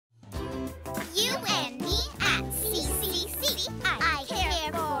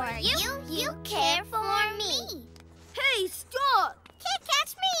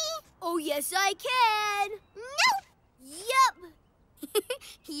Yes, I can. Nope. Yep.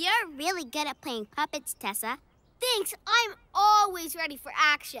 You're really good at playing puppets, Tessa. Thanks. I'm always ready for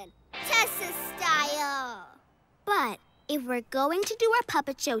action. Tessa style. But if we're going to do our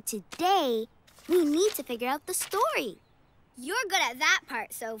puppet show today, we need to figure out the story. You're good at that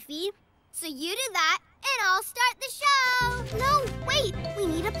part, Sophie. So you do that, and I'll start the show. No, wait. We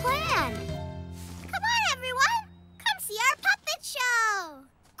need a plan. Come on, everyone. Come see our puppet show.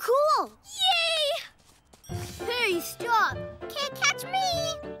 Cool. Yay! Hey, stop. Can't catch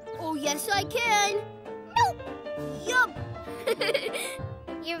me. Oh, yes, I can. Nope. Yup.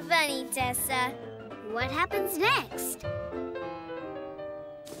 You're funny, Tessa. What happens next?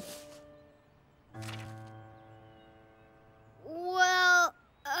 Well,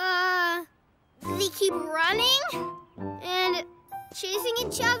 they keep running and chasing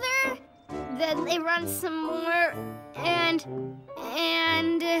each other. Then they run some more and...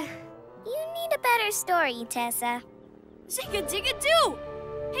 You need a better story, Tessa. Zig-a-dig-a-doo!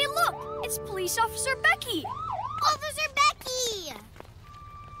 Hey, look! It's Police Officer Becky! Officer Becky!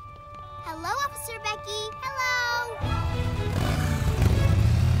 Hello, Officer Becky. Hello!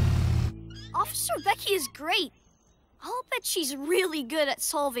 Officer Becky is great. I'll bet she's really good at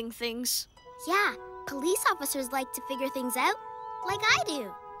solving things. Yeah, police officers like to figure things out, like I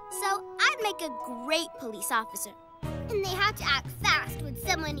do. So I'd make a great police officer. And they have to act fast when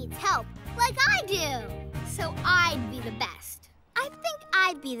someone needs help, like I do. So I'd be the best. I think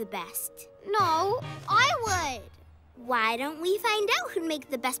I'd be the best. No, I would. Why don't we find out who'd make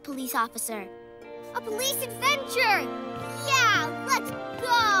the best police officer? A police adventure! Yeah, let's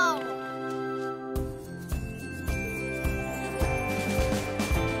go!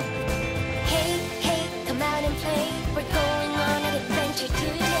 Hey, hey, come out and play. We're going on an adventure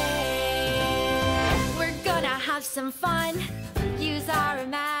today. We're gonna have some fun. Use our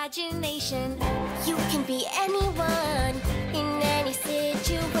imagination. You can be anyone in any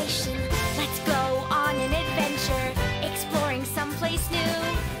situation. Let's go on an adventure, exploring someplace new.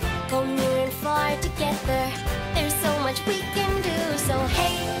 Go near and far together. There's so much we can do. So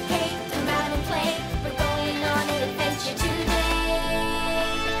hey, hey, come out and play. We're going on an adventure today.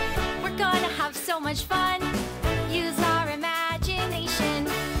 We're gonna have so much fun. Use our imagination.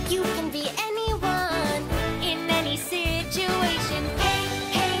 You can be anyone in any situation. Hey,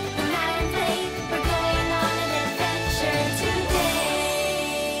 hey, come out and play. We're going on an adventure today.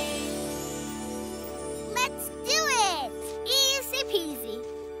 Let's do it! Easy peasy.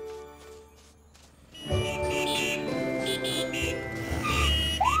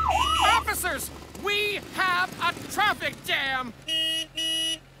 Officers, we have a traffic jam!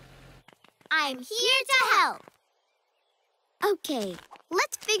 I'm here to help. Okay,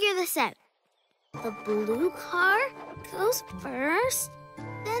 let's figure this out. The blue car goes first,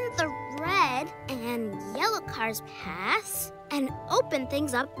 then the red and yellow cars pass and open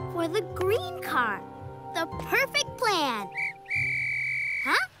things up for the green car. The perfect plan.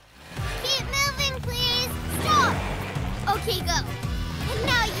 Huh? Keep moving, please. Stop. Okay, go. And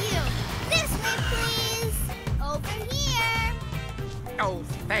now you. This way, please. Over here. Oh,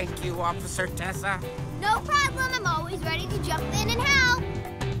 thank you, Officer Tessa. No problem. I'm always ready to jump in and help.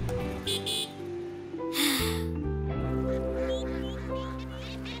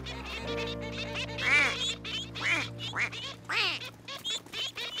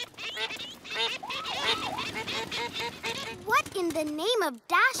 What in the name of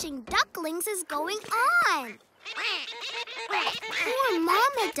dashing ducklings is going on? Poor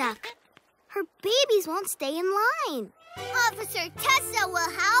Mama Duck. Her babies won't stay in line. Officer Tessa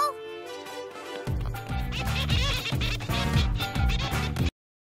will help.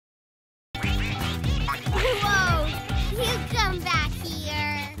 Whoa! You come back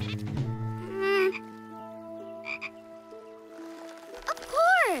here. Of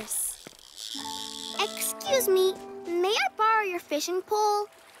course. Excuse me, may I borrow your fishing pole?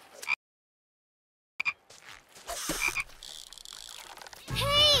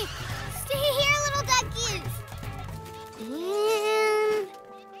 Hey! Stay here, little duckies. And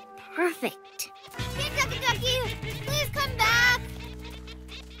perfect. Here, ducky, please come back.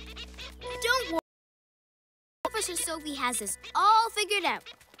 Don't worry. Officer Sophie has this all figured out.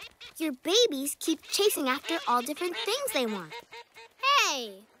 Your babies keep chasing after all different things they want.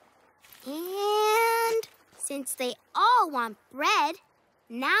 Hey! And since they all want bread,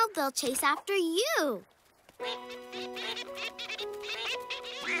 now they'll chase after you.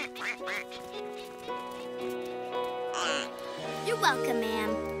 You're welcome,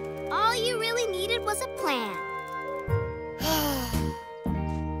 ma'am. All you really needed was a plan.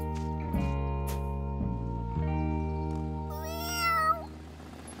 Meow.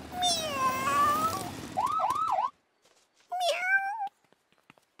 Meow.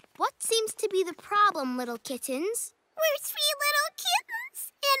 seems to be the problem, little kittens? We're 3 little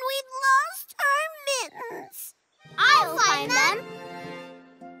kittens, and we've lost our mittens. I'll find them.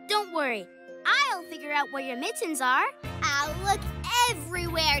 Don't worry. I'll figure out where your mittens are. I'll look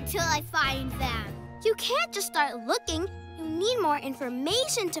everywhere till I find them. You can't just start looking. You need more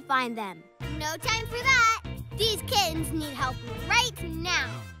information to find them. No time for that. These kittens need help right now.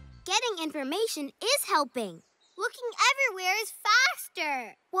 Getting information is helping. Looking everywhere is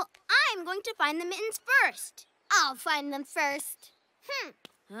faster. Well, I'm going to find the mittens first. I'll find them first.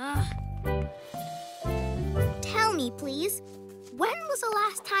 Tell me, please, when was the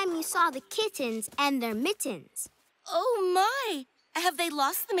last time you saw the kittens and their mittens? Oh, my! Have they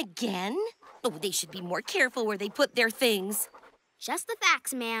lost them again? Oh, they should be more careful where they put their things. Just the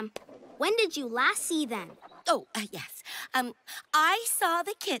facts, ma'am. When did you last see them? Oh, yes. I saw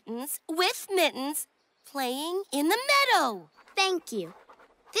the kittens with mittens playing in the meadow. Thank you.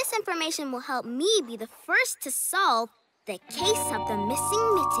 This information will help me be the first to solve the case of the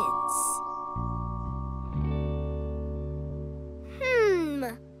missing mittens.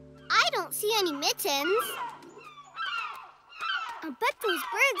 I don't see any mittens. I bet those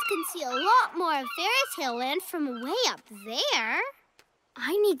birds can see a lot more of Fairy Tale Land from way up there.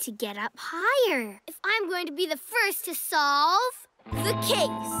 I need to get up higher. If I'm going to be the first to solve the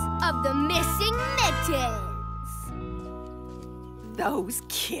case of the missing mittens. Those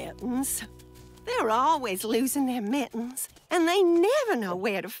kittens. They're always losing their mittens, and they never know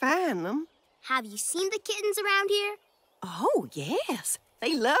where to find them. Have you seen the kittens around here? Oh, yes.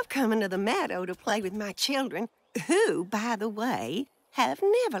 They love coming to the meadow to play with my children, who, by the way, have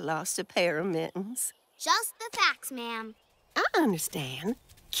never lost a pair of mittens. Just the facts, ma'am. I understand.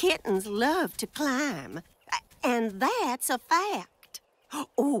 Kittens love to climb, and that's a fact.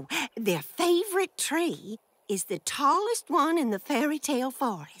 Oh, their favorite tree is the tallest one in the fairy tale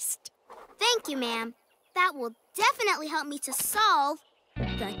forest. Thank you, ma'am. That will definitely help me to solve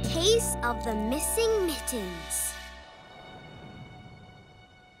the case of the missing mittens.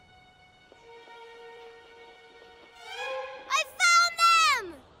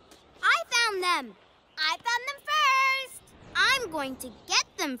 I found them first! I'm going to get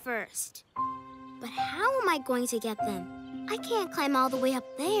them first. But how am I going to get them? I can't climb all the way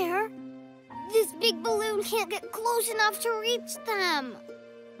up there. This big balloon can't get close enough to reach them.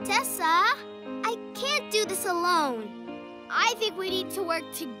 Tessa, I can't do this alone. I think we need to work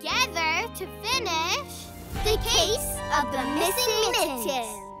together to finish the case of the missing mittens.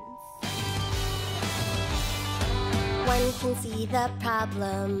 One can see the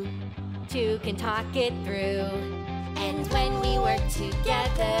problem, 2 can talk it through. And when we work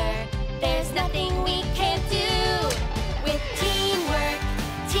together, there's nothing we can't do. With teamwork,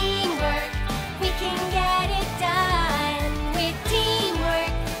 we can get it done. With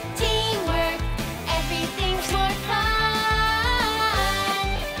teamwork, everything's more fun.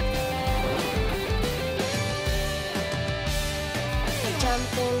 I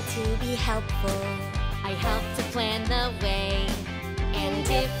jump in to be helpful. I help to plan the way. And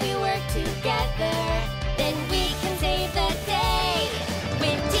if we work together, then we can save the day.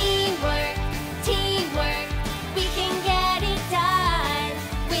 With teamwork, we can get it done.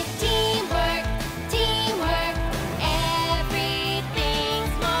 With teamwork,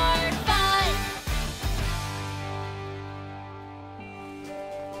 everything's more fun.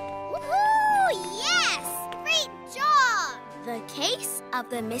 Woohoo! Yes! Great job! The case of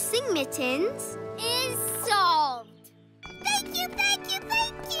the missing mittens is solved. Thank you!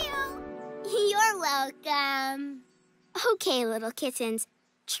 You're welcome. Okay, little kittens.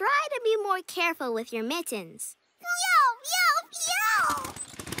 Try to be more careful with your mittens. Yo!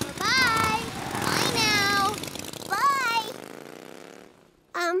 Bye-bye. Bye now. Bye.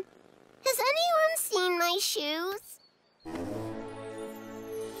 Has anyone seen my shoes?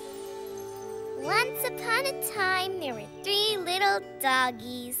 Once upon a time, there were 3 little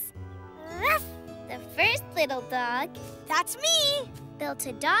doggies. Ruff! The first little dog, that's me, built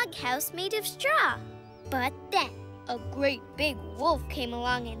a doghouse made of straw. But then a great big wolf came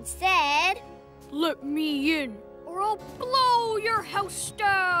along and said, Let me in, or I'll blow your house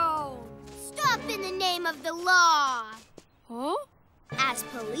down. Stop in the name of the law. Huh? As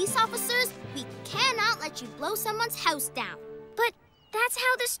police officers, we cannot let you blow someone's house down. But that's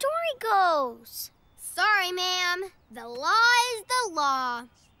how the story goes. Sorry, ma'am. The law is the law.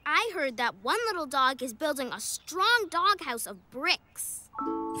 I heard that one little dog is building a strong doghouse of bricks.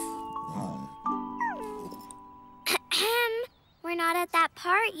 We're not at that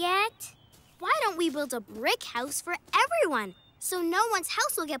part yet. Why don't we build a brick house for everyone so no one's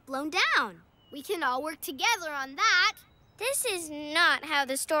house will get blown down? We can all work together on that. This is not how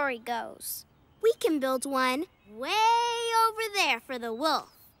the story goes. We can build one way over there for the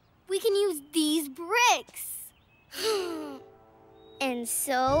wolf. We can use these bricks. And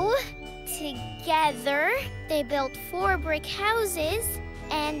so, together, they built 4 brick houses,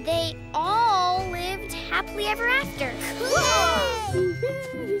 and they all lived happily ever after.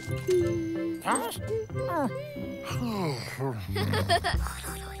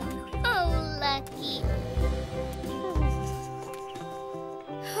 Oh, Lucky.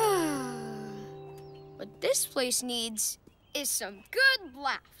 What this place needs is some good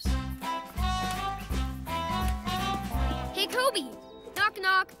laughs. Hey, Kobe! Knock,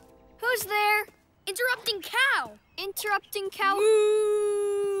 knock. Who's there? Interrupting cow. Interrupting cow.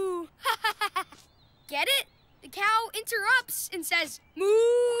 Moo! Get it? The cow interrupts and says,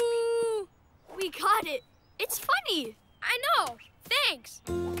 moo! We got it. It's funny. I know. Thanks.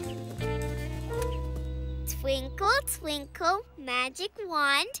 Twinkle, twinkle, magic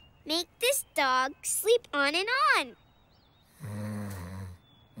wand, make this dog sleep on and on.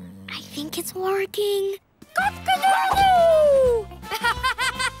 I think it's working. Cock-a-doodle!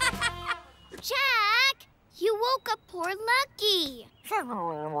 Jack, you woke up poor Lucky.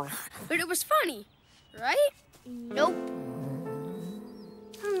 But it was funny, right? Nope.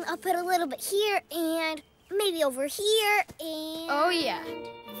 I'll put a little bit here and maybe over here and... Oh, yeah.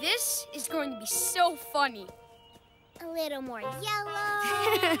 This is going to be so funny. A little more yellow.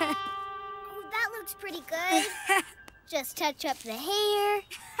 Oh, that looks pretty good. Just touch up the hair.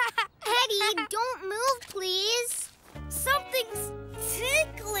 Eddie, don't move, please. Something's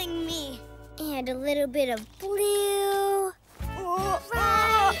tickling me. And a little bit of blue.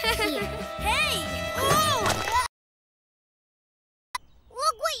 Right here. Hey! Oh!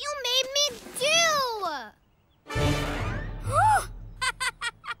 Look what you made me do!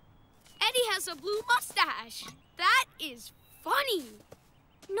 Eddie has a blue mustache. That is funny.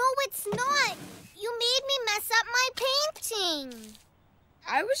 No, it's not. You made me mess up my painting.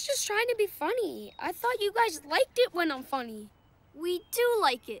 I was just trying to be funny. I thought you guys liked it when I'm funny. We do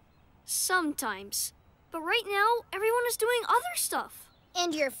like it. Sometimes. But right now, everyone is doing other stuff.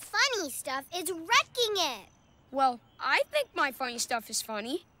 And your funny stuff is wrecking it. Well, I think my funny stuff is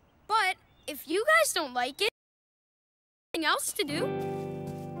funny. But if you guys don't like it, anything else to do?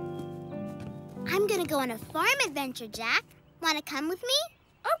 I'm gonna go on a farm adventure, Jack. Wanna come with me?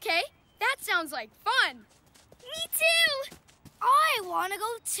 Okay, that sounds like fun. Me too! I wanna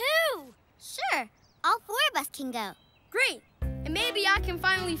go too! Sure, all 4 of us can go. Great, and maybe I can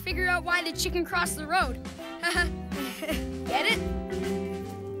finally figure out why the chicken crossed the road. Get it?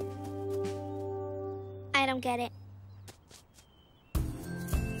 I don't get it.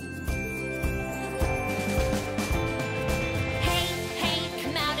 Hey, hey,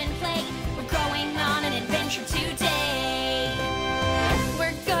 come out and play. We're going on an adventure today.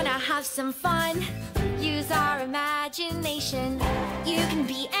 We're gonna have some fun. Use our imagination. You can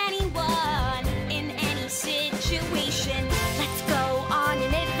be anyone in any situation. Let's go on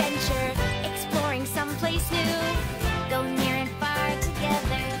an adventure, exploring someplace new. Go near and far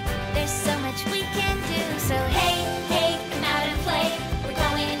together. There's so much we can do. So hey, hey, come out and play. We're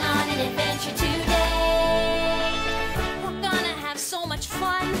going on an adventure today. We're gonna have so much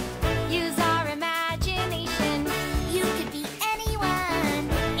fun. Use our imagination. You could be anyone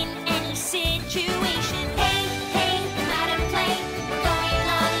in any situation. Hey, hey, come out and play. We're going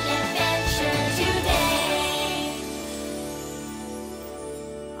on an adventure today.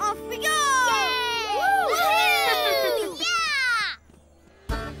 Off we go! Yay! Woohoo! Yeah!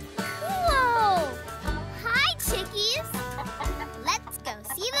 Cool! Hi, chickies. Let's go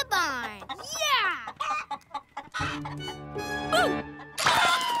see the barn. Yeah!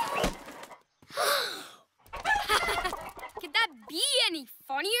 Could that be any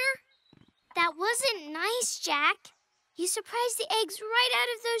funnier? That wasn't nice, Jack. You surprised the eggs right out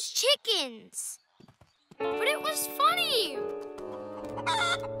of those chickens. But it was funny.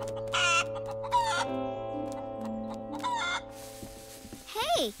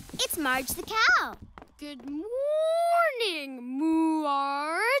 Hey, it's Marge the cow. Good morning,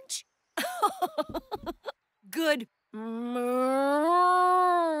 Marge. Good morning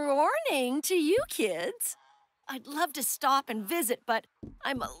to you, kids. I'd love to stop and visit, but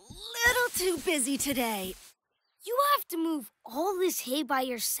I'm a little too busy today. You have to move all this hay by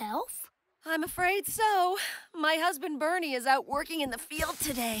yourself? I'm afraid so. My husband Bernie is out working in the field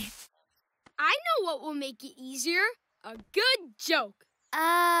today. I know what will make it easier. A good joke.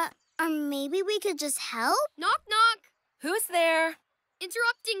 Maybe we could just help? Knock, knock. Who's there?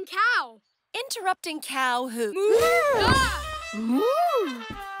 Interrupting cow. Interrupting cow who? Moo! Ah! Moo!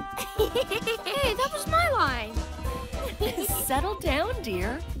 Hey, that was my line. settle down,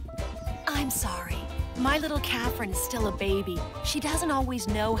 dear. I'm sorry. My little Catherine is still a baby. She doesn't always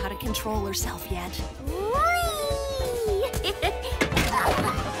know how to control herself yet.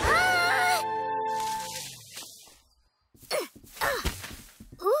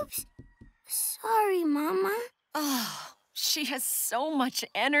 Oops. Sorry, Mama. Oh, she has so much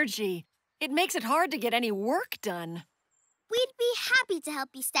energy. It makes it hard to get any work done. We'd be happy to help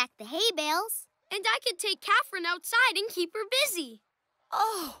you stack the hay bales. And I could take Catherine outside and keep her busy.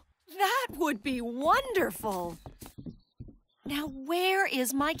 Oh, that would be wonderful. Now, where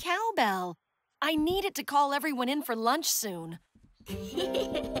is my cowbell? I need it to call everyone in for lunch soon.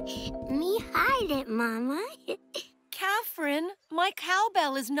 Me hide it, Mama. Catherine, my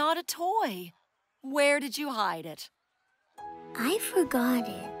cowbell is not a toy. Where did you hide it? I forgot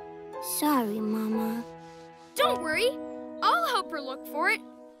it. Sorry, Mama. Don't worry. I'll help her look for it.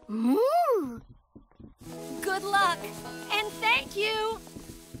 Moo! Good luck, and thank you.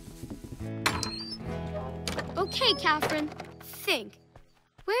 Okay, Catherine, think.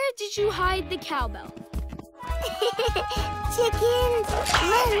 Where did you hide the cowbell? Chickens!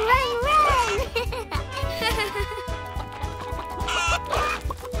 Run, run, run!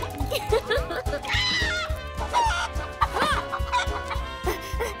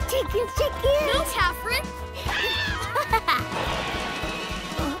 Chickens, chickens! No, Catherine!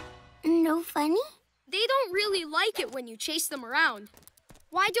 No funny? They don't really like it when you chase them around.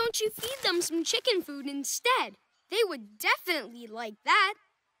 Why don't you feed them some chicken food instead? They would definitely like that.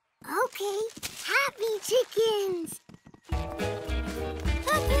 Okay, happy chickens!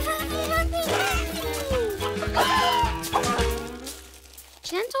 Happy, happy, happy, happy!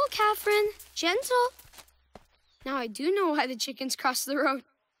 Gentle, Catherine, gentle. Now I do know why the chickens crossed the road.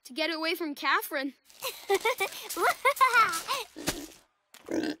 To get away from Catherine.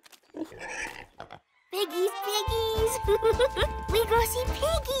 Piggies, piggies! We go see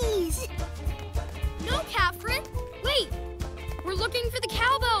piggies! No, Catherine! Wait! We're looking for the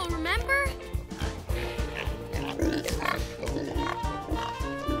cowbell, remember?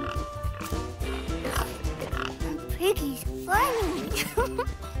 Piggies funny!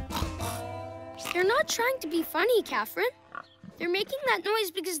 They're not trying to be funny, Catherine. They're making that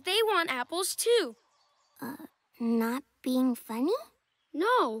noise because they want apples, too. Not being funny?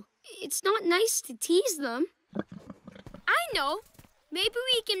 No, it's not nice to tease them. I know. Maybe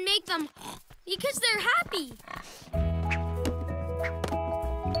we can make them because they're happy.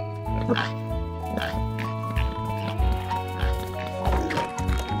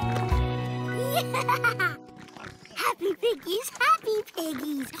 Yeah! Happy piggies, happy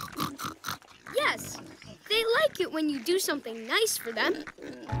piggies! Yes, they like it when you do something nice for them.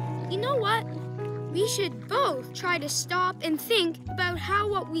 You know what? We should both try to stop and think about how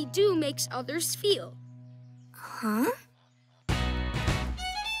what we do makes others feel. Huh?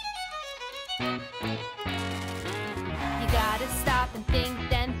 You gotta stop and think,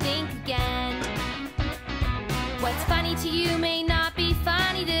 then think again. What's funny to you may not be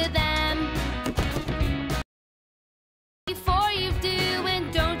funny to them. Before you do,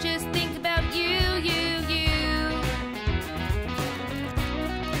 and don't just think about you.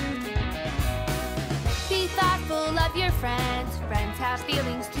 Be thoughtful of your friends. Friends have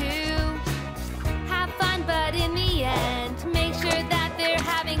feelings too. Have fun, but in the end, make sure that they're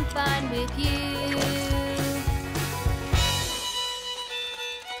having fun with you.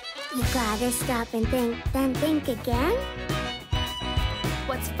 You gotta stop and think, then think again?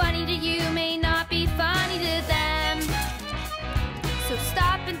 What's funny to you may not be funny to them. So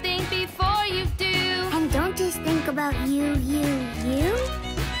stop and think before you do. And don't just think about you.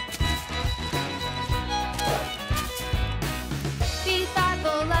 Be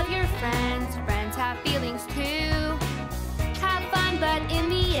thoughtful of your friends. Friends have feelings too. Have fun, but in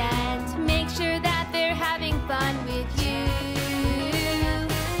the end, make sure that they're having fun with you.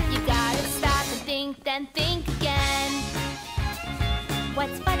 You gotta stop and think, then think again.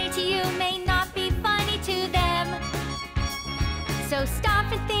 What's funny to you may not be funny to them. So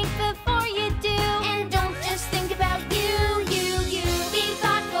stop and think before you do. And don't just think about you. Be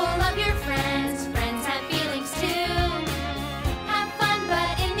thoughtful of your friends. Friends have feelings too. Have fun,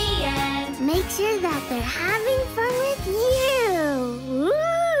 but in the end, Make sure that they're having fun with you. Woo!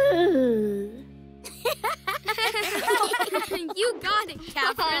 You got it,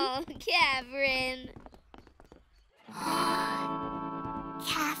 Catherine. Oh, Catherine.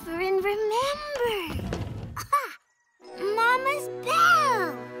 Catherine remembered. Mama's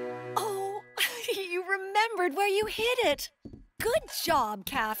bell. Oh, you remembered where you hid it. Good job,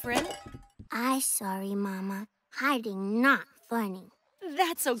 Catherine. Sorry, Mama. Hiding not funny.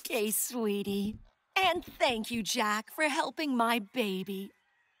 That's okay, sweetie. And thank you, Jack, for helping my baby.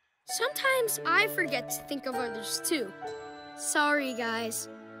 Sometimes I forget to think of others, too. Sorry, guys.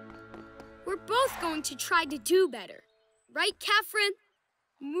 We're both going to try to do better. Right, Catherine?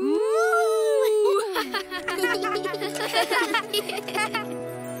 Moo!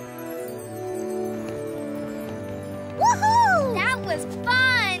 Woohoo! That was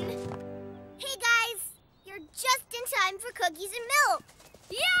fun! Hey, guys! You're just in time for cookies and milk.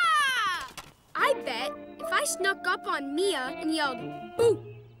 Yeah! I bet if I snuck up on Mia and yelled, boo,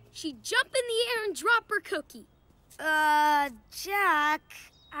 she'd jump in the air and drop her cookie. Jack,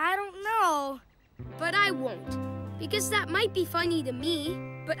 I don't know. But I won't, because that might be funny to me,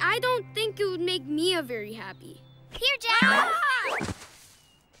 but I don't think it would make Mia very happy. Here, Jack! Ah!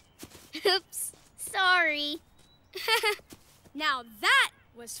 Oops, sorry. Now that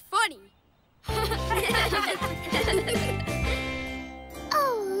was funny.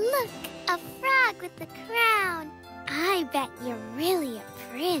 Oh, look, a frog with the crown. I bet you're really a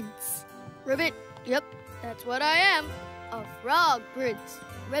prince. Ribbit, yep, that's what I am. A frog prince.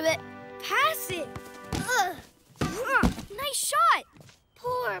 Ribbit, pass it. Ugh. Nice shot.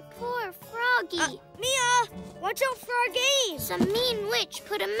 Poor Froggy. Mia, watch out for our game. Some mean witch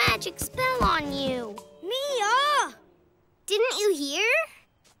put a magic spell on you. Mia! Didn't you hear?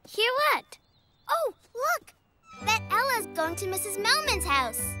 Hear what? Oh, look! Bet Ella's going to Mrs. Melman's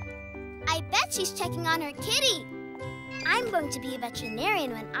house. I bet she's checking on her kitty. I'm going to be a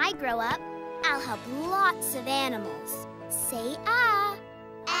veterinarian when I grow up. I'll help lots of animals. Say ah.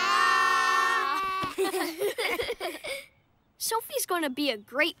 Ah! Sophie's going to be a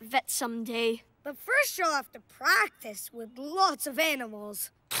great vet someday. But first she'll have to practice with lots of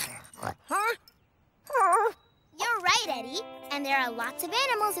animals. Huh? You're right, Eddie. And there are lots of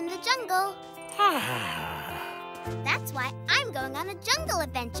animals in the jungle. That's why I'm going on a jungle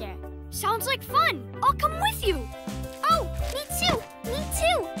adventure. Sounds like fun. I'll come with you. Oh, me too. Me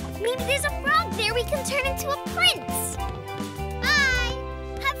too. Maybe there's a frog there we can turn into a prince. Bye.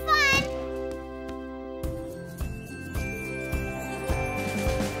 Have fun.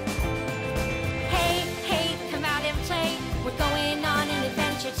 Hey, hey, come out and play. We're going on an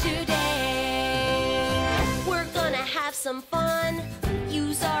adventure today. We're gonna have some fun.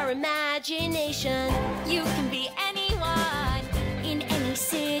 Use our imagination. You can be anyone in any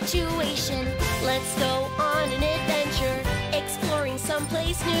situation. Let's go on an adventure, exploring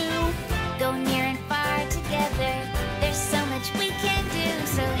someplace new. Go near and far together. There's so much we can do.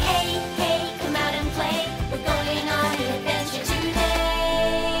 So hey, hey, come out and play. We're going on an adventure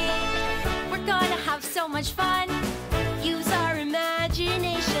today. We're gonna have so much fun. Use our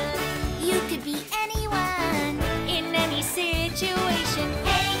imagination. You could be anyone in any situation.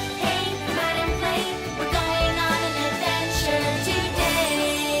 Hey, hey, come out and play. We're going on an adventure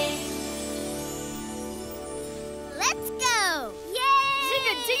today. Let's go. Yay!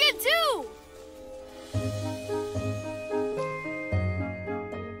 Zig-a-dig-a-doo!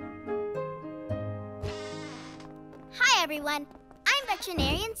 Hi, everyone. I'm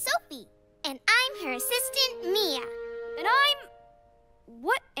veterinarian Sophie, and I'm her assistant, Mia. And I'm...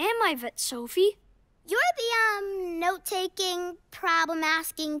 What am I, Vet Sophie? You're the, note-taking,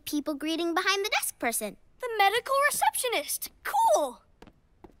 problem-asking, people-greeting behind-the-desk person. The medical receptionist. Cool!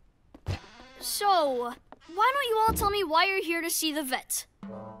 So, why don't you all tell me why you're here to see the vet?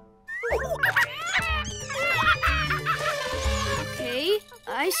 Okay,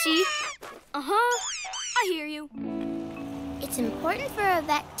 I see. Uh-huh, I hear you. It's important for a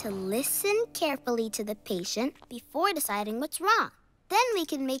vet to listen carefully to the patient before deciding what's wrong. Then we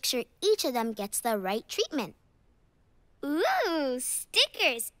can make sure each of them gets the right treatment. Ooh,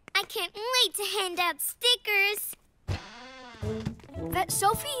 stickers! I can't wait to hand out stickers. Vet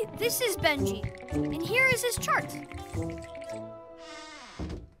Sophie, this is Benji. And here is his chart.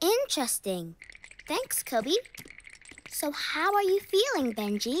 Interesting. Thanks, Kobe. So how are you feeling,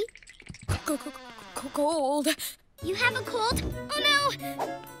 Benji? Cold. You have a cold? Oh, no!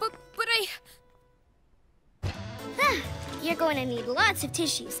 But You're going to need lots of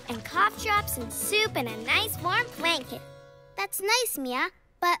tissues and cough drops and soup and a nice warm blanket. That's nice, Mia,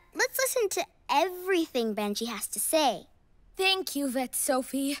 but let's listen to everything Benji has to say. Thank you, Vet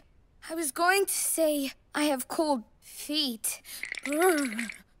Sophie. I was going to say I have cold feet.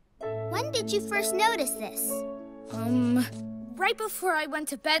 When did you first notice this? Right before I went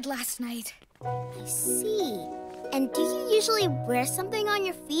to bed last night. I see. And do you usually wear something on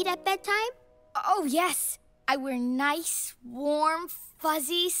your feet at bedtime? Oh, yes. I wear nice, warm,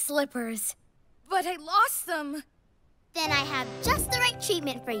 fuzzy slippers. But I lost them. Then I have just the right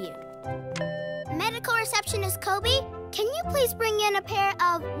treatment for you. Medical medical receptionist Kobe, can you please bring in a pair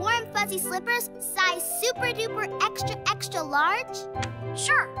of warm fuzzy slippers, size super duper extra extra large?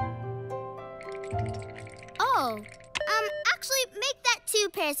 Sure. Oh, actually make that 2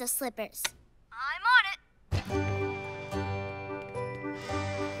 pairs of slippers. I'm on it.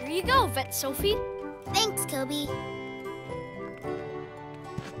 Here you go, Vet Sophie. Thanks, Kobe.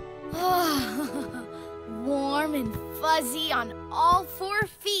 Warm and fuzzy on all 4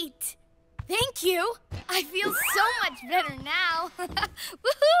 feet. Thank you. I feel so much better now.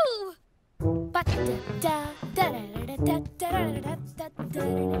 Woohoo!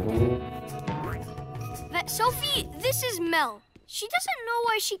 Sophie, this is Mel. She doesn't know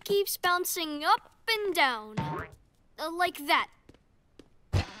why she keeps bouncing up and down. Like that.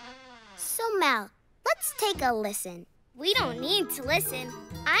 So, Mel, let's take a listen. We don't need to listen.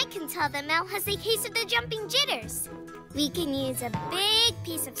 I can tell that Mel has a case of the jumping jitters. We can use a big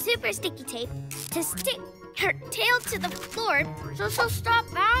piece of super sticky tape to stick her tail to the floor so she'll stop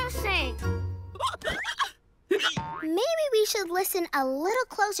bouncing. Maybe we should listen a little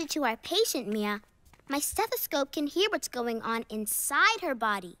closer to our patient, Mia. My stethoscope can hear what's going on inside her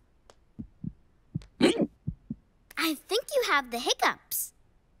body. I think you have the hiccups.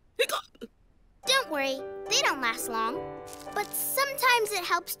 Don't worry, they don't last long. But sometimes it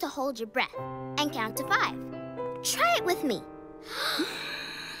helps to hold your breath and count to 5. Try it with me.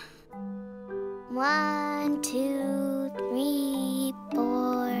 1, 2, 3,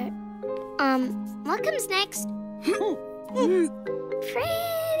 4. What comes next?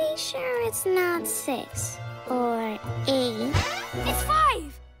 Pretty sure it's not 6 or 8. It's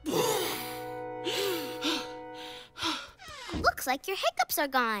 5. Looks like your hiccups are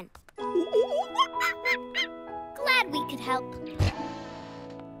gone. Glad we could help.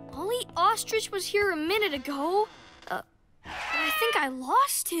 Ollie Ostrich was here a minute ago. But I think I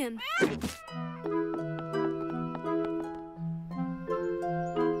lost him.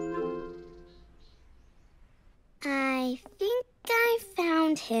 I think I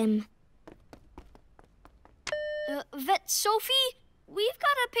found him. Vet Sophie, we've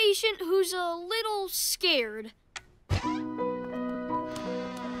got a patient who's a little scared.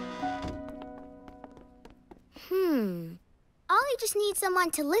 Ollie just needs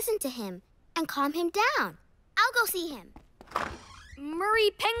someone to listen to him and calm him down. I'll go see him.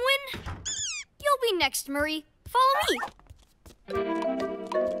 Murray Penguin? You'll be next, Murray. Follow me.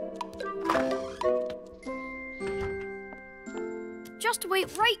 Just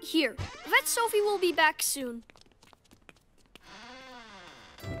wait right here. Vet Sophie will be back soon.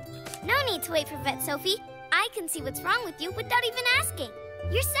 No need to wait for Vet Sophie. I can see what's wrong with you without even asking.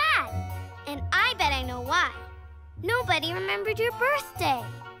 You're sad. And I bet I know why. Nobody remembered your birthday.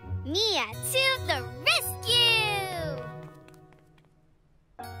 Mia to the rescue!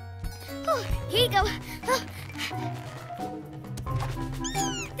 Oh, here you go. Oh.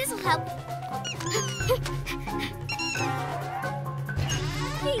 This'll help.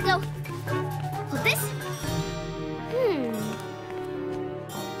 Here you go. Hold this.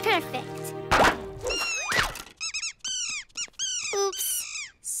 Perfect. Oops.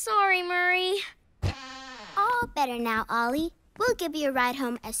 Sorry, Murray. All better now, Ollie. We'll give you a ride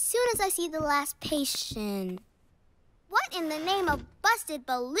home as soon as I see the last patient. What in the name of busted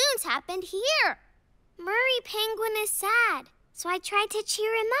balloons happened here? Murray Penguin is sad, so I tried to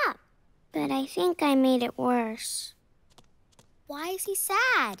cheer him up. But I think I made it worse. Why is he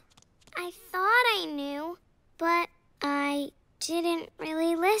sad? I thought I knew, but I didn't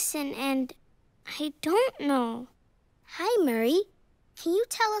really listen, and I don't know. Hi, Murray. Can you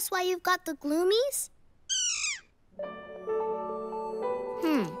tell us why you've got the gloomies?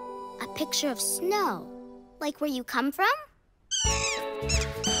 A picture of snow. Like where you come from?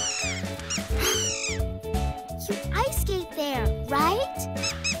 You ice skate there, right?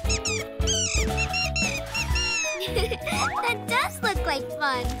 That does look like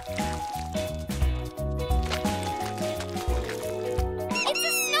fun. It's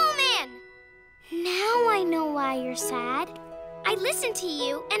a snowman! Now I know why you're sad. I listened to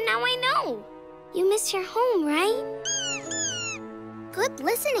you, and now I know. You miss your home, right? Good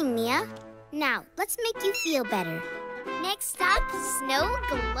listening, Mia. Now, let's make you feel better. Next stop,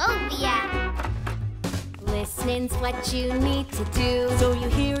 Snowglobia. Listening's what you need to do, so you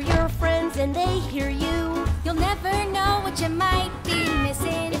hear your friends and they hear you. You'll never know what you might be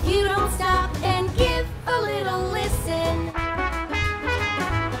missing if you don't stop and give a little listen.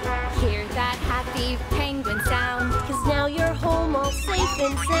 Hear that happy penguin sound, 'cause now you're home all safe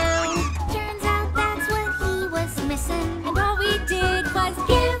and sound. Turns out that's what he was missing, and all we did was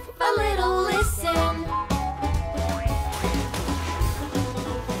give a little listen.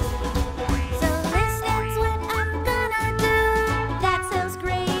 So listen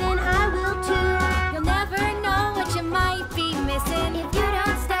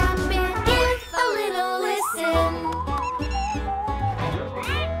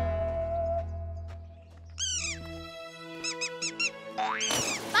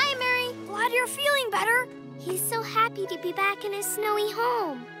back in his snowy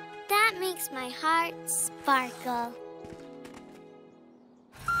home. That makes my heart sparkle.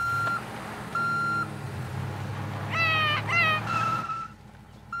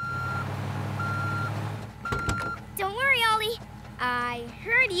 Don't worry, Ollie. I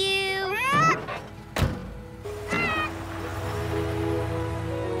heard you.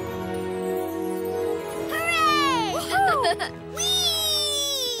 Hooray!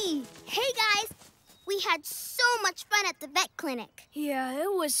 Whee! Hey, guys. We had so much fun at the vet clinic. Yeah,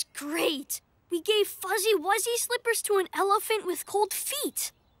 it was great. We gave fuzzy wuzzy slippers to an elephant with cold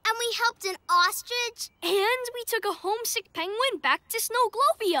feet. And we helped an ostrich. And we took a homesick penguin back to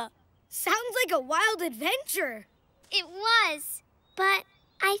Snowglobia. Sounds like a wild adventure. It was. But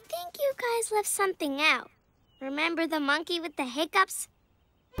I think you guys left something out. Remember the monkey with the hiccups?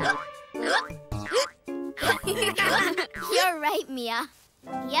 You're right, Mia.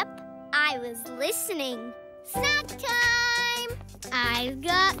 Yep, I was listening. Snack time! I've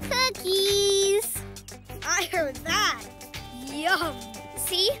got cookies. I heard that. Yum.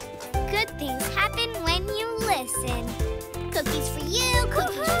 See? Good things happen when you listen. Cookies for you,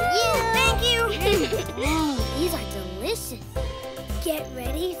 cookies for you. Thank you. These are delicious. Get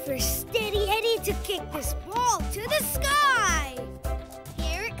ready for Steady Eddie to kick this ball to the sky.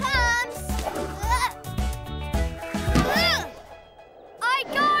 Here it comes. I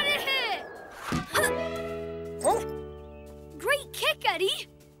got it! Great kick, Eddie.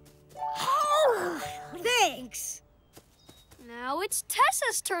 Oh, thanks. Now it's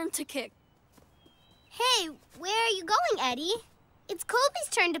Tessa's turn to kick. Hey, where are you going, Eddie? It's Colby's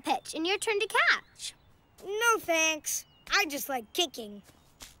turn to pitch and your turn to catch. No thanks. I just like kicking.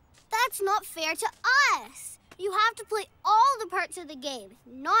 That's not fair to us. You have to play all the parts of the game,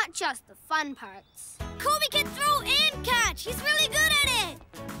 not just the fun parts. Colby can throw and catch. He's really good at it.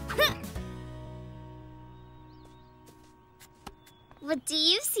 What do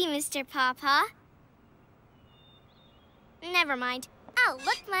you see, Mr. Pawpaw? Never mind. I'll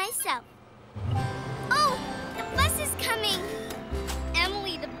look myself. Oh, the bus is coming.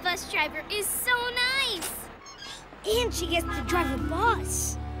 Emily, the bus driver, is so nice. And she gets to drive a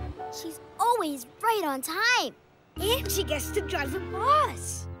bus. She's always right on time. And she gets to drive a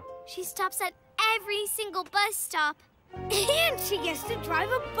bus. She stops at every single bus stop. And she gets to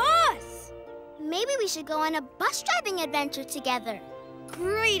drive a bus. Maybe we should go on a bus driving adventure together.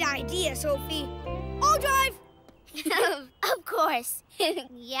 Great idea, Sophie. I'll drive. Of course.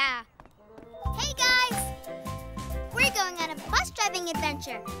 Yeah. Hey, guys. We're going on a bus driving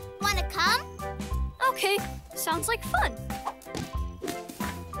adventure. Want to come? Okay, sounds like fun.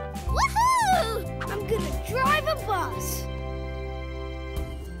 Woohoo! I'm gonna drive a bus.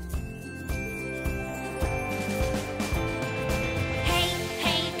 Hey,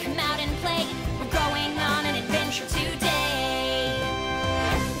 hey, come out and play. We're going on an adventure today.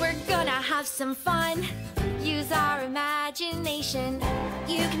 We're gonna have some fun. Use our imagination.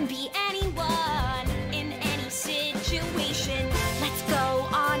 You can be anyone in any situation. Let's go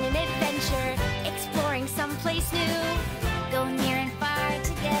on an adventure, exploring someplace new. Go near and far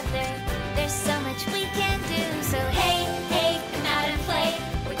together. There's so much we can do. So hey, hey, come out and play.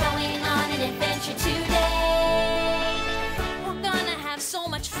 We're going on an adventure today. We're gonna have so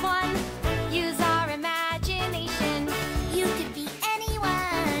much fun. Use our imagination. You could be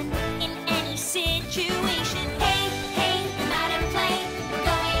anyone in any situation. Hey, hey, come out and play. We're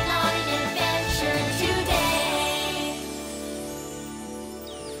going on an adventure today.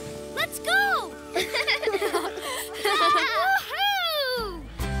 Let's go! Woohoo!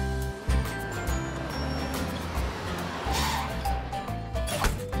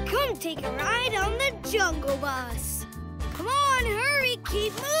 Come take a ride on the Jungle Bus. Come on, hurry,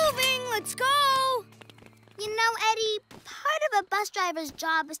 keep moving, let's go. You know, Eddie, part of a bus driver's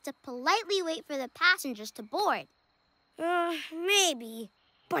job is to politely wait for the passengers to board. Maybe.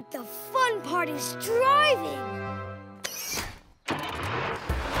 But the fun part is driving.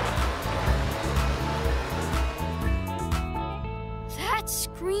 That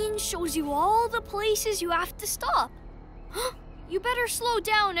screen shows you all the places you have to stop. You better slow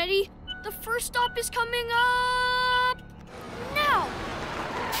down, Eddie. The first stop is coming up now.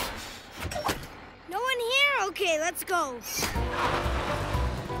 No one here? Okay, let's go.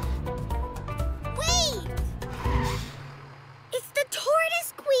 Wait! It's the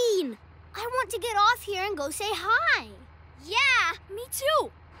Tortoise Queen! I want to get off here and go say hi. Yeah, me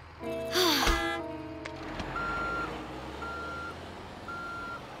too.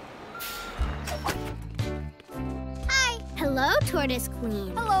 Hi. Hello, Tortoise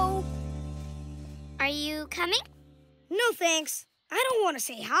Queen. Hello. Are you coming? No, thanks. I don't want to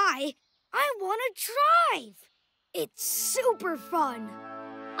say hi. I want to drive. It's super fun.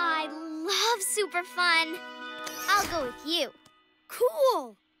 I love super fun. I'll go with you.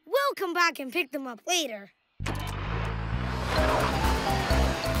 Cool. We'll come back and pick them up later.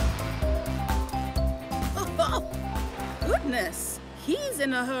 Oh, goodness. He's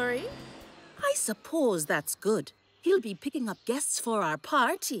in a hurry. I suppose that's good. He'll be picking up guests for our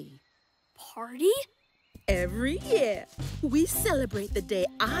party. Party? Every year, we celebrate the day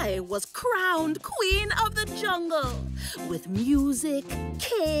I was crowned Queen of the Jungle. With music,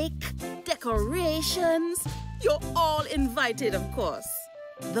 cake, decorations. You're all invited, of course.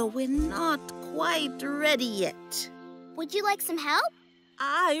 Though we're not quite ready yet. Would you like some help?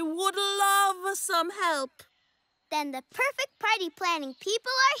 I would love some help. Then the perfect party planning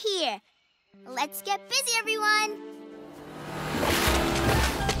people are here. Let's get busy, everyone.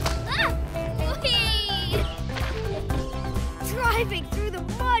 Ah! Whee! Driving through the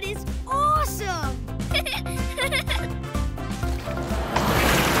mud is awesome!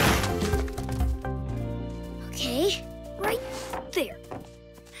 Okay, right there.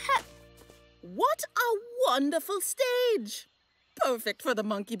 What a wonderful stage! Perfect for the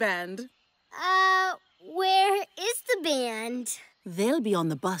monkey band. Where is the band? They'll be on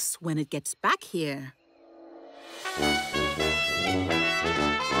the bus when it gets back here.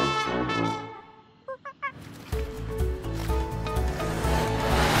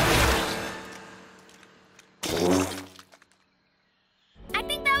 I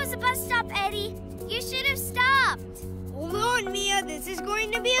think that was a bus stop, Eddie. You should have stopped. Hold on, Mia. This is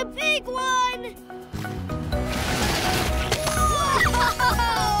going to be a big one. Whoa!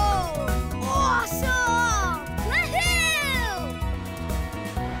 Awesome! Woohoo!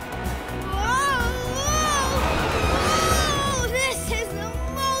 Whoa! This is the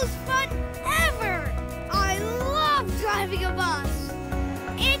most fun ever! I love driving a bus.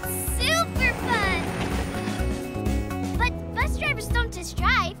 It's super fun. But bus drivers don't just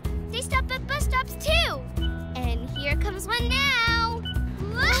drive. They stop at bus stops too. And here comes one now.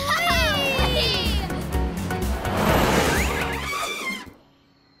 Whee!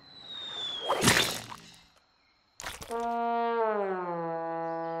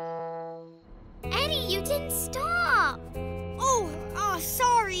 Eddie, you didn't stop. Oh,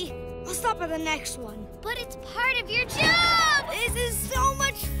 sorry. I'll stop at the next one. But it's part of your job. This is so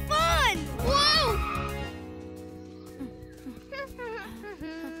much fun! Whoa!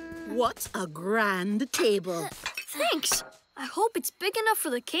 What a grand table. Thanks. I hope it's big enough for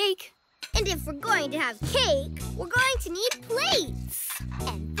the cake. And if we're going to have cake, we're going to need plates.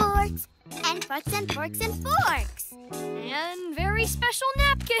 And forks. And forks and forks and forks. And very special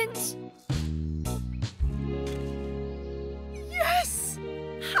napkins. Yes!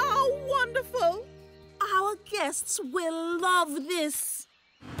 How wonderful! Our guests will love this.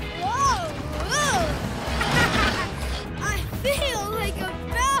 Whoa! Whoa! I feel like a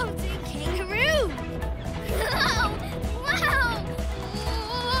bouncing kangaroo. Wow! Wow!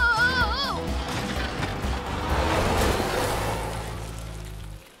 Whoa!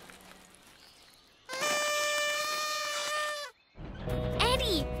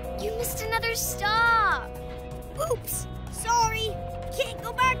 Eddie, you missed another stop. Oops! Sorry. Can't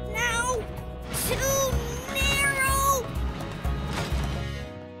go back now. Too narrow.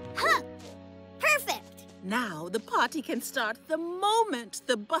 Huh! Perfect. Now the party can start the moment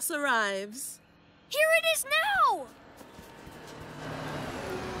the bus arrives. Here it is now.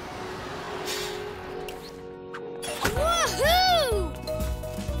 Woohoo!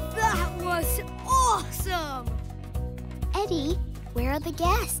 That was awesome. Eddie, where are the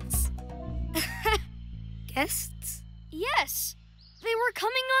guests? Guests? Yes. They were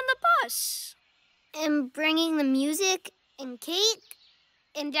coming on the bus. And bringing the music and cake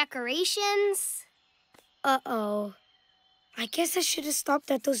and decorations. Uh-oh. I guess I should have stopped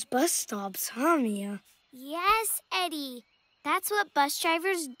at those bus stops, huh, Mia? Yes, Eddie. That's what bus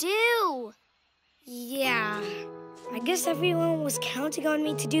drivers do. Yeah. I guess everyone was counting on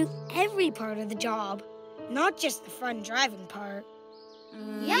me to do every part of the job, not just the fun driving part.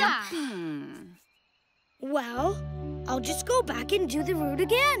 Yeah. Well, I'll just go back and do the route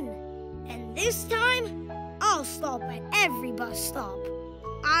again. And this time, I'll stop at every bus stop.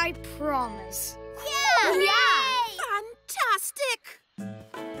 I promise. Yeah! Yay! Fantastic!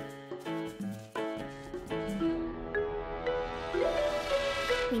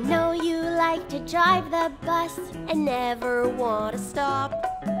 We know you like to drive the bus and never want to stop.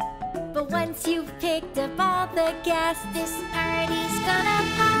 But once you've picked up all the gas, this party's gonna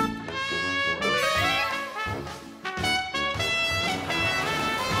pop.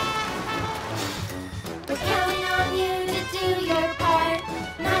 We're counting on you to do your part,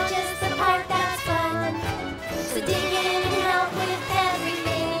 not just the part that's fun. So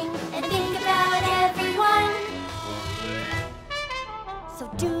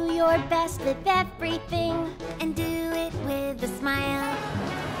your best with everything and do it with a smile.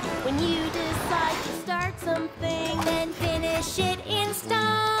 When you decide to start something, then finish it in style.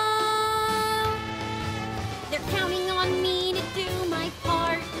 They're counting on me to do my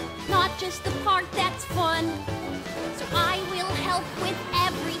part, not just the part that's fun. So I will help with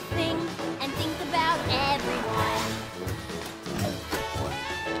everything and think about everyone.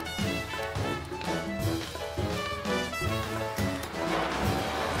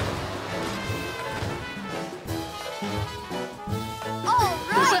 All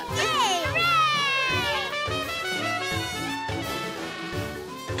right! Yay!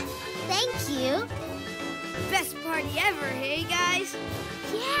 Thank you. Best party ever, hey guys?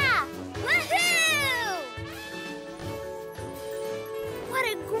 Yeah! Woohoo! What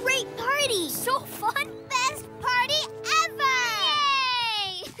a great party! So fun! Best party ever!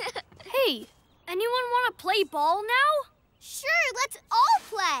 Yay! Hey, anyone want to play ball now? Sure, let's all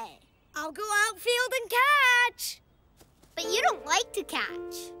play. I'll go outfield and catch. But you don't like to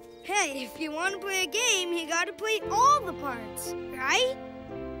catch. Hey, if you want to play a game, you gotta play all the parts, right?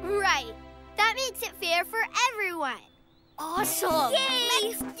 Right. That makes it fair for everyone. Awesome! Yay!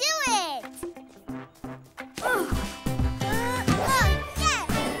 Let's do it! Yes!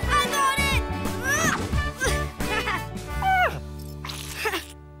 I got it!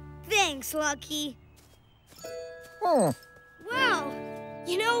 Thanks, Lucky. Oh. Wow,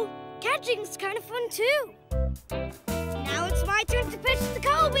 you know, catching's kind of fun too. Now it's my turn to pitch to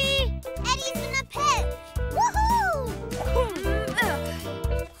Kobe. Eddie's in a pitch! Woohoo!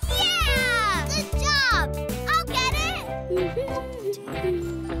 Yeah! Good job! I'll get it!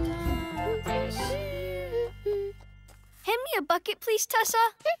 Hand me a bucket, please,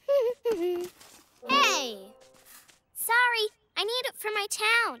 Tessa. Hey! Sorry, I need it for my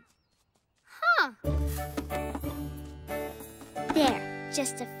town. Huh. There,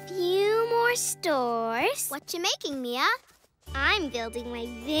 just a few more stores. What you making, Mia? I'm building my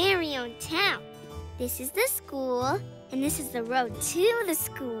very own town. This is the school, and this is the road to the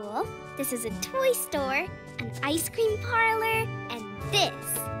school. This is a toy store, an ice cream parlor, and this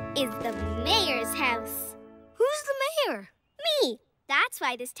is the mayor's house. Who's the mayor? Me! That's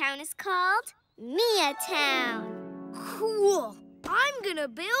why this town is called Mia Town. Cool. I'm gonna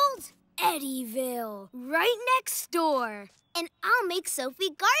build Eddyville right next door. And I'll make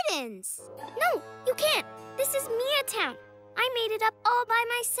Sophie Gardens. No, you can't. This is Mia Town. I made it up all by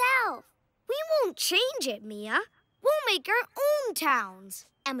myself. We won't change it, Mia. We'll make our own towns.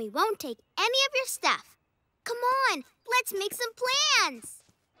 And we won't take any of your stuff. Come on, let's make some plans.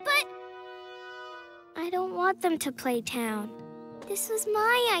 But I don't want them to play town. This was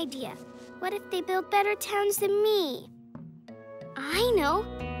my idea. What if they build better towns than me? I know.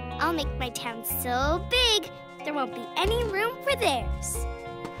 I'll make my town so big, there won't be any room for theirs.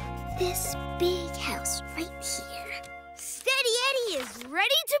 This big house right here. Steady Eddie is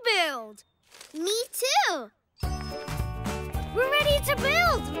ready to build. Me too. We're ready to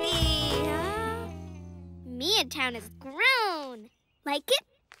build, Mia. Mia Town has grown. Like it?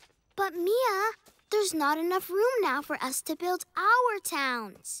 But Mia, there's not enough room now for us to build our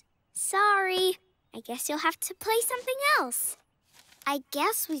towns. Sorry. I guess you'll have to play something else. I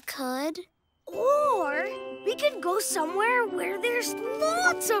guess we could. Or we could go somewhere where there's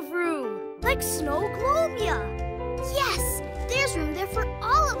lots of room, like Snowglobia. Yes, there's room there for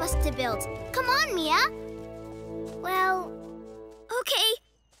all of us to build. Come on, Mia. Well, okay.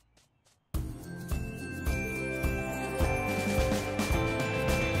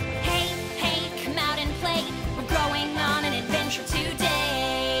 Hey, hey, come out and play. We're going on an adventure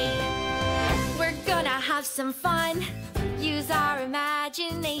today. We're gonna have some fun. Use our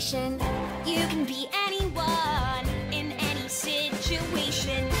imagination. You can be anyone in any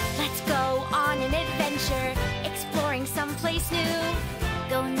situation. Let's go on an adventure, exploring someplace new.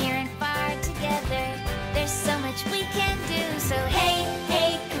 Go near and far together. There's so much we can do. So hey,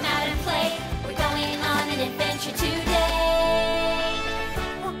 hey, come out and play. We're going on an adventure today.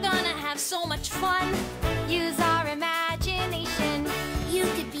 We're gonna have so much fun. Use our imagination. You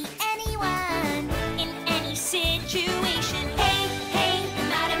could be anyone in any situation. Hey, hey,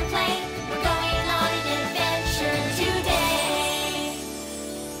 come out and play. We're going on an adventure today.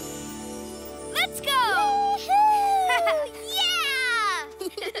 Let's go! Yeah!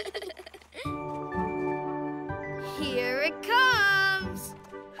 Here it comes.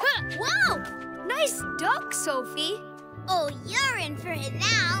 Huh. Whoa! Nice duck, Sophie. Oh, you're in for it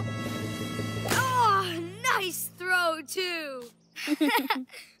now. Oh, nice throw, too.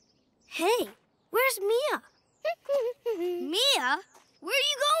 Hey, where's Mia? Mia, where are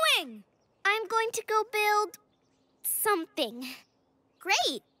you going? I'm going to go build something.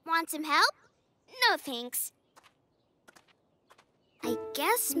 Great. Want some help? No, thanks. I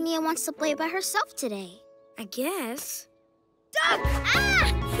guess Mia wants to play by herself today. I guess. Duck!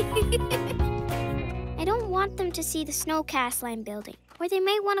 Ah! I don't want them to see the snow castle I'm building, or they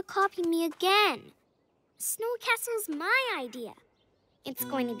may want to copy me again. The snow castle's my idea. It's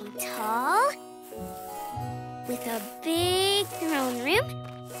going to be tall, with a big throne room,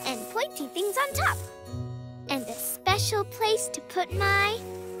 and pointy things on top. And a special place to put my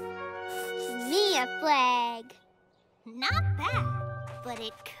Mia flag. Not bad, but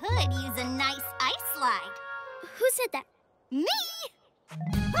it could use a nice ice slide. Who said that? Me!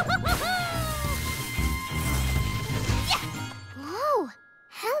 Yeah! Whoa!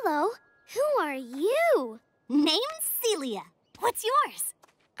 Hello. Who are you? Name's Celia. What's yours?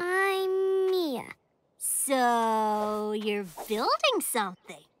 I'm Mia. So, you're building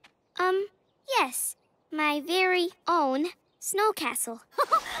something? Yes. My very own snow castle.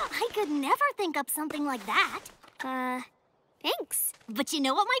 I could never think up something like that. Thanks. But you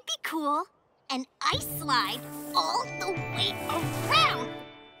know what might be cool? An ice slide all the way around.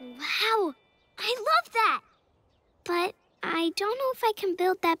 Wow. I love that. But I don't know if I can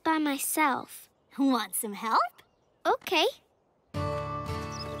build that by myself. Want some help? Okay.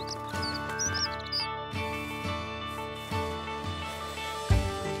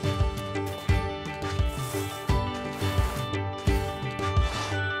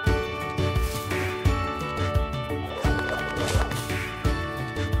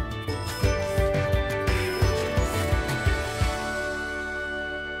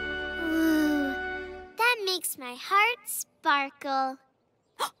 Makes my heart sparkle.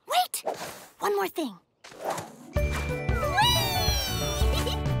 Wait! One more thing.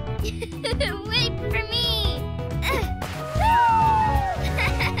 Wait for me!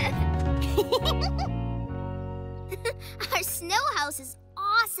 Our snow house is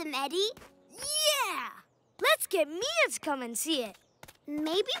awesome, Eddie. Yeah! Let's get Mia to come and see it.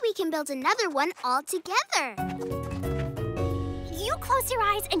 Maybe we can build another one all together. You close your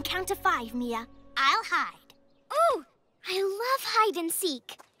eyes and count to 5, Mia. I'll hide. Ooh, I love hide and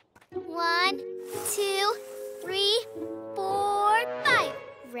seek. 1, 2, 3, 4, 5.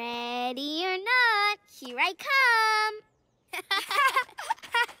 Ready or not, here I come.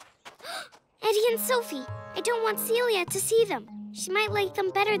 Eddie and Sophie, I don't want Celia to see them. She might like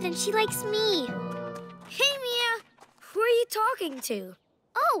them better than she likes me. Hey, Mia. Who are you talking to?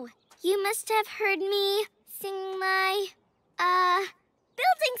 Oh, you must have heard me sing my,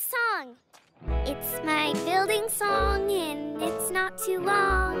 building song. It's my building song, and it's not too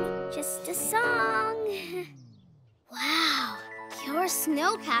long, just a song. Wow, your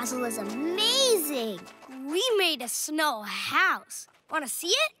snow castle is amazing. We made a snow house. Want to see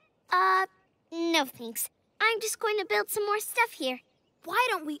it? No thanks. I'm just going to build some more stuff here. Why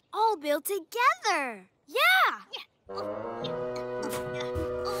don't we all build together? Yeah!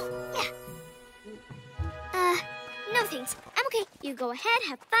 No thanks. I'm okay. You go ahead,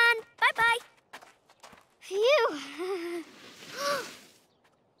 have fun. Bye-bye. Phew.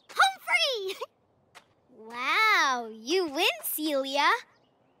 Home free! Wow, you win, Celia.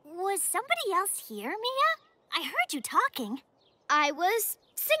 Was somebody else here, Mia? I heard you talking. I was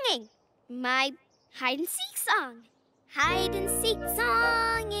singing my hide-and-seek song. Hide-and-seek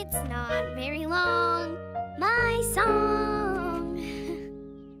song, it's not very long. My song.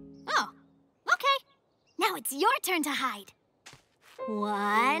 Oh, okay. Now it's your turn to hide.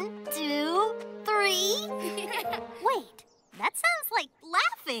 1, 2, 3. Wait, that sounds like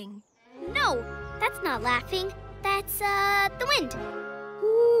laughing. No, that's not laughing. That's, the wind.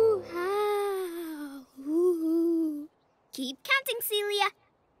 Ooh, ah, ooh. Keep counting, Celia.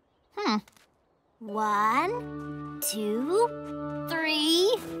 1, 2,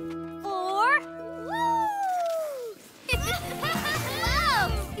 3, 4. Woo!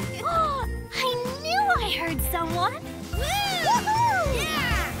 Whoa! I knew I heard someone. Yeah!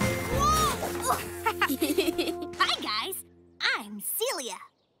 Hi, guys. I'm Celia.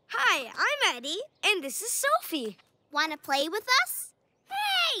 Hi, I'm Eddie, and this is Sophie. Want to play with us?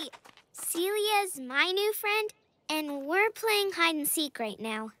 Hey! Celia's my new friend, and we're playing hide-and-seek right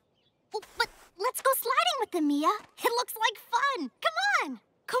now. Well, but let's go sliding with them, Mia. It looks like fun. Come on.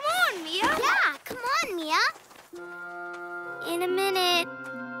 Come on, Mia. Yeah, come on, Mia. In a minute.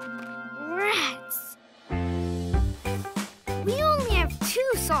 Rats. We only have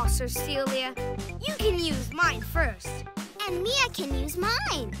 2 saucers, Celia. You can use mine first. And Mia can use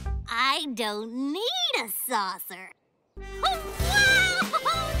mine. I don't need a saucer. Oh,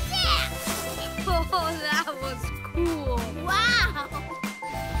 wow! Yeah! Oh, that was cool. Wow!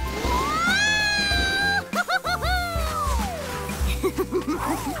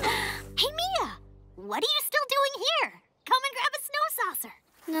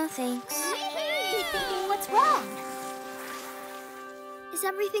 thanks. What's wrong? Is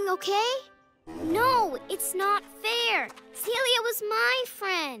everything okay? No, it's not fair. Celia was my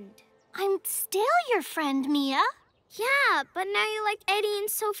friend. I'm still your friend, Mia. Yeah, but now you like Eddie and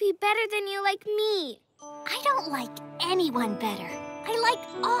Sophie better than you like me. I don't like anyone better. I like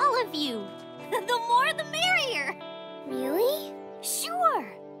all of you. The more the merrier. Really?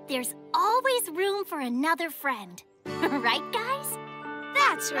 Sure. There's always room for another friend. Right, guys?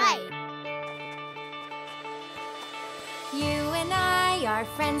 That's right. You and I are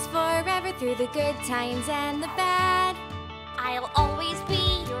friends forever through the good times and the bad. I'll always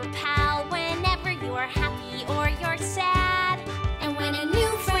be your pal whenever you're happy or you're sad. And when a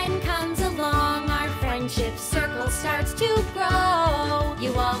new friend comes along, our friendship circle starts to grow.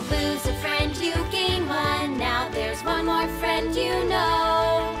 You won't lose a friend, you gain one. Now there's one more friend you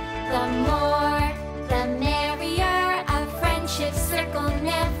know. The more, the merrier. A friendship circle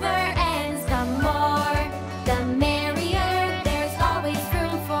never ends. The more, the merrier. There's always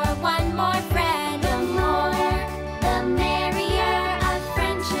room for one more friend. The more, the merrier. A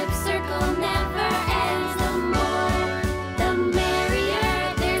friendship circle never ends. The more, the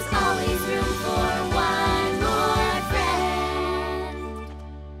merrier. There's always room for one more friend.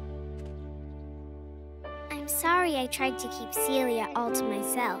 I'm sorry I tried to keep Celia all to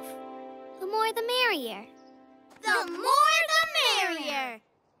myself. The more the merrier. The more the merrier.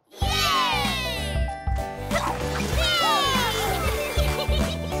 Yay!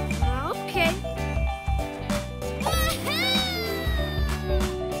 Okay.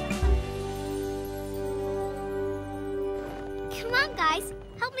 Come on, guys.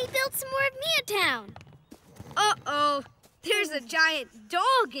 Help me build some more of Mia Town. Uh-oh. There's a giant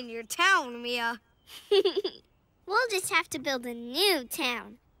dog in your town, Mia. We'll just have to build a new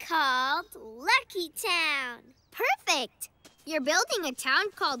town called Lucky Town. Perfect. You're building a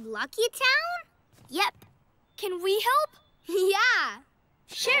town called Lucky Town? Yep. Can we help? Yeah.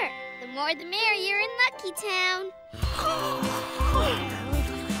 Sure. The more the merrier in Lucky Town.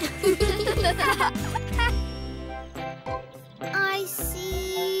 I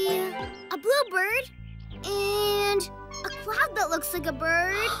see a bluebird and a cloud that looks like a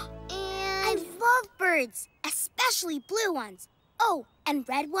bird. I love birds, especially blue ones. Oh, and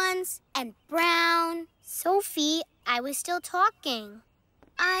red ones, and brown. Sophie, I was still talking.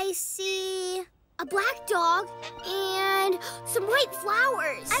 I see a black dog and some white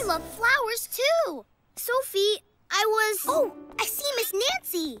flowers. I love flowers, too. Sophie, Oh, I see Miss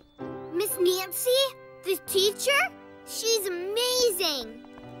Nancy. Miss Nancy, the teacher? She's amazing.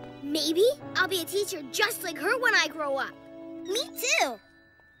 Maybe I'll be a teacher just like her when I grow up. Me too.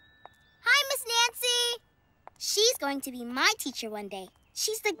 Hi, Miss Nancy. She's going to be my teacher one day.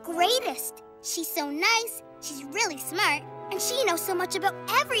 She's the greatest. She's so nice, she's really smart, and she knows so much about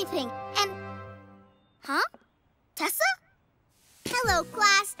everything. And... Huh? Tessa? Hello,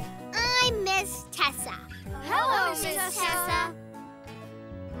 class. I'm Miss Tessa. Hello, Miss Tessa.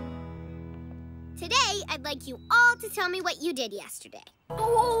 Today, I'd like you all to tell me what you did yesterday. Me.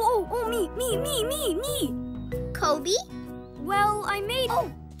 Kobe? Well, I made...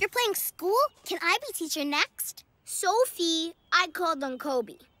 Oh, you're playing school? Can I be teacher next? Sophie, I called on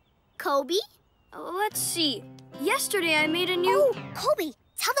Kobe. Kobe? Let's see. Yesterday, I made a new... Oh, Kobe,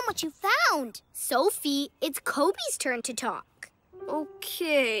 tell them what you found. Sophie, it's Kobe's turn to talk.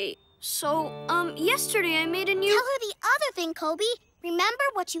 Okay. So, yesterday I made a new... Tell her the other thing, Kobe. Remember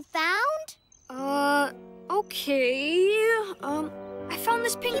what you found? Okay. I found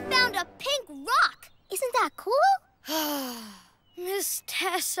this pink... You found a pink rock. Isn't that cool? Miss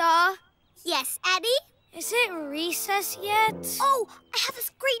Tessa. Yes, Eddie? Is it recess yet? Oh, I have this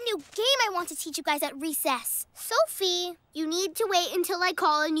great new game I want to teach you guys at recess. Sophie, you need to wait until I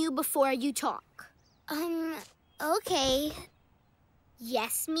call on you before you talk. Okay.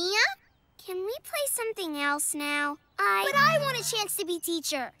 Yes, Mia? Can we play something else now? But I want a chance to be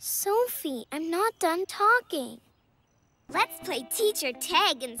teacher. Sophie, I'm not done talking. Let's play teacher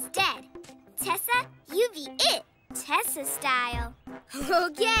tag instead. Tessa, you be it. Tessa style.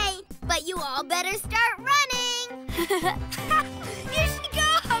 Okay, but you all better start running. Here she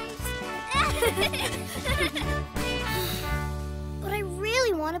comes. But I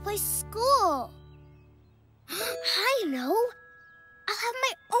really want to play school. I know. I'll have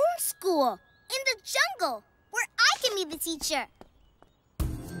my own school in the jungle where I can be the teacher.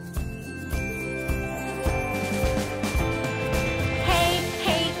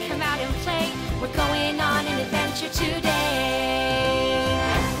 Hey, come out and play. We're going on an adventure today.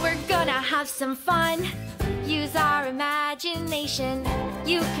 We're gonna have some fun. Use our imagination.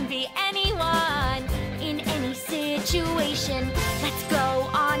 You can be anyone in any situation. Let's go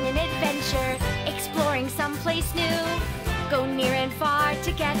on an adventure, exploring someplace new. Go near and far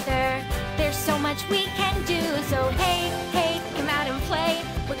together. There's so much we can do. So hey, hey, come out and play.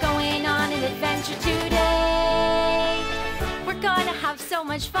 We're going on an adventure today. We're gonna have so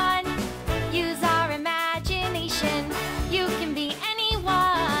much fun. Use our imagination. You can be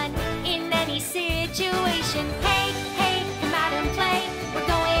anyone in any situation. Hey, hey, come out and play. We're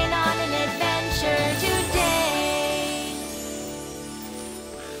going on an adventure today.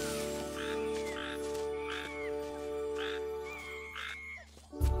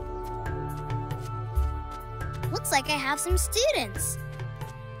 Looks like I have some students.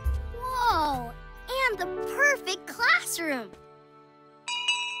 Whoa, and the perfect classroom.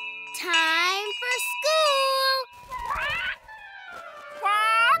 Time for school!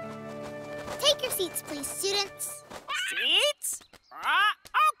 Take your seats, please, students. Seats?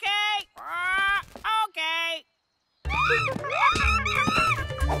 Okay.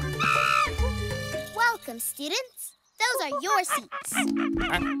 Welcome, students. Those are your seats.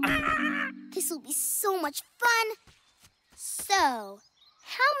 This will be so much fun. So,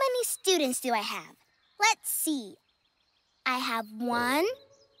 how many students do I have? Let's see. I have 1,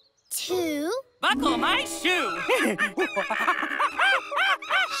 2... Buckle my shoe.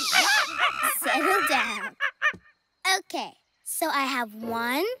 Settle down. Okay, so I have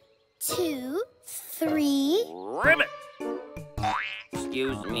 1, 2, 3... Ribbit.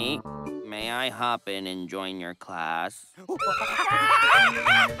 Excuse me, may I hop in and join your class?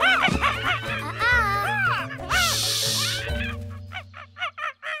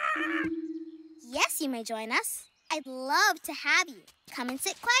 Yes, you may join us. I'd love to have you. Come and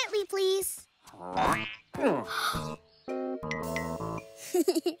sit quietly, please.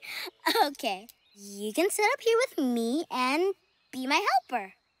 Okay, you can sit up here with me and be my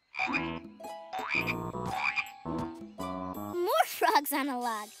helper. More frogs on a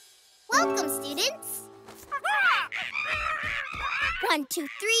log. Welcome, students. 1, 2, 3,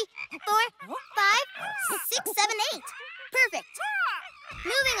 4, 5, 6, 7, 8. Perfect.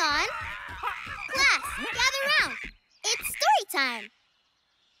 Moving on. Class, gather round. It's story time.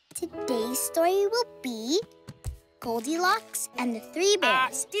 Today's story will be Goldilocks and the Three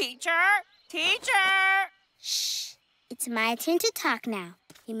Bears. Teacher! Shh. It's my turn to talk now.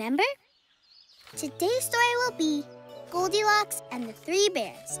 Remember? Today's story will be Goldilocks and the Three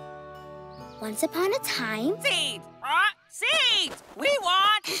Bears. Once upon a time... Seeds! Seeds! We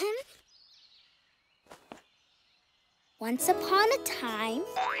want... Once upon a time...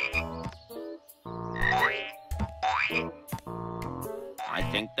 I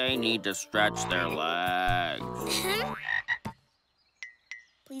think they need to stretch their legs.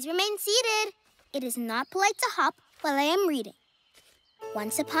 Please remain seated. It is not polite to hop while I am reading.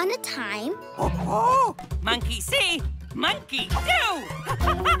 Once upon a time... Monkey see, monkey do!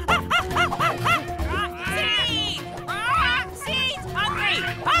 Seeds!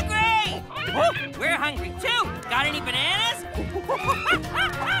 Hungry! Oh, we're hungry too. Got any bananas?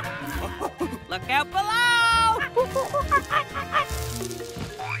 Look out below!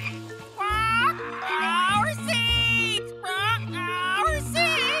 Our seeds! Our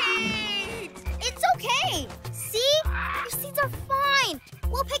seeds! It's okay. See? Your seeds are fine.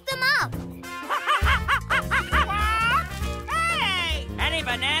 We'll pick them up. Hey! Any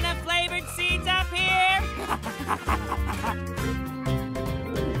banana-flavored seeds up here?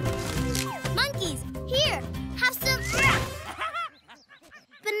 Monkeys, here. Have some...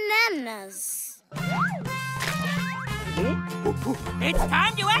 bananas. It's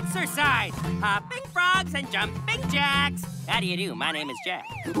time to exercise! Hopping frogs and jumping jacks. How do you do? My name is Jack.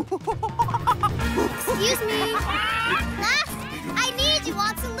 Excuse me. Class, I need you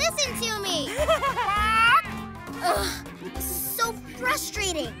all to listen to me. Ugh, so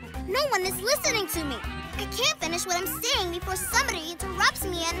frustrating. No one is listening to me. I can't finish what I'm saying before somebody interrupts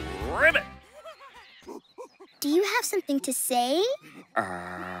me and... Ribbit! Do you have something to say?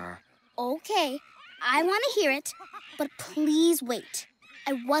 Okay, I want to hear it, but please wait.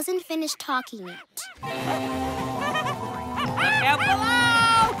 I wasn't finished talking yet. Look out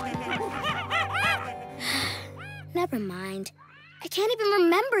below! Never mind. I can't even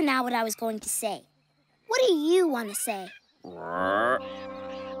remember now what I was going to say. What do you want to say? Oh.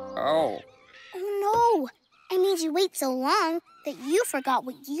 Oh, no. I made you wait so long that you forgot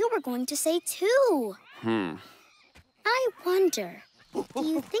what you were going to say, too. I wonder, do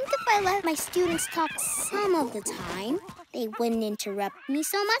you think if I let my students talk some of the time, they wouldn't interrupt me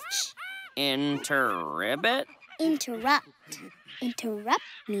so much? Interribbit? Interrupt. Interrupt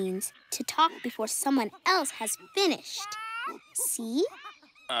means to talk before someone else has finished. See?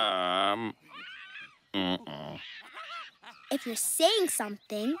 If you're saying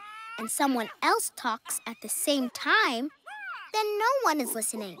something and someone else talks at the same time, then no one is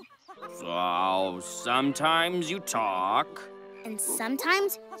listening. So, sometimes you talk. And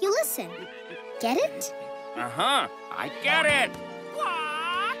sometimes you listen. Get it? Uh-huh, I get it.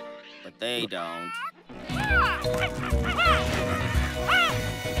 But they don't.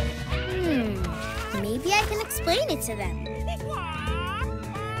 Maybe I can explain it to them.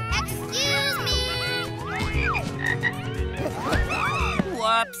 Excuse me!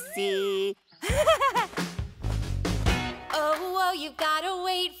 Whoopsie. Oh, you gotta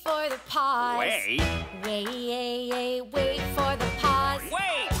wait for the pause. Wait. Wait for the pause.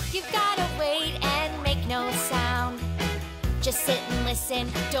 Wait! You've gotta wait and make no sound. Just sit and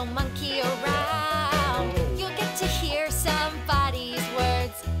listen, don't monkey around. You'll get to hear somebody's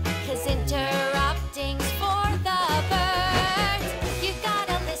words, 'cause interrupting's for the birds. You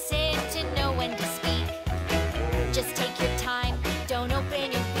gotta listen to know when to speak. Just take your time, don't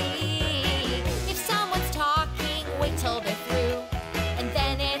open your beak. If someone's talking, wait till they're through, and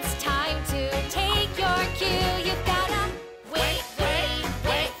then it's time to take your cue. You've gotta wait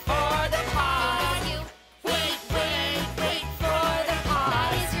for the pause. You wait for the pause.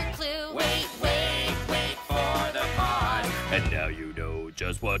 That is your clue. Wait for the pause. And now you know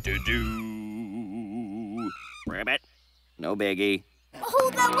just what to do. Ribbit, no biggie.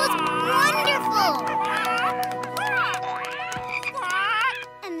 Oh, that was wonderful!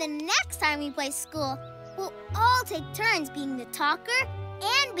 And the next time we play school, we'll all take turns being the talker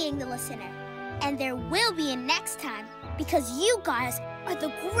and being the listener. And there will be a next time, because you guys are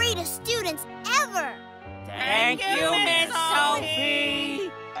the greatest students ever! Thank you, Miss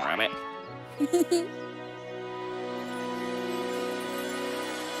Sophie. Ribbit.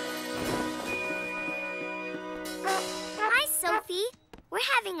 Hi, Sophie. We're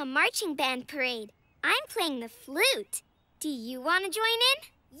having a marching band parade. I'm playing the flute. Do you want to join in?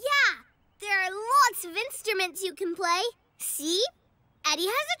 Yeah! There are lots of instruments you can play. See? Eddie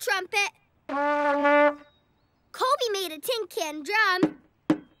has a trumpet. Colby made a tin can drum.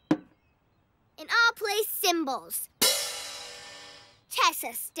 And I'll play cymbals.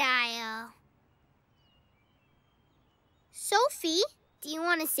 Tessa style. Sophie, do you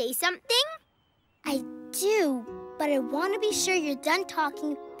want to say something? I do, but I want to be sure you're done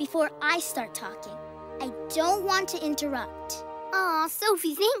talking before I start talking. I don't want to interrupt. Aw,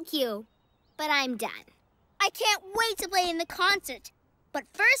 Sophie, thank you. But I'm done. I can't wait to play in the concert. But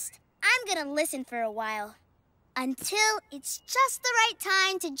first, I'm gonna listen for a while. Until it's just the right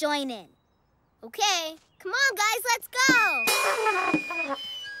time to join in. Okay, come on, guys, let's go!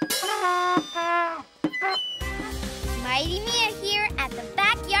 Mighty Mia here at the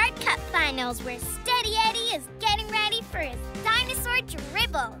Backyard Cup Finals, where Steady Eddie is getting ready for his dinosaur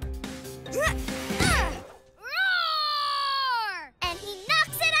dribble. Roar! And he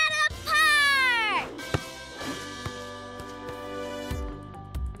knocks it out of the park!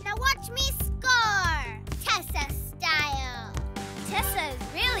 Now watch me score! Tessa style. Tessa is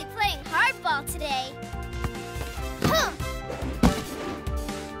really playing hardball today. Huh.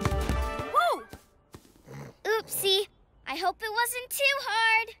 Whoa! Oopsie. I hope it wasn't too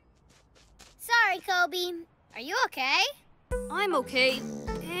hard. Sorry, Kobe. Are you okay? I'm okay.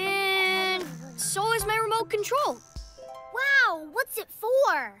 And so is my remote control. Wow, what's it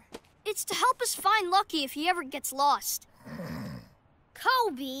for? It's to help us find Lucky if he ever gets lost.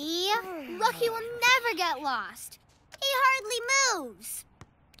 Kobe, Lucky will never get lost. He hardly moves.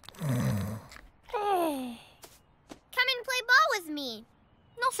 Come and play ball with me.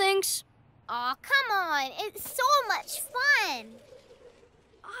 No thanks. Aw, come on. It's so much fun.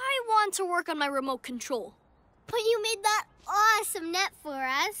 I want to work on my remote control. But you made that awesome net for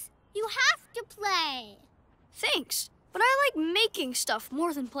us. You have to play. Thanks, but I like making stuff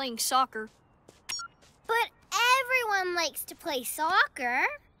more than playing soccer. But everyone likes to play soccer.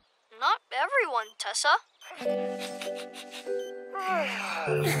 Not everyone, Tessa.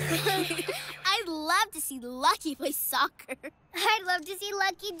 I'd love to see Lucky play soccer. I'd love to see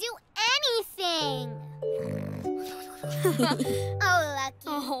Lucky do anything. Oh, Lucky.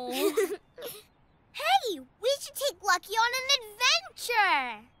 Oh. Hey, we should take Lucky on an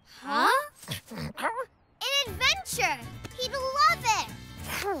adventure. Huh? An adventure. He'd love it.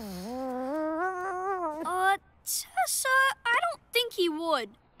 Tessa, I don't think he would.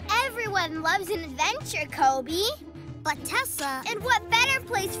 Everyone loves an adventure, Kobe. But Tessa, and what better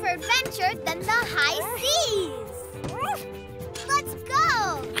place for adventure than the high seas? Let's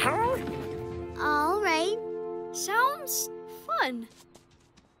go! All right. Sounds fun.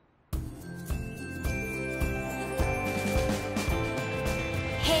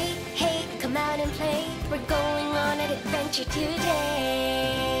 Hey, come out and play. adventure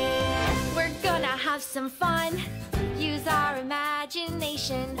today. We're gonna have some fun. Use our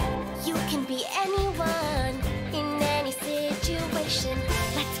imagination. You can be anyone in any situation.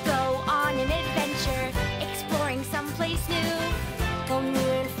 Let's go on an adventure, exploring someplace new. Go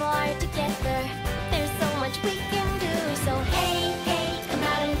near and far together. There's so much we can do. So hey, hey, come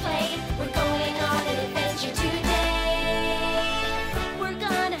out and play. We're going on an adventure today. We're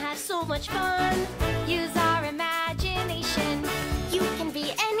gonna have so much fun. Use our imagination. You can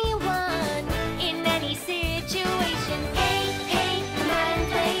be anyone in any situation. Hey, hey, come out and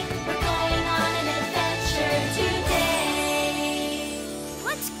play. We're going on an adventure today.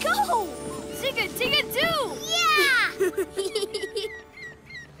 Let's go! Zigga, digga, doo! Yeah!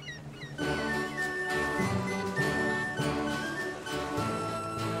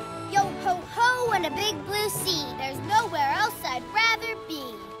 Yo ho ho and a big blue sea. There's nowhere else I'd rather be.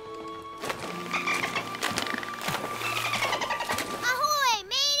 Ahoy,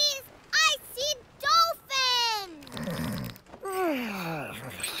 mateys! I see dolphins!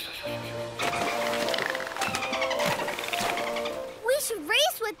 We should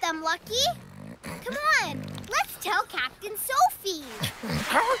race with them, Lucky. Come on, let's tell Captain Sophie.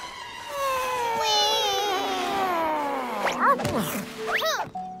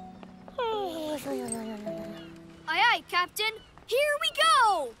 Aye, aye, Captain. Here we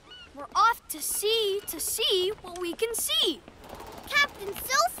go! We're off to see what we can see. Captain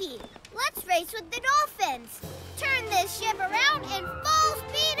Sophie, let's race with the dolphins. Turn this ship around and full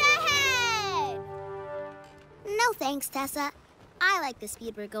speed ahead. No thanks, Tessa. I like the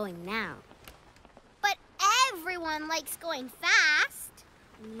speed we're going now. But everyone likes going fast.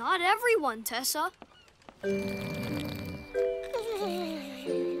 Not everyone, Tessa.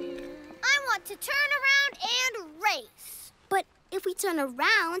 I want to turn around and race. But if we turn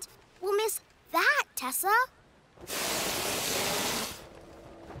around, we'll miss that, Tessa.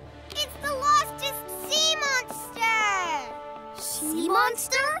 It's the lostest sea monster. Sea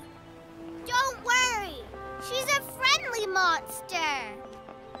monster? Don't worry. She's a friendly monster.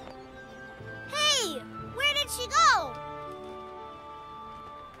 Hey, where did she go?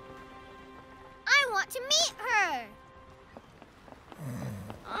 I want to meet her.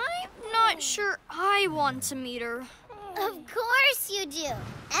 I'm not sure I want to meet her. Of course you do.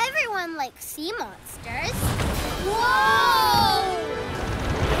 Everyone likes sea monsters. Whoa!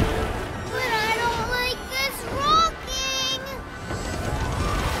 But I don't like this rocking.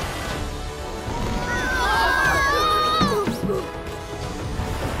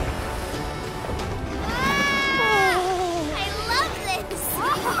 I love this.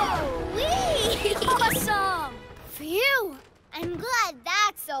 Whee! Awesome! Phew! I'm glad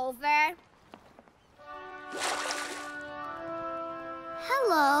that's over.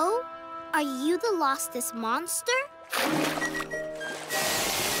 Hello? Are you the lostest monster?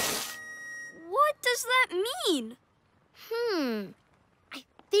 What does that mean? I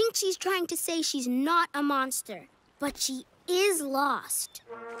think she's trying to say she's not a monster, but she is lost.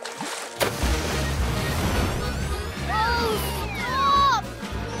 Oh, stop!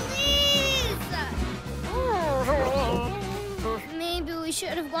 Please! Maybe we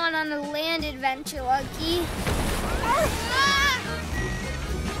should have gone on a land adventure, Lucky.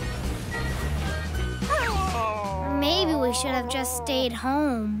 Or maybe we should have just stayed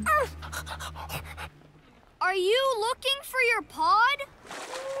home. Are you looking for your pod?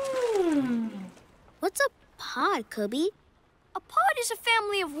 What's a pod, Kobe? A pod is a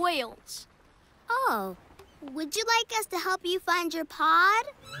family of whales. Oh, would you like us to help you find your pod?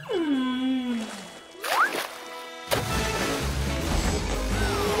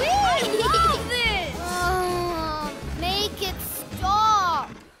 I love this! Oh, make it stop.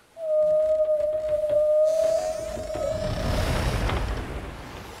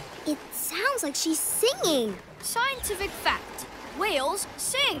 It sounds like she's singing. Scientific fact. Whales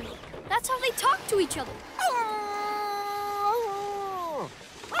sing. That's how they talk to each other.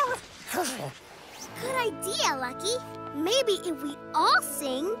 Good idea, Lucky. Maybe if we all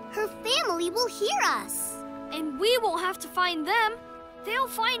sing, her family will hear us. And we won't have to find them. They'll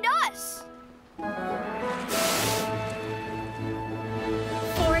find us. 4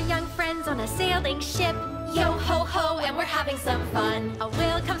 young friends on a sailing ship. Yo ho ho, and we're having some fun. A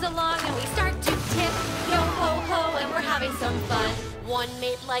whale comes along and we start to tip. Yo ho ho, and we're having some fun. One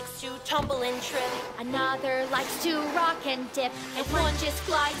mate likes to tumble and trip. Another likes to rock and dip. And one just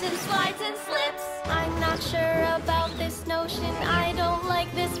glides and slides and slips. I'm not sure about this notion. I don't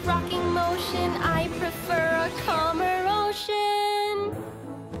like this rocking motion. I prefer a calmer ocean.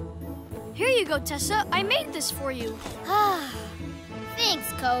 Here you go, Tessa. I made this for you.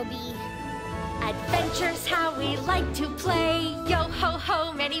 Thanks, Kobe. Adventure's how we like to play. Yo ho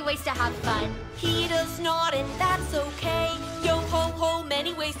ho, many ways to have fun. He does not, and that's okay. Yo ho ho,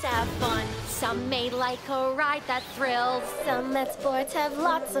 many ways to have fun. Some may like a ride that thrills. Some at sports have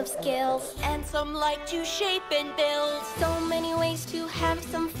lots of skills. And some like to shape and build. So many ways to have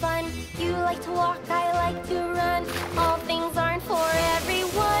some fun. You like to walk, I like to run. All things aren't for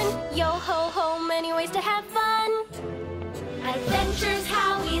everyone. Yo ho ho, many ways to have fun. Adventure's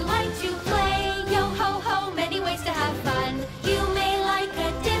how we like to play. Yo ho ho, many ways to have fun. You may like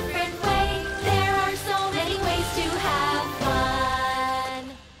a different way. There are so many ways to have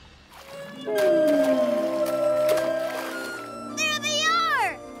fun. There they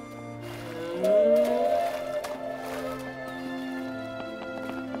are!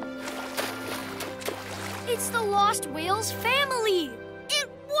 It's the Lost Whales family! It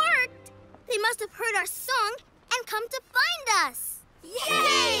worked! They must have heard our song and come to find us!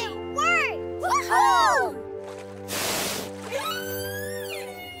 Yay! It worked! Woohoo!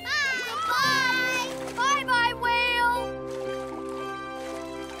 Bye! Bye-bye, whale!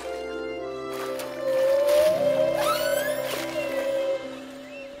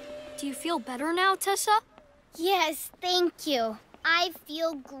 Do you feel better now, Tessa? Yes, thank you. I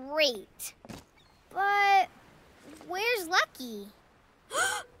feel great. But where's Lucky?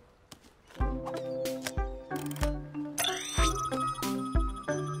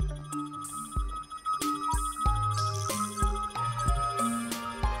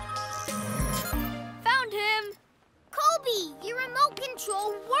 Found him! Kobe, your remote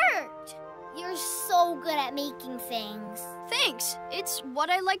control worked. You're so good at making things. Thanks. It's what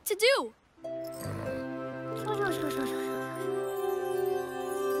I like to do.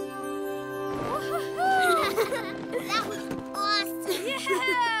 That was awesome.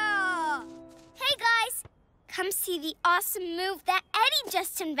 Yeah! Hey guys, come see the awesome move that Eddie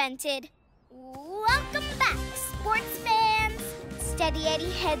just invented. Welcome back, sports fans. Steady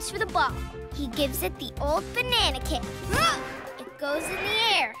Eddie heads for the ball. He gives it the old banana kick. It goes in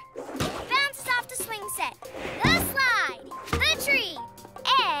the air. It bounces off the swing set, the slide, the tree,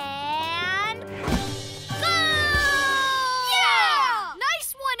 and go! Yeah!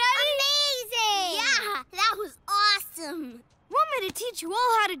 Nice one, Eddie! Amazing! Yeah, that was awesome. Want me to teach you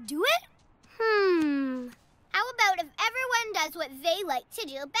all how to do it? How about if everyone does what they like to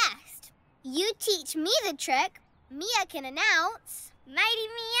do best? You teach me the trick, Mia can announce, Mighty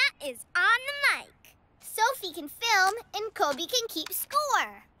Mia is on the mic. Sophie can film, and Kobe can keep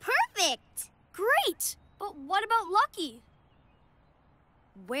score. Perfect! Great! But what about Lucky?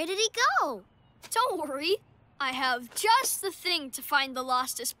 Where did he go? Don't worry. I have just the thing to find the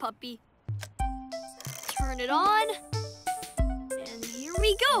lostest puppy. Turn it on. And here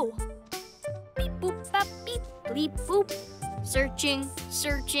we go. Beep boop bop beep bleep boop. Searching,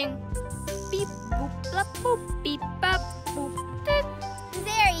 searching. Beep boop blop boop beep bop boop boop.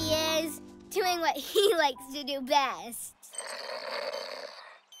 There he is, doing what he likes to do best.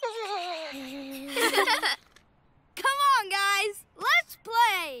 Come on, guys. Let's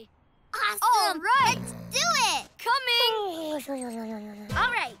play. Awesome! All right. Let's do it! Coming.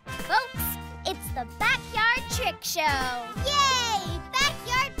 All right, folks, it's the Backyard Trick Show. Yay!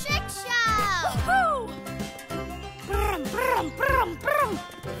 Backyard Trick Show! Woohoo! Brum, brum, brum, brum.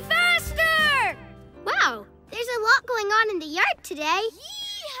 Faster! Wow, there's a lot going on in the yard today.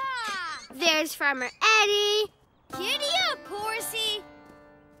 Yeehaw! There's Farmer Eddie. Giddy up, horsey.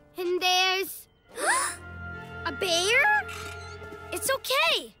 And there's... a bear? It's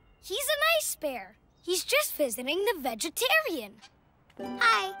okay. He's a nice bear. He's just visiting the vegetarian.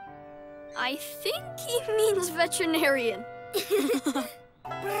 Hi. I think he means veterinarian.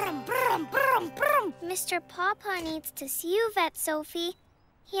 Brum, brum, brum, brum. Mr. Pawpaw needs to see you, Vet Sophie.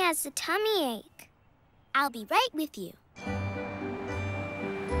 He has a tummy ache. I'll be right with you.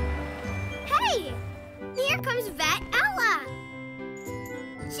 Hey! Here comes Vet Ella.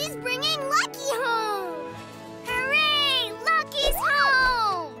 She's bringing Lucky home. Hooray! Lucky's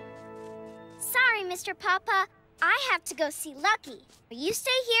home! Sorry, Mr. Pawpaw. I have to go see Lucky. You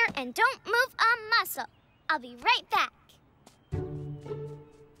stay here and don't move a muscle. I'll be right back.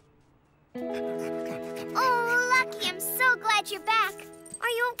 Oh, Lucky, I'm so glad you're back. Are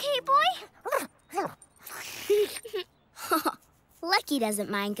you okay, boy? Lucky doesn't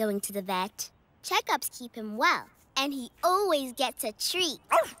mind going to the vet. Checkups keep him well, and he always gets a treat.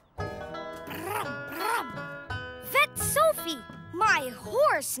 Vet Sophie, my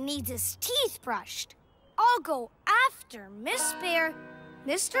horse needs his teeth brushed. I'll go after Miss Bear,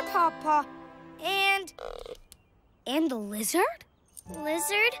 Mr. Pawpaw, and the lizard?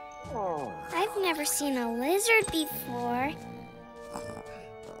 Lizard? I've never seen a lizard before.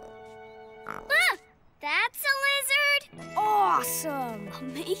 Ah, that's a lizard. Awesome.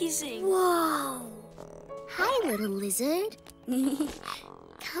 Amazing. Whoa. Hi, little lizard.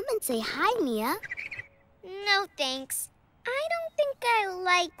 Come and say hi, Mia. No, thanks. I don't think I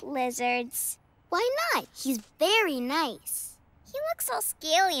like lizards. Why not? He's very nice. He looks all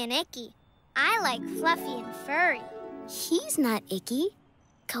scaly and icky. I like fluffy and furry. He's not icky.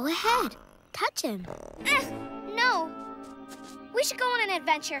 Go ahead. Touch him. No. We should go on an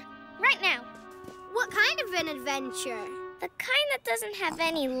adventure. Right now. What kind of an adventure? The kind that doesn't have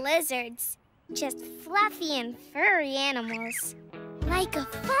any lizards. Just fluffy and furry animals. Like a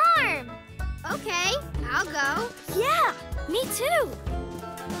farm. Okay, I'll go. Yeah, me too.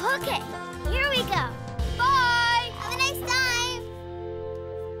 Okay, here we go. Bye! Have a nice time!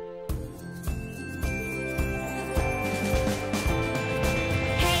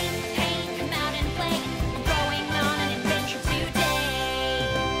 Hey, hey, come out and play. We're going on an adventure today.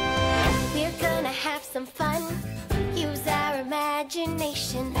 We're gonna have some fun. Use our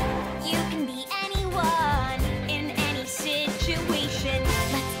imagination. You can be anyone in any situation.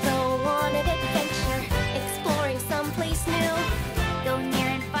 Let's go on an adventure, exploring someplace new. Go near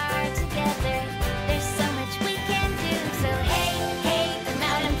and far together. There's so much we can do. So hey, hey, come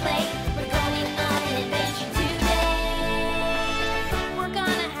out and play. We're going on an adventure today. We're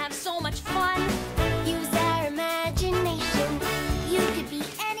gonna have so much fun. Use our imagination. You could be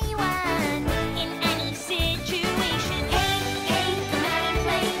anyone in any situation. Hey, hey, come out and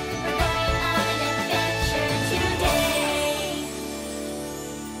play. We're going on an adventure today.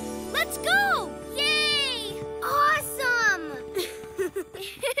 Let's go! Yay! Awesome!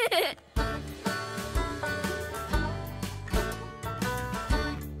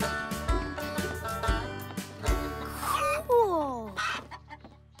 Cool!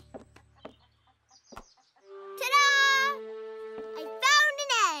 Ta-da! I found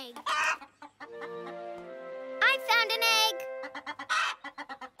an egg! I found an egg.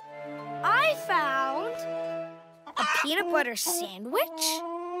 I found a peanut butter sandwich,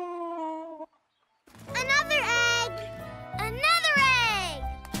 Another egg! Another egg.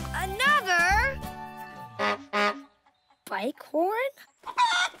 another bike horn,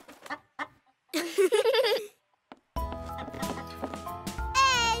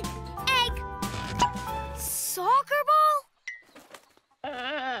 Egg! Egg. soccer ball.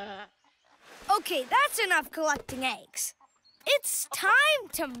 Okay, that's enough collecting eggs. It's time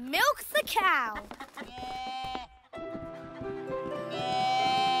to milk the cow.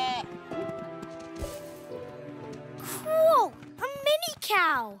 Cool, a mini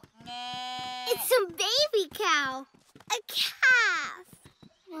cow. It's a baby cow. A calf.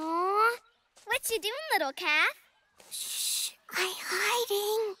 Aw. What you doing, little calf? Shh, I'm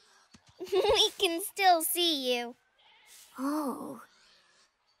hiding. We can still see you. Oh.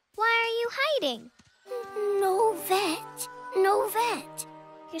 Why are you hiding? No vet. No vet.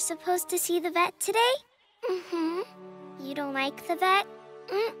 You're supposed to see the vet today? Mm-hmm. You don't like the vet?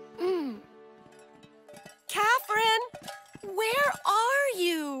 Mm-mm. Catherine, where are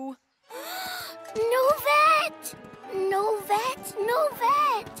you? No vet. No vet. No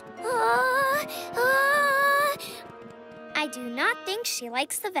vet. I do not think she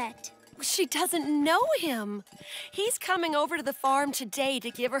likes the vet. She doesn't know him. He's coming over to the farm today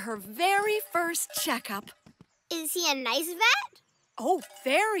to give her very first checkup. Is he a nice vet? Oh,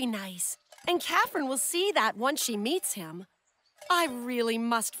 very nice. And Catherine will see that once she meets him. I really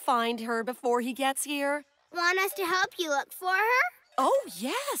must find her before he gets here. Want us to help you look for her? Oh,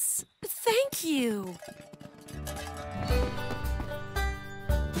 yes. Thank you.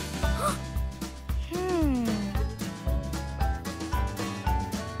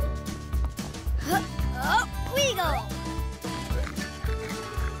 Up we go.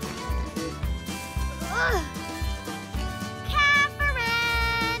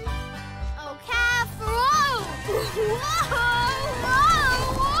 Catherine! Oh, Catherine! Whoa!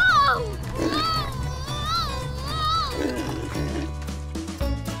 Whoa!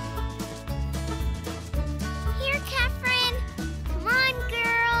 Here, Catherine. Come on,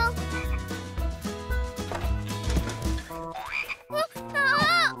 girl.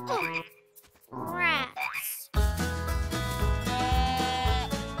 Rats.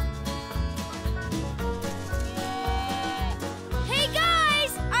 Hey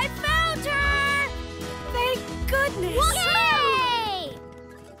guys, I found her! Thank goodness. Yay!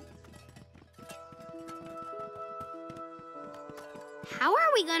 How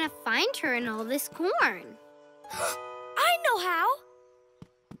are we gonna find her in all this corn? I know how.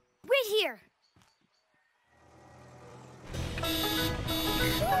 Wait here.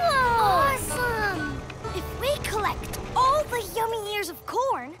 Awesome! If we collect all the yummy ears of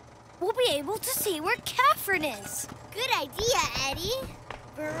corn, we'll be able to see where Catherine is. Good idea, Eddie.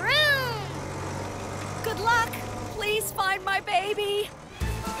 Vroom! Good luck. Please find my baby.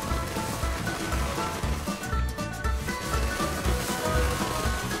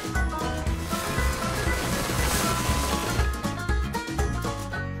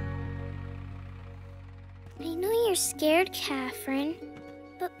 I know you're scared, Catherine,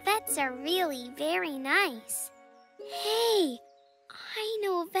 but vets are really very nice. Hey, I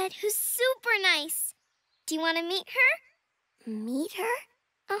know a vet who's super nice. Do you want to meet her? Meet her?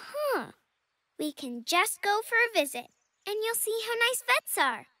 Uh-huh. We can just go for a visit, and you'll see how nice vets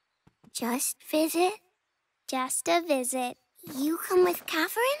are. Just visit? Just a visit. You come with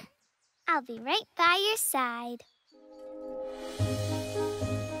Catherine? I'll be right by your side.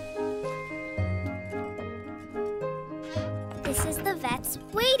 This is the vet's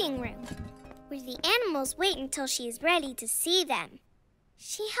waiting room, where the animals wait until she is ready to see them.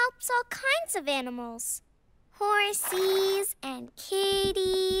 She helps all kinds of animals. Horses and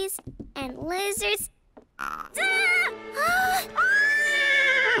kitties and lizards.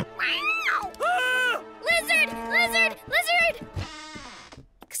 Lizard! Lizard! Lizard!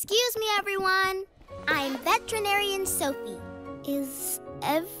 Excuse me, everyone. I'm veterinarian Sophie. Is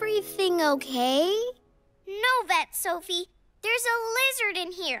everything okay? No, Vet Sophie. There's a lizard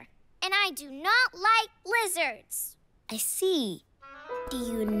in here, and I do not like lizards. I see. Do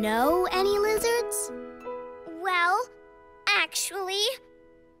you know any lizards? Well, actually,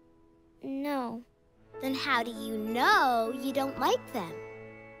 no. Then how do you know you don't like them?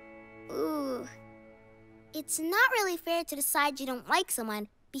 Ooh. It's not really fair to decide you don't like someone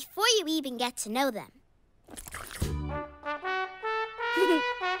before you even get to know them.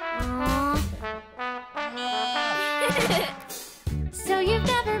 So you've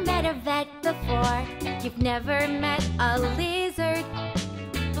never met a vet before. You've never met a lizard.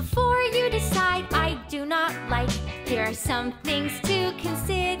 Before you decide I do not like, here are some things to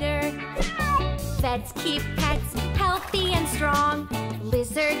consider. Vets keep pets healthy and strong.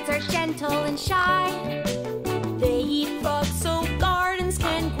 Lizards are gentle and shy. They eat bugs so gardens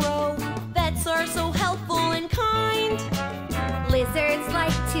can grow. Vets are so helpful and kind. Lizards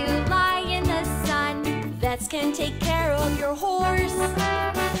like to lie in the sun. Vets can take care of your horse.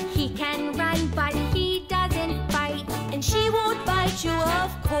 He can run, but he doesn't bite. And she won't bite you,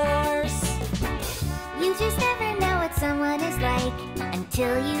 of course. You just never know what someone is like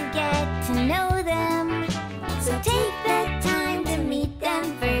until you get to know them. So take the time to meet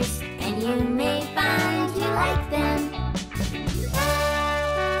them first, and you may find you like them.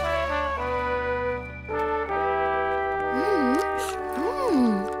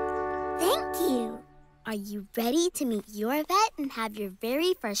 Thank you. Are you ready to meet your vet and have your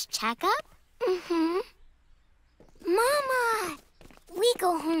very first checkup? Mm-hmm. Mama! We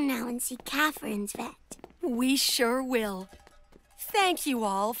go home now and see Catherine's vet. We sure will. Thank you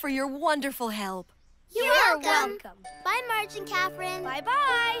all for your wonderful help. You're welcome. Bye, Marge and Catherine.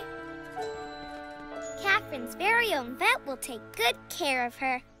 Bye-bye. Catherine's very own vet will take good care of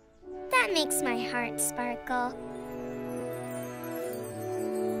her. That makes my heart sparkle.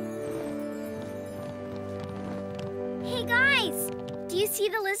 Hey, guys! Do you see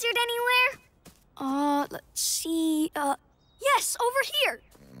the lizard anywhere? Let's see. Yes, over here.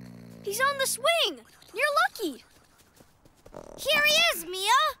 He's on the swing, near Lucky. Here he is,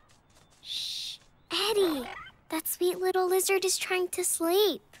 Mia! Shh. Eddie, that sweet little lizard is trying to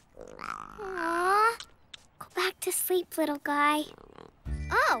sleep. Aww. Go back to sleep, little guy.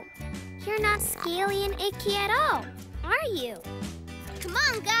 Oh, you're not scaly and icky at all, are you? Come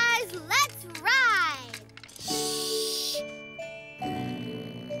on, guys, let's ride! Shh.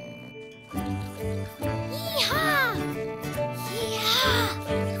 Yee-haw! Yee-haw!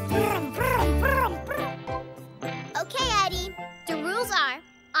 Brum, brum, brum, brum. Okay, Eddie, the rules are,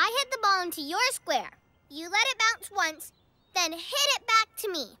 I hit the ball into your square. You let it bounce once, then hit it back to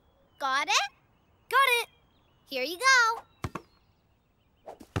me. Got it? Got it. Here you go.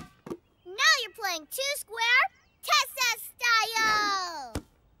 Now you're playing two square, Tessa style.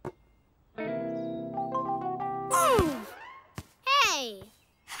 Hey.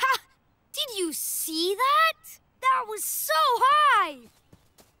 Ha! Did you see that? That was so high.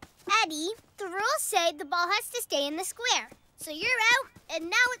 Eddie, the rules say the ball has to stay in the square. So you're out, and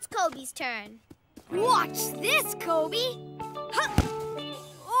now it's Kobe's turn. Watch this, Kobe. Ha!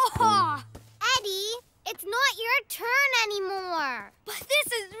 Oh! Eddie, it's not your turn anymore. But this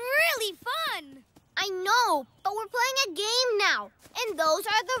is really fun. I know, but we're playing a game now, and those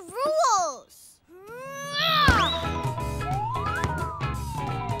are the rules.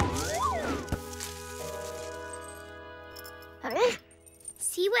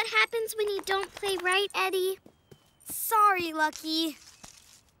 See what what happens when you don't play right, Eddie? Sorry, Lucky.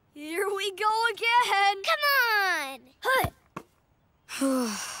 Here we go again. Come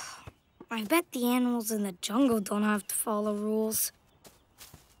on! I bet the animals in the jungle don't have to follow rules.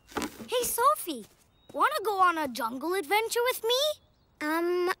 Hey, Sophie, want to go on a jungle adventure with me?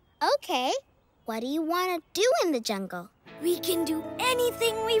 Okay. What do you want to do in the jungle? We can do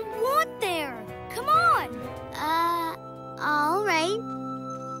anything we want there. Come on. All right.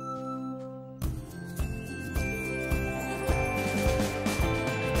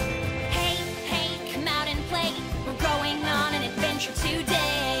 Hey, come out and play. We're going on an adventure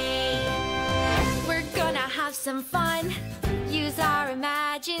today. We're gonna have some fun. Use our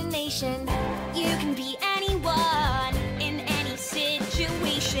imagination. You can be anyone in any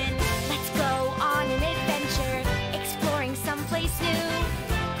situation. Let's go on an adventure, exploring someplace new.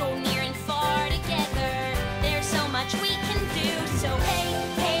 Go near and far together. There's so much we can do. So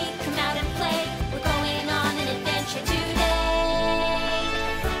hey, come out and play. We're going on an adventure today.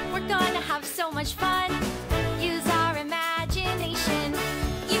 We're gonna have so much fun. Use our imagination.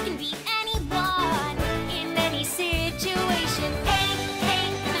 You can be anyone in any situation. Hey,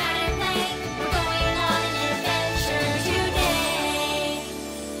 come out and play. We're going on an adventure today.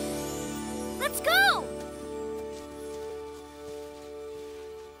 Let's go.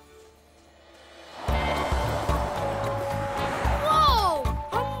 Whoa!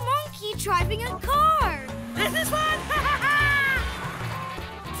 A monkey driving a car. This is fun!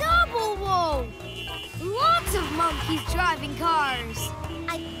 Double whoa! Lots of monkeys driving cars.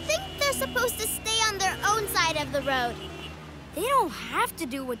 I think they're supposed to stay on their own side of the road. They don't have to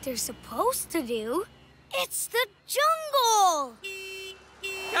do what they're supposed to do. It's the jungle!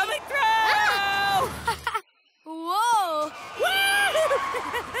 Coming through! Whoa!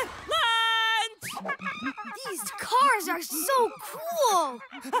 Lunch! These cars are so cool!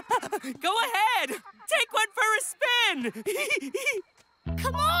 Go ahead! Take one for a spin!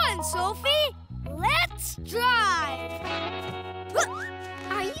 Come on, Sophie! Let's drive!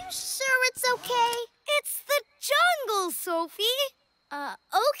 Are you sure it's okay? It's the jungle, Sophie!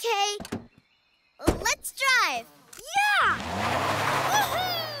 Okay. Let's drive. Yeah!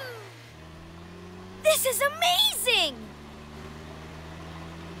 Woohoo! This is amazing!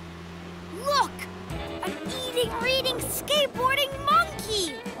 Look! An eating, reading, skateboarding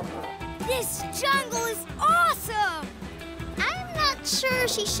monkey! This jungle is awesome! I'm not sure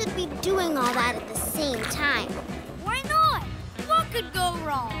she should be doing all that at the same time. Why not? What could go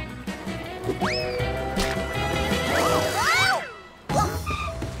wrong?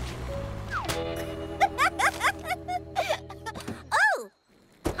 Oh!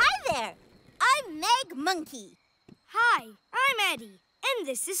 Hi there! I'm Meg Monkey. Hi, I'm Eddie, and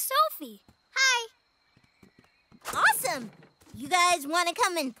this is Sophie. Hi. Awesome! You guys want to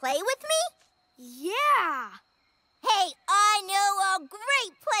come and play with me? Yeah! Hey, I know a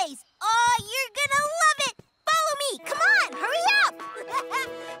great place. Oh, you're gonna love it. Follow me. Come on, hurry up.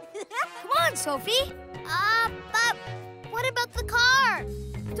 Come on, Sophie. But what about the car?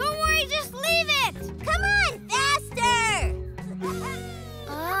 Don't worry, just leave it. Come on, faster.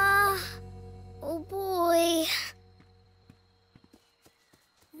 Oh boy.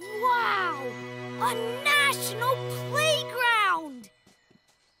 Wow! A national playground!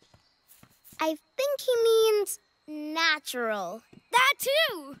 I think he means natural. That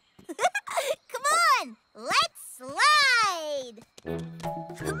too! Come on, let's slide.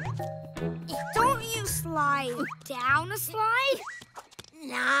 Don't you slide down a slide?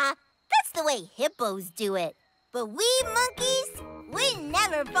 Nah, that's the way hippos do it. But we monkeys, we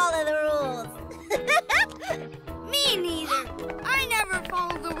never follow the rules. Me neither. I never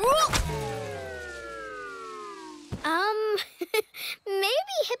follow the rules.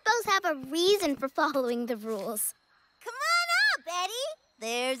 Maybe hippos have a reason for following the rules. Come on up, Eddie.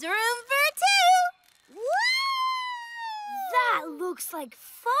 There's room for two. Woo! That looks like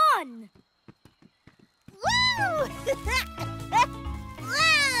fun. Woo! Woo!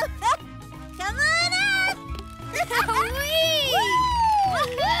 Come on up. Whee!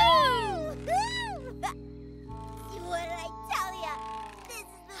 Woohoo! See what I tell ya? This is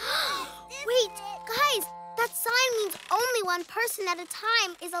the Wait, guys, that sign means only one person at a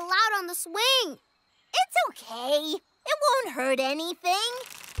time is allowed on the swing. It's okay. It won't hurt anything.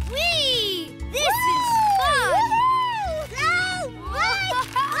 Whee! This is fun! So much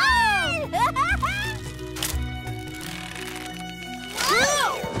fun!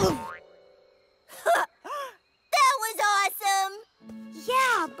 That was awesome!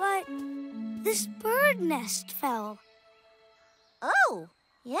 Yeah, but this bird nest fell. Oh,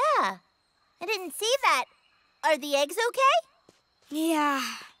 yeah. I didn't see that. Are the eggs okay? Yeah,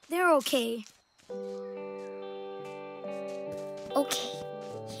 They're okay. Okay,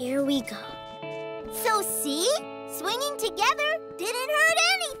 here we go. So see? Swinging together didn't hurt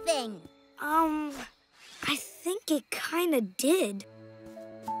anything. I think it kinda did.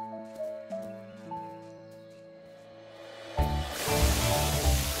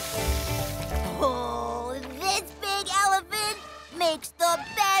 Oh, this big elephant makes the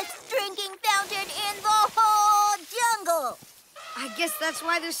best drinking fountain in the whole jungle. I guess that's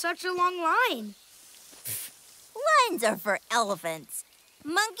why there's such a long line. Lines are for elephants.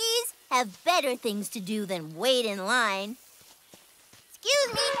 Monkeys have better things to do than wait in line.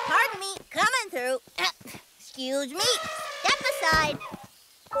 Excuse me, pardon me, coming through. Excuse me, step aside.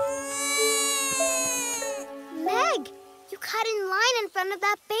 Meg, you cut in line in front of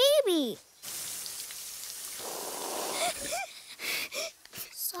that baby.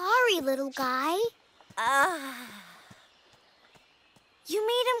 Sorry, little guy. You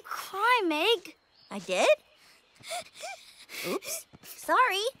made him cry, Meg. I did? Oops,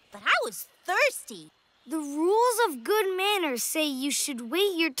 sorry, but I was thirsty. The rules of good manners say you should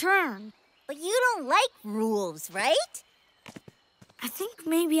wait your turn. But you don't like rules, right? I think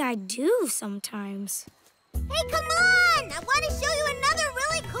maybe I do sometimes. Hey, come on! I want to show you another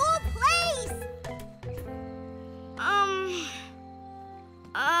really cool place!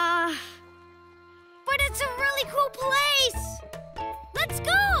 But it's a really cool place! Let's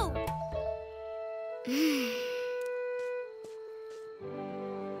go!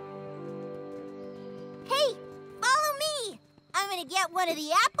 Hey, follow me! I'm gonna get one of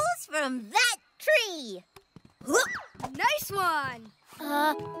the apples from that tree! Nice one!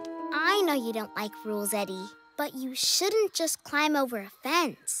 I know you don't like rules, Eddie, but you shouldn't just climb over a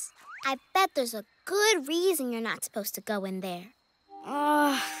fence. I bet there's a good reason you're not supposed to go in there.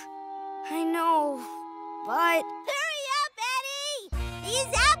 I know, but... Hurry up, Eddie!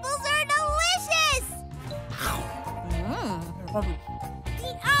 These apples are delicious!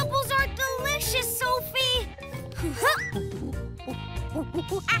 The apples are delicious, Sophie!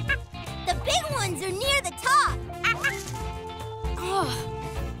 The big ones are near the top!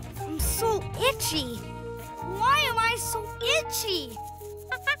 I'm so itchy. Why am I so itchy?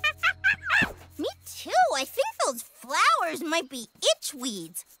 Me too. I think those flowers might be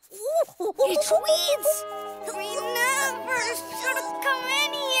itchweeds. Itchweeds? We never should have come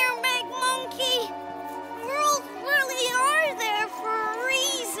in here, Big Monkey. Rules really are there for a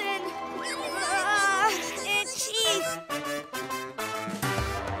reason. Itchy.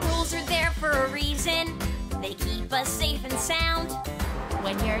 Rules are there for a reason. They keep us safe and sound.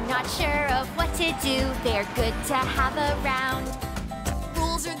 When you're not sure of what to do, they're good to have around.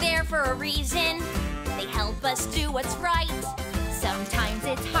 Rules are there for a reason. They help us do what's right. Sometimes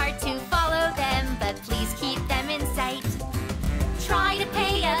it's hard to follow them, but please keep them in sight. Try to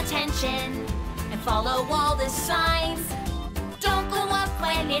pay attention and follow all the signs. Don't go up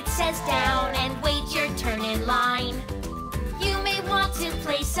when it says down and wait your turn in line. You may want to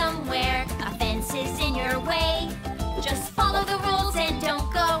play somewhere, a fence is in your way. Just follow the rules and don't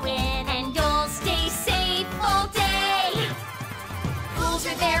go in, and you'll stay safe all day. Rules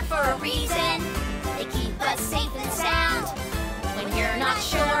are there for a reason. They keep us safe and sound. When you're not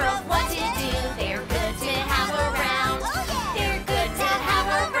sure of what to do, they're good to have around. They're good to have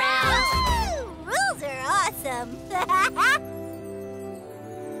around. Rules are awesome.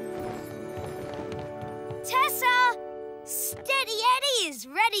 Tessa, Steady Eddie is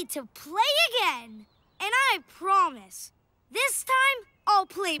ready to play again. And I promise, this time I'll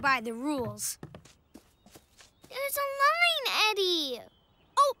play by the rules. There's a line, Eddie.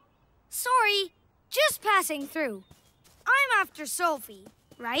 Oh, sorry. Just passing through. I'm after Sophie,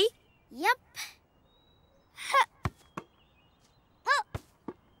 right? Yep.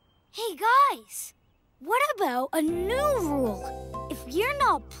 Hey, guys. What about a new rule? If you're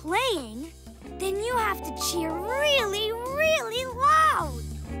not playing, then you have to cheer really, really loud.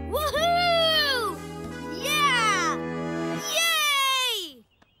 Woohoo! Yeah! Yay!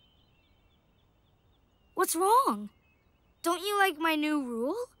 What's wrong? Don't you like my new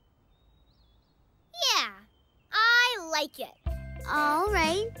rule? Yeah, I like it. All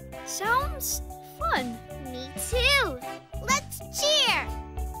right. Sounds fun. Me too. Let's cheer.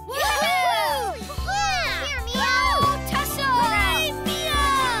 Woohoo! Yeah! Cheer me Oh, out. Tessa! Hooray,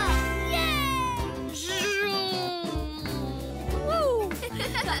 Mia! Woo!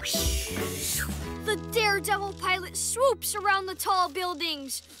 The daredevil pilot swoops around the tall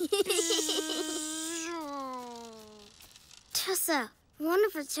buildings. Tessa, want to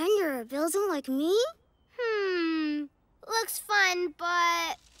pretend you're a building like me? Looks fun,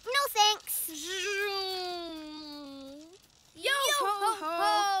 but no thanks. Yo ho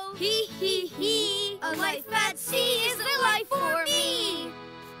ho! Hee hee hee, a life at sea is the life for me.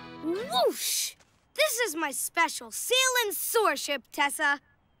 Whoosh! This is my special sail and soar ship, Tessa.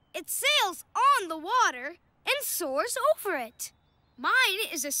 It sails on the water and soars over it. Mine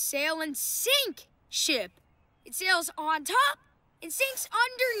is a sail and sink ship. It sails on top and sinks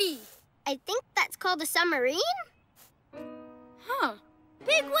underneath. I think that's called a submarine. Huh.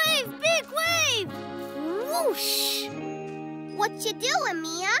 Big wave, big wave! Whoosh! What you doing,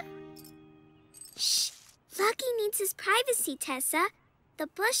 Mia? Shh. Lucky needs his privacy, Tessa. The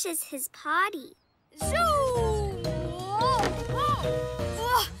bush is his potty. Zoom! Whoa,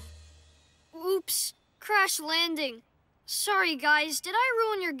 whoa. Oops. Crash landing. Sorry, guys. Did I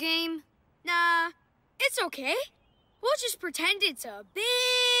ruin your game? Nah, it's okay. We'll just pretend it's a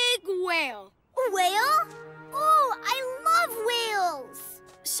big whale. A whale? Oh, I love whales!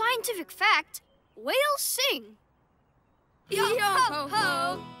 Scientific fact, whales sing.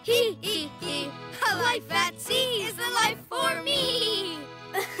 Yo-ho-ho, hee-hee-hee, a life at sea is the life for me.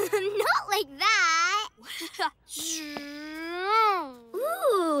 Not like that.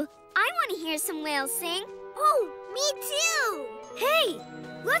 Ooh, I want to hear some whales sing. Oh, me too. Hey,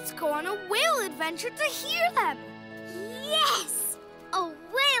 let's go on a whale adventure to hear them. Yes! A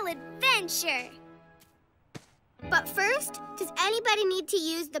whale adventure! But first, does anybody need to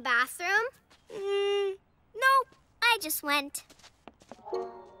use the bathroom? Nope. I just went.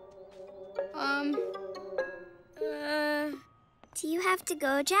 Do you have to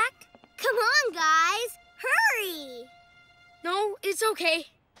go, Jack? Come on, guys. Hurry! No, it's okay.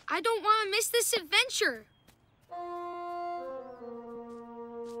 I don't want to miss this adventure.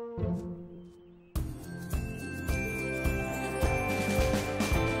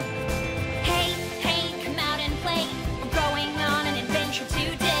 Hey, hey, come out and play. We're going on an adventure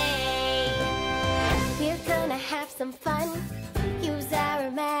today. We're gonna have some fun. Use our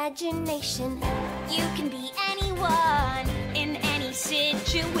imagination. You can be anyone in any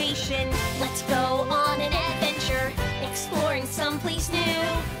situation. Let's go on an adventure, exploring someplace new.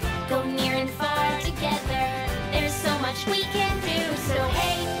 Go near and far together. There's so much we can do. So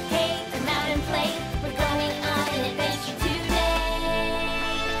hey, hey, come out and play. We're going on an adventure today.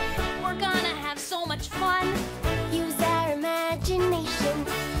 We're gonna have so much fun. Use our imagination.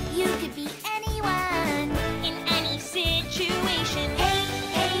 You could be anyone in any situation. Hey,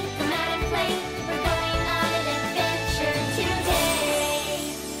 hey, come out and play. We're going on an adventure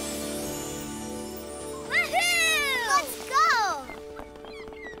today. Woohoo! Let's go!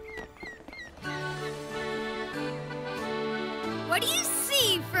 What do you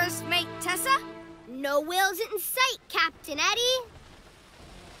see, first mate Tessa? No whales in sight, Captain Eddie.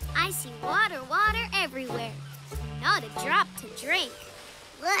 I see water everywhere. Not a drop to drink.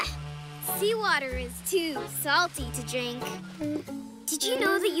 Ugh. Seawater is too salty to drink. Did you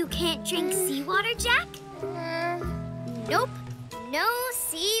know that you can't drink seawater, Jack? Nope. No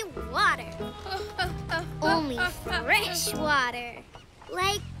seawater. Only fresh water.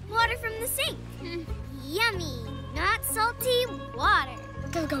 Like water from the sink. Yummy, not salty water.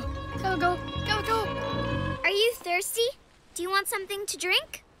 Go, go, go, go, go, go. Are you thirsty? Do you want something to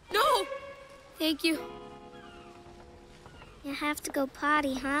drink? No, thank you. You have to go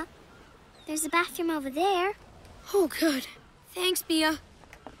potty, huh? There's a bathroom over there. Oh, good. Thanks, Mia.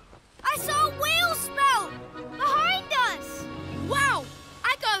 I saw a whale spout behind us. Wow,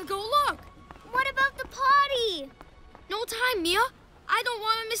 I gotta go look. What about the potty? No time, Mia. I don't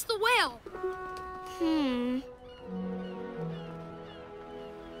want to miss the whale.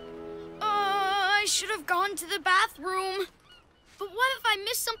 I should have gone to the bathroom. But what if I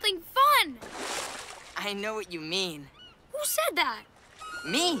missed something fun? I know what you mean. Who said that?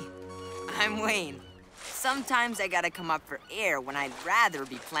 Me. I'm Wayne. Sometimes I gotta come up for air when I'd rather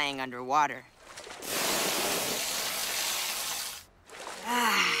be playing underwater.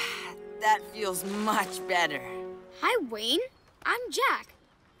 That feels much better. Hi, Wayne. I'm Jack.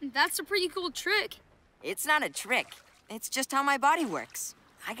 That's a pretty cool trick. It's not a trick. It's just how my body works.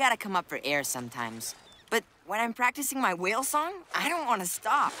 I gotta come up for air sometimes. But when I'm practicing my whale song, I don't want to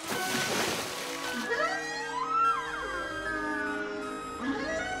stop.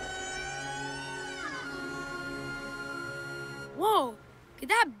 Whoa, could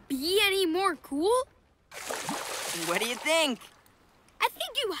that be any more cool? What do you think? I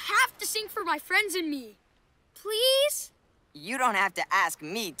think you have to sing for my friends and me. Please? You don't have to ask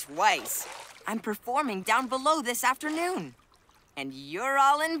me twice. I'm performing down below this afternoon. And you're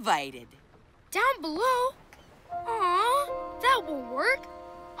all invited. Down below? Aw, that will work.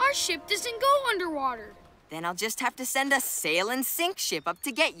 Our ship doesn't go underwater. Then I'll just have to send a sail and sink ship up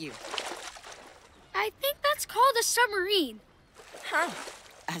to get you. I think that's called a submarine. Huh.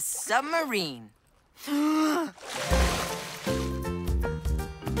 A submarine.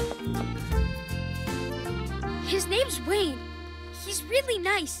 His name's Wayne. He's really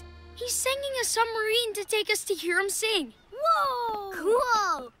nice. He's singing a submarine to take us to hear him sing. Whoa!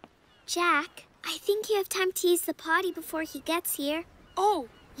 Cool! Jack, I think you have time to use the potty before he gets here. Oh,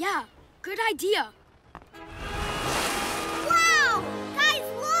 yeah. Good idea. Wow! Guys,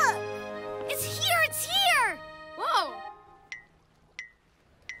 look! It's here! It's here! Whoa!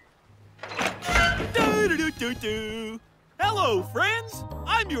 Do-do-do-do-do. Hello, friends.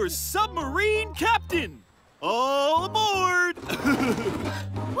 I'm your submarine captain. All aboard!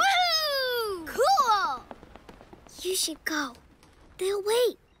 Woohoo! Cool! You should go. They'll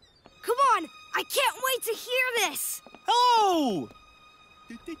wait. Come on! I can't wait to hear this! Hello!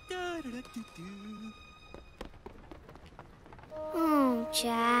 Oh,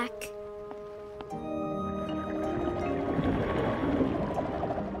 Jack.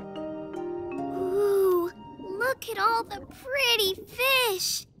 Ooh, look at all the pretty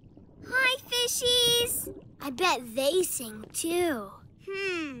fish. Hi, fishies. I bet they sing too.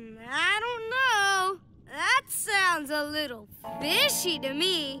 I don't know. That sounds a little fishy to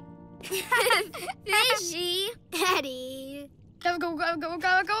me. Fishy? Eddie. Go, go, go, go,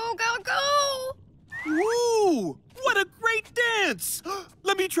 go, go, go, go! Woo! What a great dance!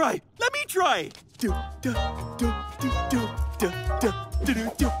 Let me try. Let me try. Do do do do do do do do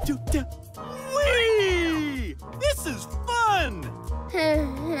do do do. Whee! This is fun.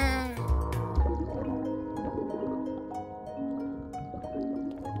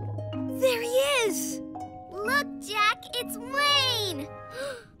 There he is! Look, Jack, it's Wayne.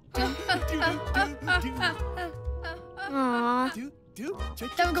 Aww. Go,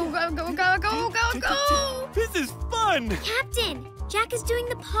 go, go, go, go, go, go, go! This is fun! Captain, Jack is doing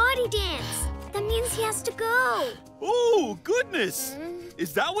the potty dance. That means he has to go. Oh, goodness!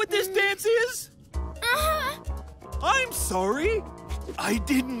 Is that what this dance is? I'm sorry. I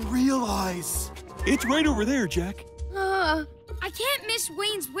didn't realize. It's right over there, Jack. I can't miss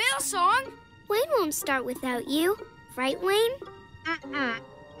Wayne's whale song. Wayne won't start without you. Right, Wayne?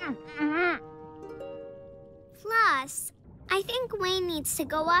 Plus, I think Wayne needs to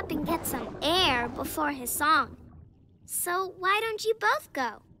go up and get some air before his song. So why don't you both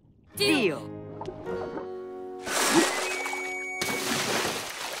go? Deal.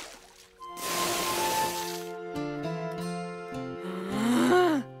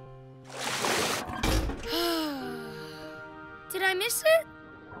 Did I miss it?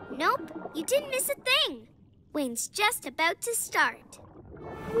 Nope, you didn't miss a thing. Wayne's just about to start.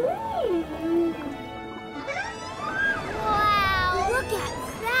 Wow! Look at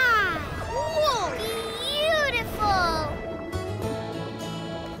that! Cool! Beautiful!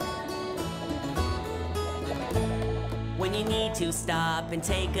 When you need to stop and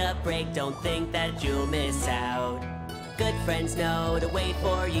take a break, don't think that you'll miss out. Good friends know to wait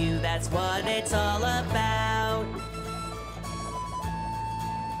for you, that's what it's all about.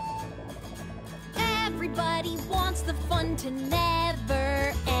 Everybody wants the fun to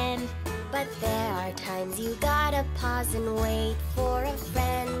never end. But there are times you gotta pause and wait for a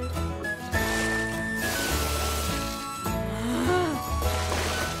friend.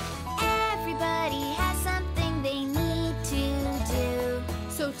 Everybody has something they need to do.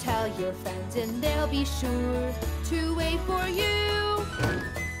 So tell your friends and they'll be sure to wait for you.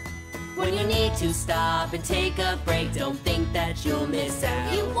 When you need to stop and take a break, don't think that you'll miss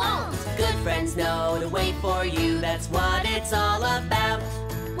out. You won't! Good friends know to wait for you, that's what it's all about.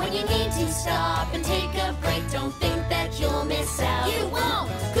 When you need to stop and take a break, don't think that you'll miss out. You won't!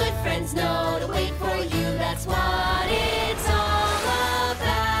 Good friends know to wait for you, that's what it's all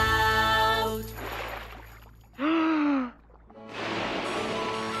about.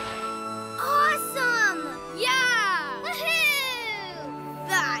 Awesome! Yeah! Woohoo!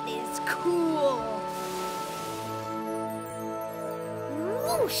 That is cool.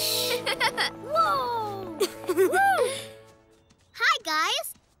 Whoosh! Whoa! Hi, guys.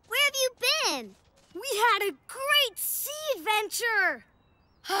 Where have you been? We had a great sea adventure.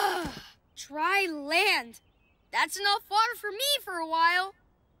 Dry land. That's enough water for me for a while.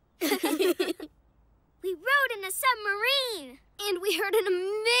 We rode in a submarine. And we heard an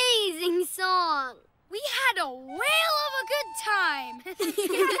amazing song. We had a whale of a good time.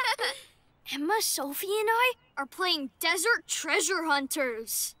 Emma, Sophie, and I are playing desert treasure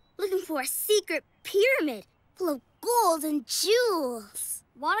hunters. Looking for a secret pyramid full of gold and jewels.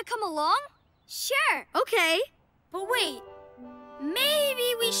 Want to come along? Sure. Okay. But wait,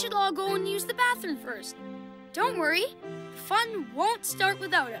 maybe we should all go and use the bathroom first. Don't worry, fun won't start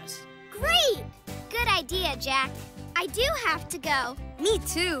without us. Great! Good idea, Jack. I do have to go. Me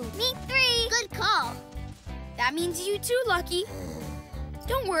too. Me 3. Good call. That means you too, Lucky.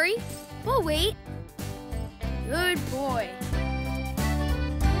 Don't worry. We'll wait. Good boy.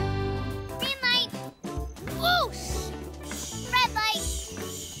 Green light. Whoosh! Red light.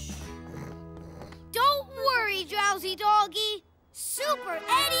 Don't worry, drowsy doggy. Super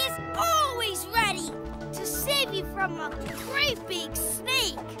Eddie is always ready to save you from a great big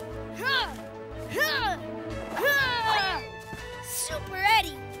snake. Super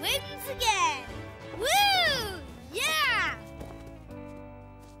Eddie wins again. Woo! Yeah!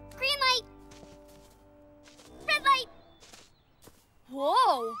 Green light. Red light.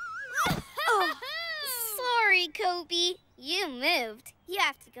 Whoa! Sorry, Kobe. You moved. You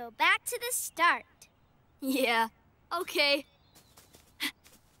have to go back to the start. Yeah, okay.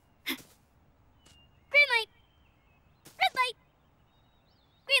 Green light. Red light.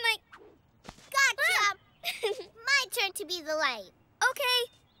 Green light. Gotcha! My turn to be the light. Okay.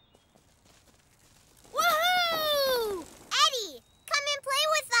 Woohoo! Eddie, come and play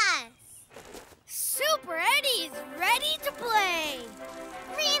with us. Super Eddie is ready to play.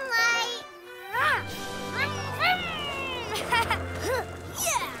 Green light.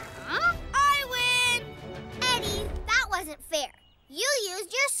 Yeah! I win! Eddie, that wasn't fair. You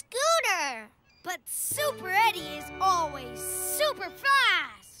used your scooter. But Super Eddie is always super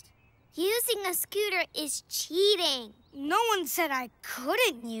fast. Using a scooter is cheating. No one said I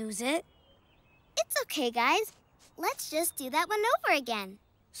couldn't use it. It's okay, guys. Let's just do that one over again.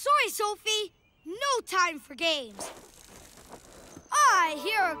 Sorry, Sophie. No time for games. I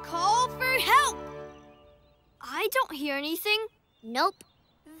hear a call for help. I don't hear anything. Nope.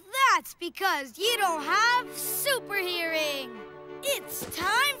 That's because you don't have super hearing. It's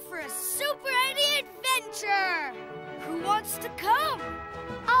time for a Super Eddie adventure. Who wants to come?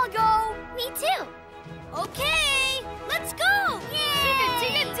 I'll go. Me too. Okay, let's go.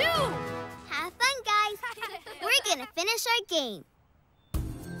 Yay! Do. Have fun, guys. We're gonna finish our game.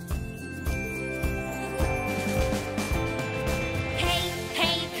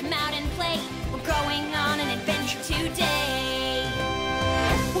 Hey, come out and play. We're going on an adventure today.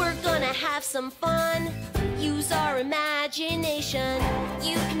 We're gonna have some fun. Use our imagination.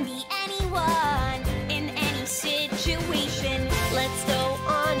 You can be anyone in any situation. Let's go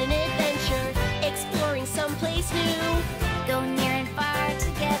on an adventure, exploring someplace new. Go near and far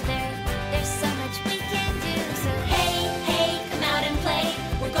together. There's so much we can do. So hey, come out and play.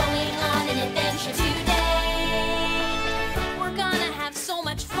 We're going on an adventure today. We're gonna have so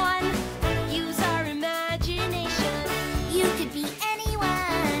much fun. Use our imagination. You could be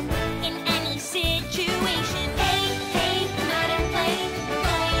anyone in any situation. Hey, come out and play. We're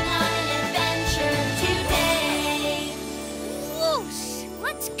going on an adventure today. Whoosh!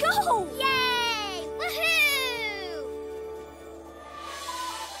 Let's go! Yay! Woohoo!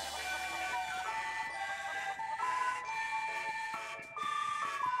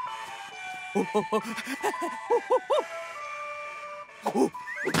 Yeah!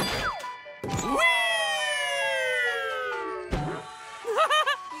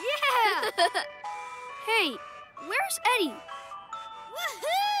 Hey, where's Eddie?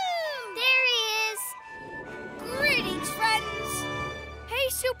 Woohoo! There he is. Greetings, friends! Hey,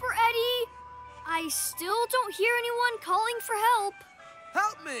 Super Eddie! I still don't hear anyone calling for help.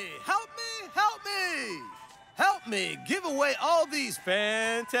 Help me! Help me! Help me! Help me give away all these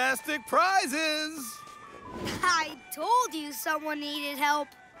fantastic prizes! I told you someone needed help.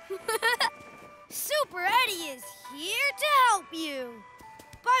 Super Eddie is here to help you.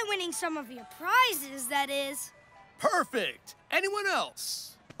 By winning some of your prizes, that is. Perfect! Anyone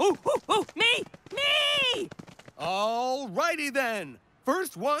else? Ooh, me! Me! All righty then.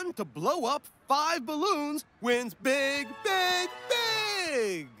 First one to blow up 5 balloons wins big, big,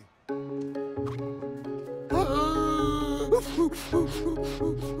 big!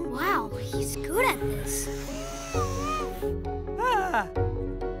 Wow, he's good at this.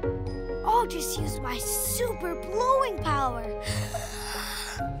 I'll just use my super blowing power.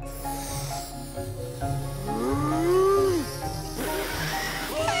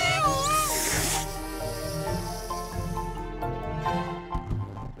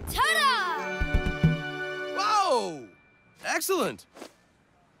 Ta-da! Whoa! Excellent.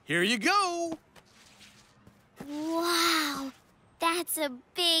 Here you go. Wow, that's a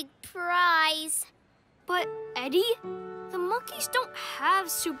big prize. But, Eddie, the monkeys don't have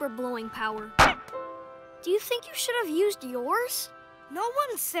super blowing power. Do you think you should have used yours? No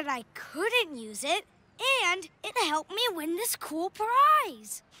one said I couldn't use it, and it helped me win this cool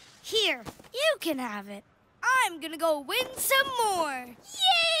prize. Here, you can have it. I'm gonna go win some more.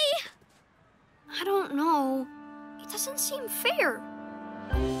 Yay! I don't know. It doesn't seem fair.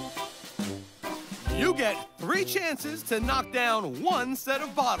 You get 3 chances to knock down 1 set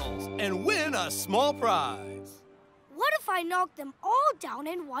of bottles and win a small prize. What if I knock them all down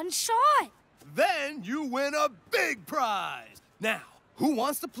in one shot? Then you win a big prize. Now, who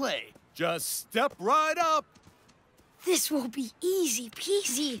wants to play? Just step right up. This will be easy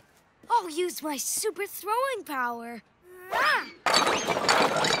peasy. I'll use my super throwing power.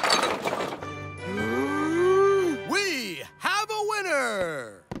 We have a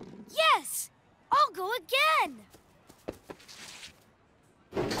winner! Yes! I'll go again!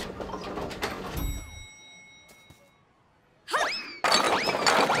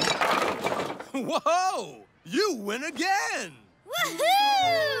 Whoa! You win again!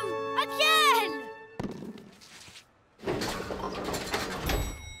 Woohoo! Again!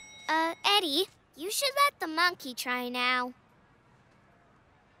 Eddie, you should let the monkey try now.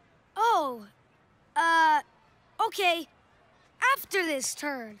 Oh, okay. After this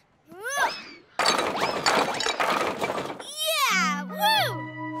turn. Yeah!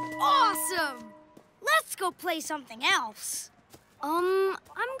 Woo! Awesome! Let's go play something else. I'm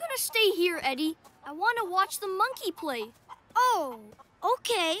gonna stay here, Eddie. I want to watch the monkey play. Oh,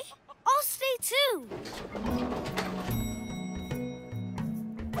 okay. I'll stay too.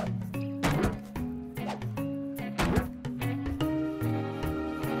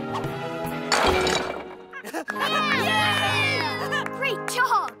 Yeah! Great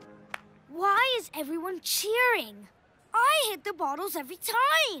job! Why is everyone cheering? I hit the bottles every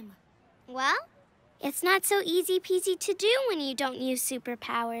time. Well, it's not so easy peasy to do when you don't use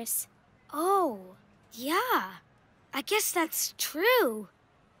superpowers. Oh, yeah. I guess that's true.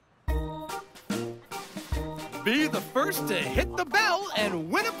 Be the first to hit the bell and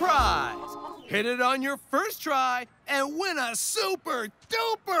win a prize. Hit it on your first try and win a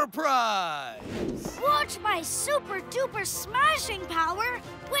super-duper prize. Watch my super-duper smashing power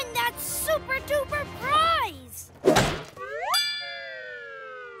win that super-duper prize.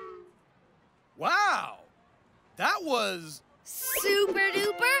 Wow, that was...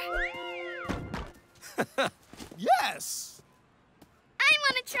 Super-duper? Yes. I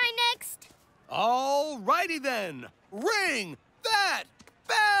want to try next. All righty then. Ring that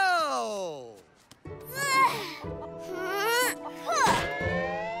bell.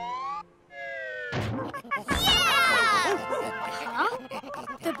 Huh?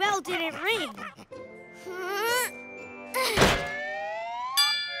 The bell didn't ring.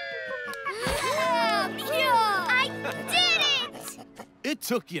 I did it! It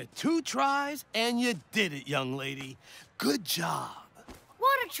took you 2 tries and you did it, young lady. Good job.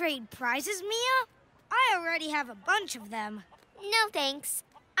 Want to trade prizes, Mia? I already have a bunch of them. No thanks.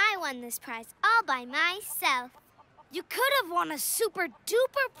 I won this prize all by myself. You could have won a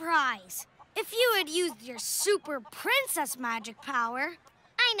super-duper prize if you had used your super princess magic power.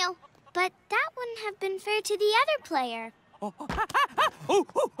 I know, but that wouldn't have been fair to the other player.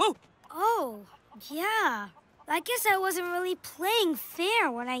 Oh, yeah. I guess I wasn't really playing fair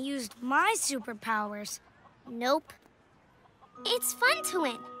when I used my superpowers. Nope. It's fun to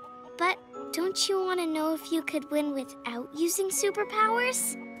win, but don't you want to know if you could win without using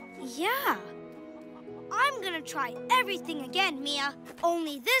superpowers? Yeah. I'm gonna try everything again, Mia.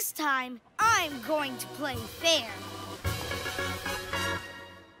 Only this time, I'm going to play fair.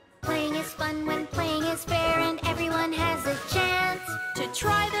 Playing is fun when playing is fair, and everyone has a chance to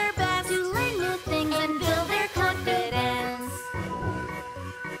try their best, to learn new things and build their confidence.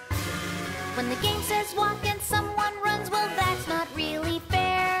 When the game says walk and someone runs, well, that's not really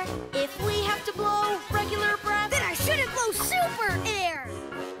fair. If we have to blow regular breath, then I shouldn't blow super air.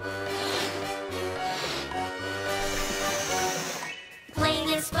 Playing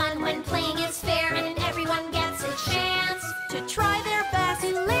is fun when playing is fair, and everyone gets a chance to try their best,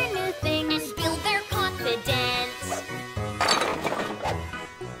 to learn new things and build their confidence.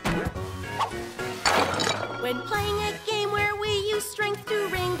 When playing a game where we use strength to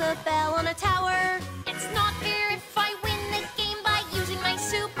ring the bell on a tower, it's not fair if I win the game by using my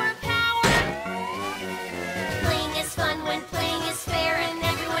superpower. Playing is fun when playing is fair, and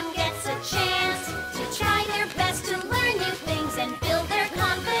everyone gets a chance to try their best, to learn new things and build their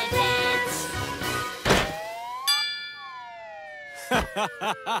confidence.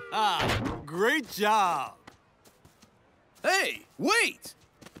 Great job. Hey, wait!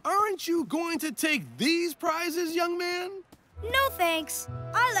 Aren't you going to take these prizes, young man? No thanks.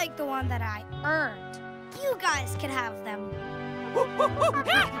 I like the one that I earned. You guys can have them.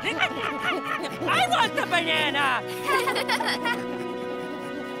 I want the banana!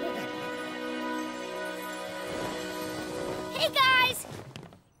 Hey, guys!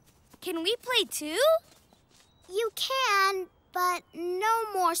 Can we play too? You can, but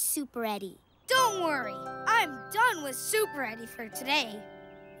no more Super Eddie. Don't worry, I'm done with Super Eddie for today.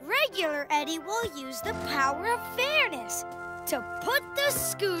 Regular Eddie will use the power of fairness to put the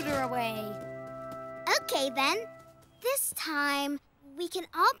scooter away. Okay, then. This time, we can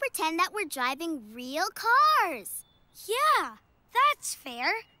all pretend that we're driving real cars. Yeah, that's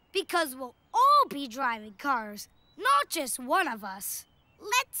fair, because we'll all be driving cars, not just one of us.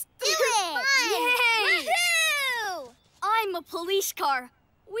 Let's do it! Yay! Woohoo! I'm a police car.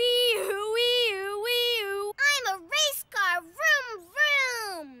 Wee-oo, wee-oo, wee-oo. I'm a race car. Vroom,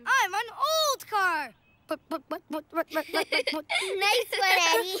 vroom. I'm an old car. Nice one,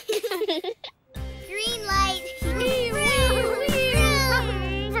 Eddie. Green light.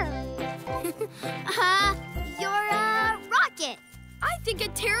 You're a rocket. I think a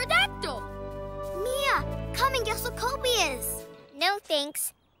pterodactyl. Mia, come and guess what Kobe is. No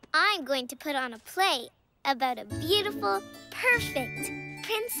thanks. I'm going to put on a play about a beautiful, perfect,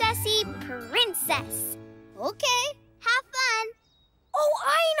 princessy princess. Okay, have fun. Oh,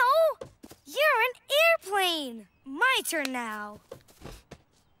 I know! You're an airplane. My turn now.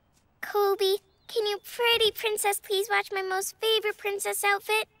 Kobe, can you pretty princess please watch my most favorite princess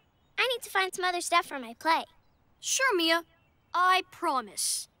outfit? I need to find some other stuff for my play. Sure, Mia. I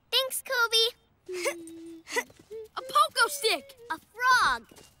promise. Thanks, Kobe. A pogo stick. A frog.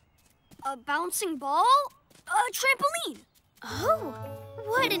 A bouncing ball. A trampoline. Oh,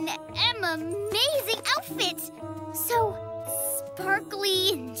 what an amazing outfit. So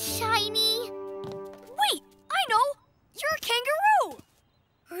sparkly and shiny. Wait, I know. You're a kangaroo.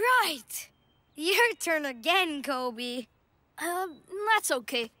 Right. Your turn again, Kobe. That's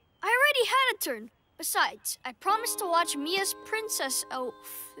okay. I already had a turn. Besides, I promised to watch Mia's princess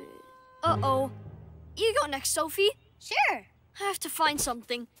outfit. Uh-oh. You go next, Sophie. Sure. I have to find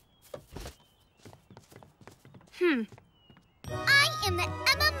something. I am the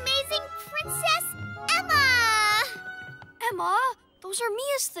amazing Princess Emma! Emma, those are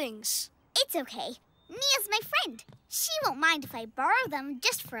Mia's things. It's okay. Mia's my friend. She won't mind if I borrow them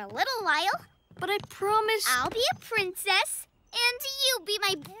just for a little while. But I promise... I'll be a princess, and you'll be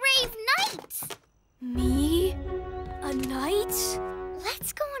my brave knight. Me? A knight?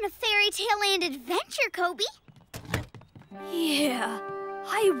 Let's go on a fairy tale land adventure, Kobe. Yeah,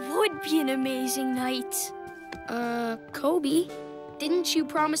 I would be an amazing knight. Kobe, didn't you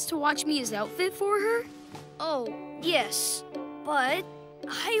promise to watch Mia's outfit for her? Oh, yes, but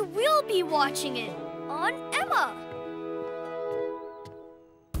I will be watching it on Emma.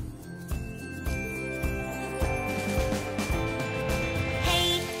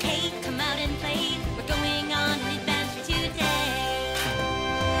 Hey, hey, come out and play. We're going on an adventure today.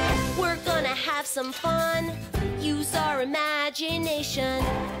 We're gonna have some fun. Use our imagination.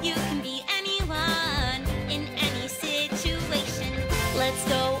 You can be anyone in any situation. Let's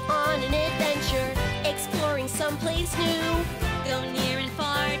go on an adventure, exploring someplace new. Go near and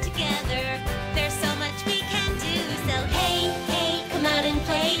far together. There's so much we can do. So hey, hey, come out and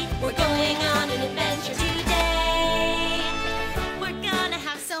play. We're going on an adventure today. We're gonna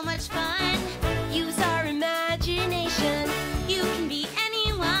have so much fun. Use our imagination. You can be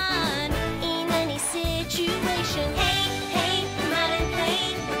anyone in any situation. Hey, hey, come out and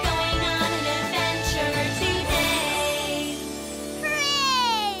play. We're going on an adventure today.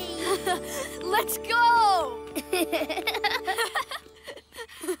 Hooray! Let's go!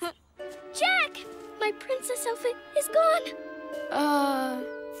 Jack! My princess outfit is gone.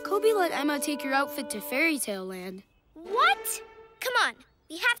 Kobe let Emma take your outfit to Fairy Tale Land. What? Come on,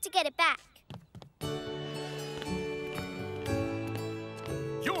 we have to get it back.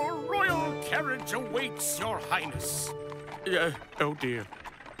 Your royal carriage awaits, Your Highness. Oh dear.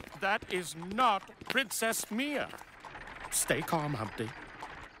 That is not Princess Mia. Stay calm, Humpty.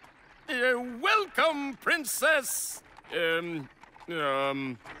 Welcome, Princess...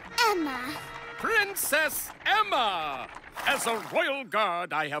 Emma. Princess Emma! As a royal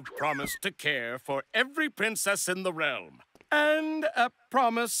guard, I have promised to care for every princess in the realm. And a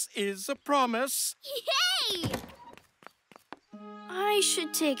promise is a promise. Yay! I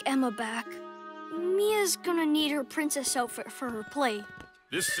should take Emma back. Mia's gonna need her princess outfit for her play.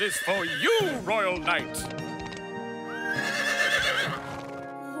 This is for you, Royal Knight.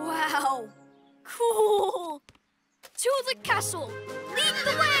 Wow! Cool! To the castle! Lead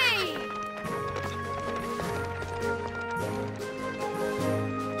the way!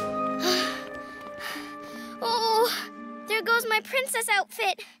 Oh, there goes my princess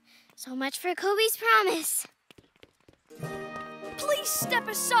outfit. So much for Kobe's promise. Please step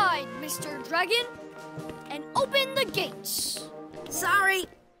aside, Mr. Dragon, and open the gates. Sorry.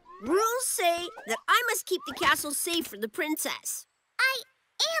 Rules say that I must keep the castle safe for the princess. I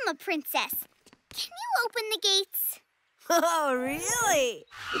am a princess. Can you open the gates? Oh, really?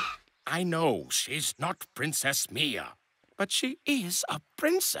 I know she's not Princess Mia, but she is a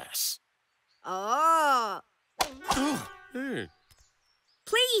princess. Oh. Hey.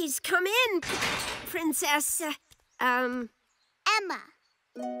 Please come in, Princess. Emma.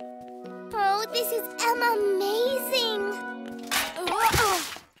 Oh, this is amazing.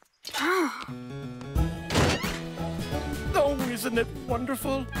 Oh, isn't it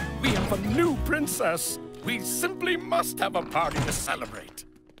wonderful? We have a new princess. We simply must have a party to celebrate.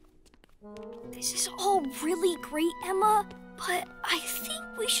 This is all really great, Emma, but I think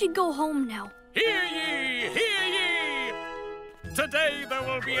we should go home now. Hear ye! Hear ye! Today there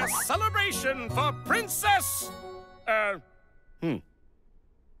will be a celebration for Princess... Emma.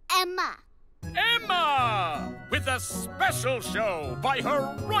 Emma! With a special show by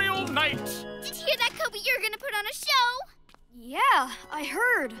her royal knight. Did you hear that, Kobe? You're gonna put on a show? Yeah, I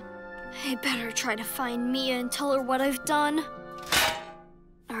heard. I better try to find Mia and tell her what I've done.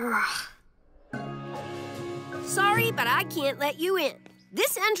 Ugh. Sorry, but I can't let you in.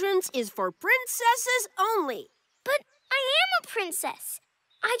 This entrance is for princesses only. But I am a princess.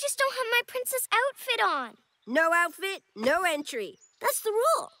 I just don't have my princess outfit on. No outfit, no entry. That's the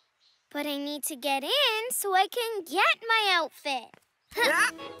rule. But I need to get in so I can get my outfit.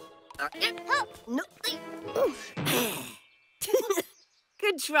 No.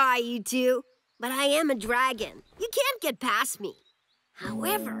 Good try, you two. But I am a dragon. You can't get past me.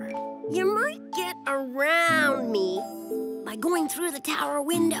 However, you might get around me by going through the tower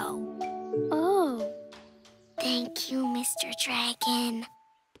window. Oh. Thank you, Mr. Dragon.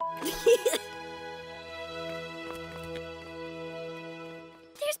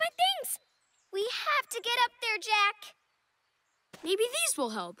 There's my things. We have to get up there, Jack. Maybe these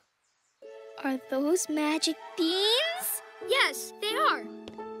will help. Are those magic beans? Yes, they are.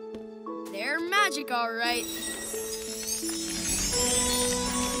 They're magic, all right.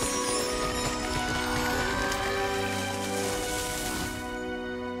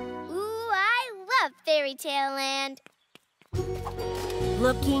 Ooh, I love Fairy Tale Land.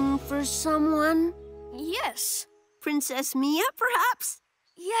 Looking for someone? Yes. Princess Mia, perhaps?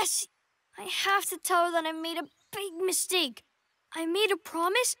 Yes. I have to tell her that I made a big mistake. I made a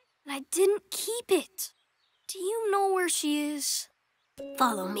promise, and I didn't keep it. Do you know where she is?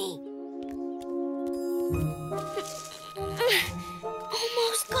 Follow me.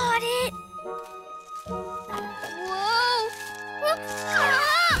 Almost got it.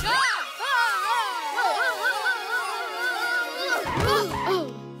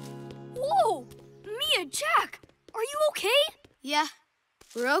 Whoa. Whoa! Mia, Jack, are you okay? Yeah,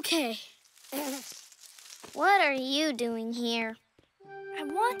 we're okay. What are you doing here? I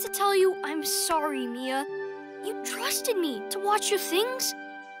want to tell you I'm sorry, Mia. You trusted me to watch your things,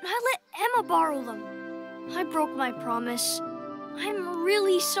 and I let Emma borrow them. I broke my promise. I'm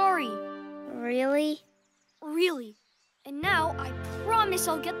really sorry. Really? Really. And now I promise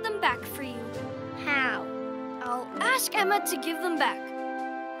I'll get them back for you. How? I'll ask Emma to give them back.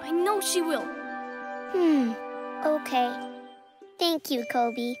 I know she will. Okay. Thank you,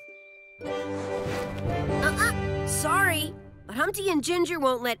 Kobe. Sorry, but Humpty and Ginger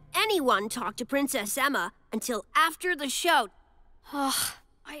won't let anyone talk to Princess Emma until after the show.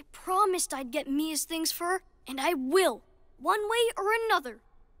 I promised I'd get Mia's things for her, and I will, one way or another.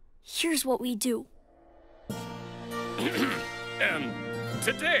 Here's what we do. And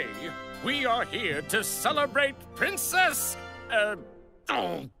today, we are here to celebrate Princess...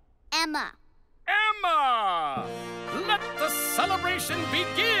 Emma. Emma! Let the celebration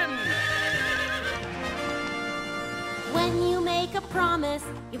begin! When you make a promise,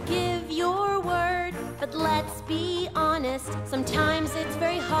 you give your word. But let's be honest, sometimes it's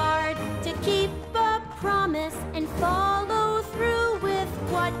very hard to keep a promise and follow through with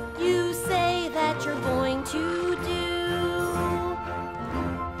what you say that you're going to do.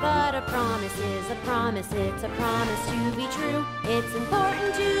 But a promise is a promise, it's a promise to be true. It's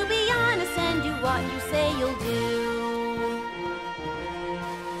important to be honest and do what you say you'll do.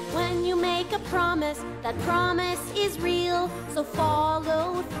 When you make a promise, that promise is real. So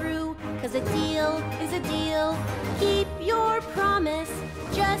follow through, 'cause a deal is a deal. Keep your promise,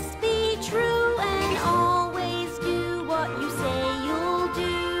 just be true, and always do what you say you'll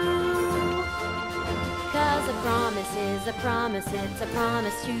do. 'Cause a promise is a promise, it's a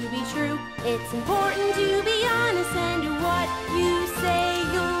promise to be true. It's important to be honest and do what you say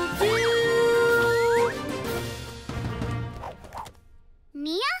you'll do.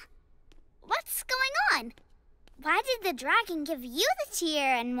 Mia? What's going on? Why did the dragon give you the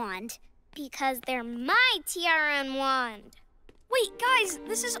tiara and wand? Because they're my tiara and wand. Wait, guys,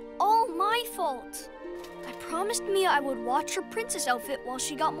 this is all my fault. I promised Mia I would watch her princess outfit while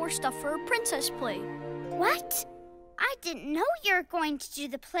she got more stuff for her princess play. What? I didn't know you were going to do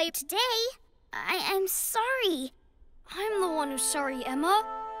the play today. I'm sorry. I'm the one who's sorry, Emma.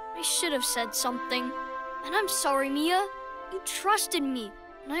 I should have said something. And I'm sorry, Mia. You trusted me,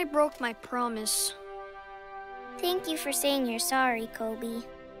 and I broke my promise. Thank you for saying you're sorry, Kobe.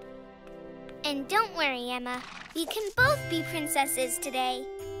 And don't worry, Emma. We can both be princesses today.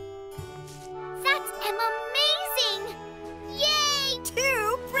 That's amazing! Yay!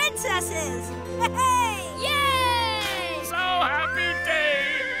 2 princesses! Hey! Yay! So happy day!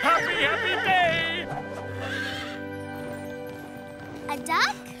 Happy, happy day! A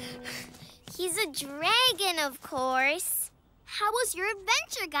duck? He's a dragon, of course. How was your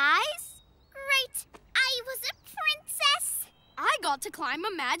adventure, guys? Great! I was a princess! I got to climb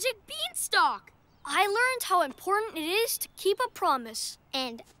a magic beanstalk. I learned how important it is to keep a promise.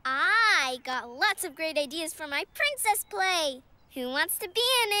 And I got lots of great ideas for my princess play. Who wants to be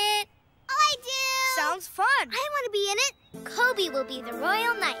in it? I do! Sounds fun. I want to be in it. Kobe will be the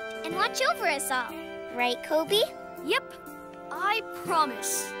royal knight and watch over us all. Right, Kobe? Yep, I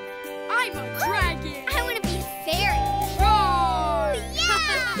promise. I'm a dragon. I want to be a fairy. Roar!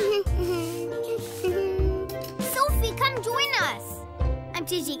 Yeah! Sophie, come join us. I'm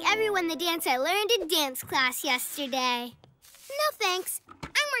teaching everyone the dance I learned in dance class yesterday. No thanks.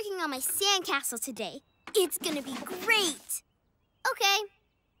 I'm working on my sandcastle today. It's gonna be great. Okay.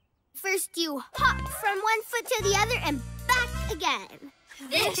 First you hop from one foot to the other and back again.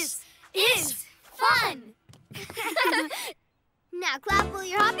 This is fun. Now clap while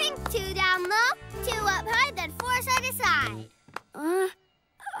you're hopping. 2 down low, 2 up high, then 4 side to side.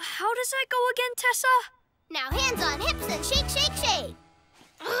 How does that go again, Tessa? Now hands on hips and shake, shake, shake.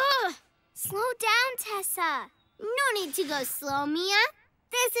 Ugh. Slow down, Tessa. No need to go slow, Mia.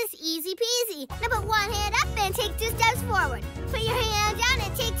 This is easy peasy. Now put 1 hand up and take 2 steps forward. Put your hand down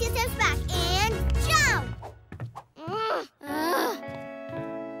and take 2 steps back and jump.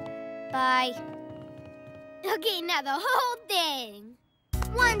 Bye. Okay, now the whole thing.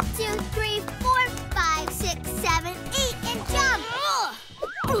 1, 2, 3, 4, 5, 6, 7, 8, and jump.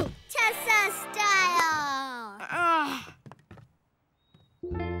 Tessa style.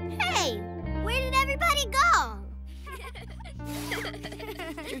 Hey, where did everybody go?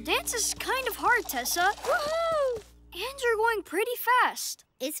 Your dance is kind of hard, Tessa. Woohoo! And you're going pretty fast.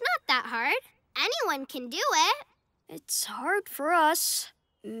 It's not that hard. Anyone can do it. It's hard for us.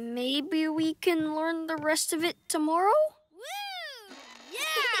 Maybe we can learn the rest of it tomorrow? Woo!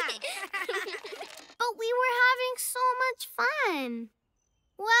 Yeah! But we were having so much fun.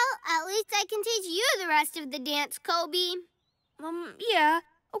 Well, at least I can teach you the rest of the dance, Kobe. Yeah,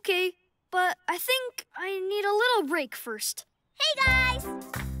 okay. But I think I need a little break first. Hey, guys!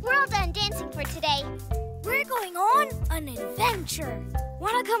 We're all done dancing for today. We're going on an adventure.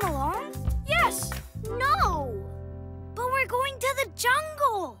 Wanna come along? Yes. No! But we're going to the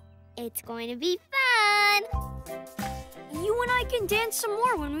jungle. It's going to be fun. You and I can dance some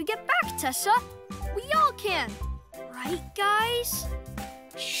more when we get back, Tessa. We all can. Right, guys?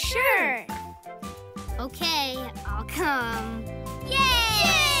 Sure. Okay, I'll come.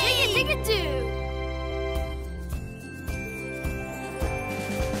 Yay! Sing it, do.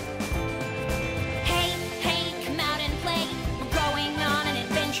 Hey, come out and play. We're going on an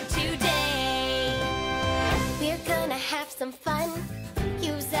adventure today. We're gonna have some fun.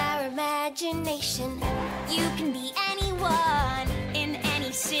 Use our imagination. You can be anyone in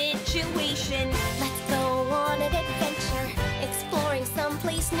any situation. Let's go on an adventure, exploring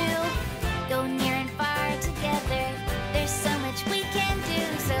someplace new. Go near and far together. There's so much we can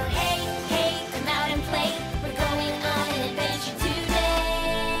do. So hey, come out and play. We're going on an adventure today.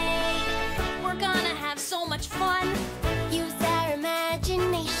 We're gonna have so much fun. Use our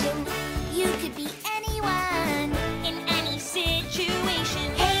imagination. You could be anyone in any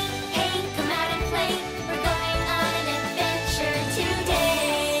situation. Hey, come out and play. We're going on an adventure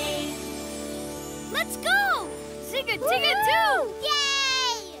today. Let's go! Zig-a-dig-a-doo! Yay!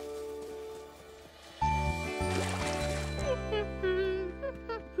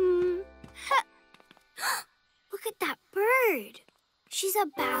 Look at that bird. She's a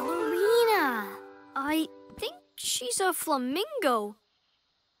ballerina. I think she's a flamingo.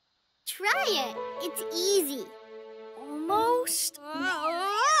 Try it. It's easy. Almost.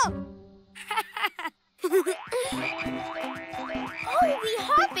 Oh, we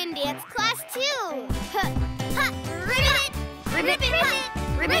hop in dance class too. Ribbit, ribbit, ribbit,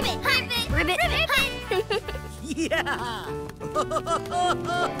 ribbit, ribbit, ribbit, ribbit, ribbit. Yeah!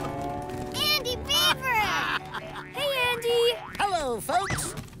 Andy Beaver! Hey, Andy! Hello,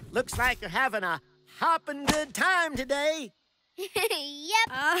 folks. Looks like you're having a hopping good time today. Yep.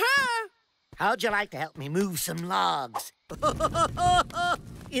 Uh-huh. How'd you like to help me move some logs?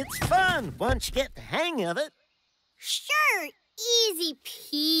 It's fun once you get the hang of it. Sure, easy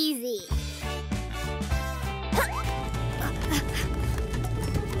peasy.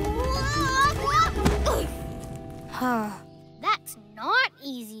 That's not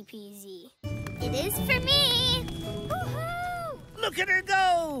easy peasy. It is for me. Woohoo! Look at her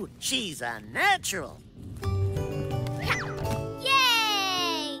go. She's a natural.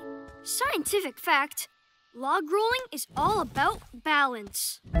 Yay! Scientific fact, log rolling is all about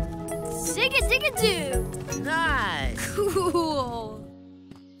balance. Zig-a-dig-a-doo! Nice! Cool!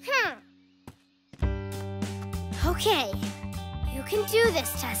 Okay, you can do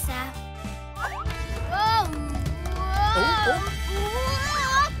this, Tessa. Whoa!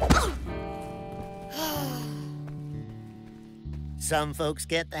 Some folks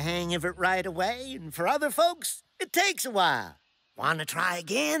get the hang of it right away, and for other folks, it takes a while. Want to try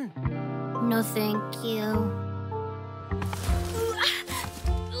again? No, thank you.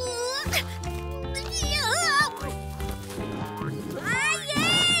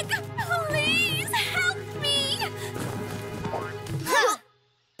 Please help me!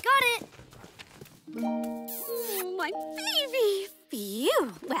 Got it! Oh, my baby!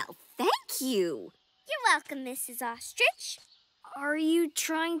 Phew! Well, thank you. You're welcome, Mrs. Ostrich. Are you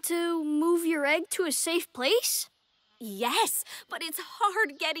trying to move your egg to a safe place? Yes, but it's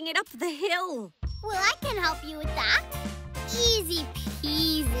hard getting it up the hill. Well, I can help you with that. Easy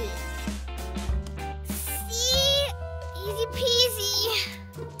peasy. See? Easy peasy.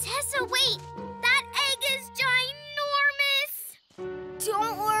 Tessa, wait! That egg is ginormous!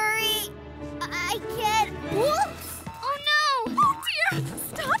 Don't worry. I can... Whoops! Oh, no! Oh, dear!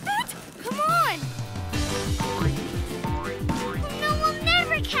 Stop it! Come on! No, we'll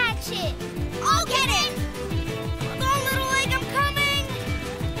never catch it! I'll get it! Go, little egg, I'm coming!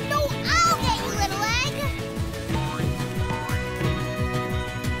 No, I'll get you, little egg!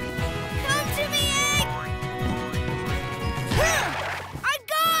 Come to me, egg! I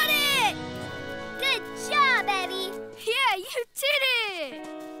got it! Good job, Eddie! Yeah, you did it!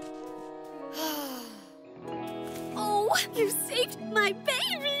 Oh, you saved my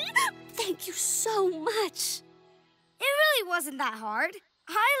baby! Thank you so much. It really wasn't that hard.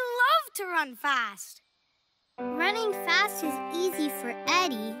 I love to run fast. Running fast is easy for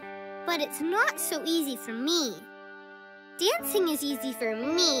Eddie, but it's not so easy for me. Dancing is easy for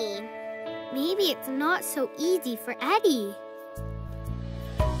me. Maybe it's not so easy for Eddie.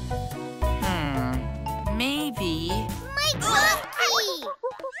 Maybe. My donkey!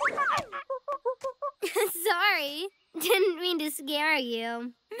 Sorry. Didn't mean to scare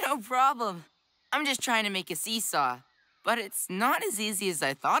you. No problem. I'm just trying to make a seesaw. But it's not as easy as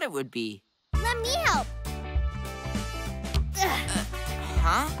I thought it would be. Let me help.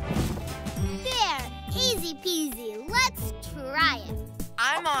 Huh? There. Easy peasy. Let's try it.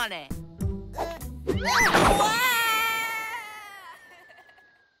 I'm on it.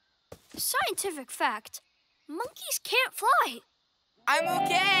 Scientific fact, monkeys can't fly. I'm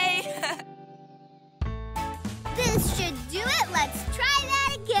okay. This should do it. Let's try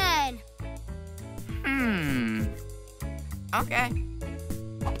that again. Okay.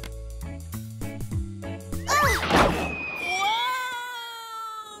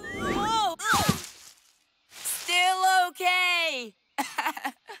 Whoa! Still okay.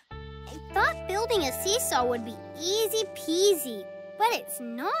 I thought building a seesaw would be easy peasy, but it's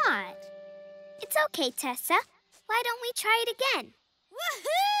not. It's okay, Tessa. Why don't we try it again?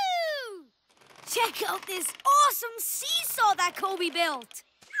 Woohoo! Check out this awesome seesaw that Kobe built.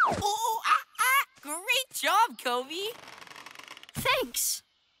 Great job, Kobe. Thanks.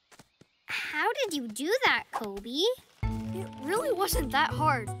 How did you do that, Kobe? It really wasn't that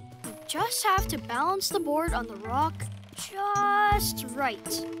hard. You just have to balance the board on the rock just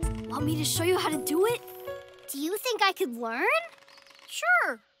right. Want me to show you how to do it? Do you think I could learn?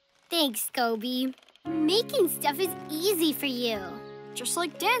 Sure. Thanks, Kobe. Making stuff is easy for you. Just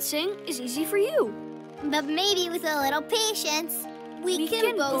like dancing is easy for you. But maybe with a little patience, we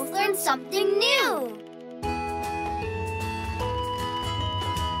can both learn something new.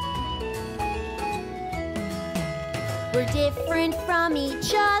 We're different from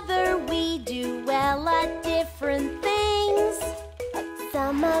each other. We do well at different things.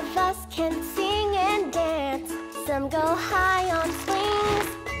 Some of us can sing and dance. Some go high on swings.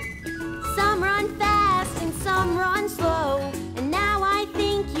 Some run fast and some run slow. And now I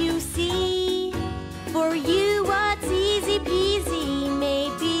think you see, for you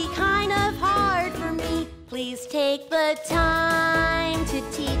the time to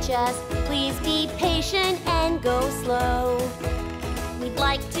teach us. Please be patient and go slow. We'd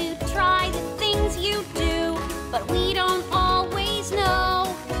like to try the things you do, but we don't always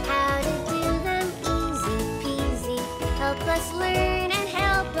know How to do them easy peasy. Help us learn and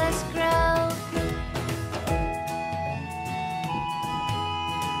help us grow.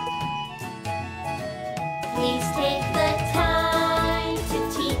 Please take the time to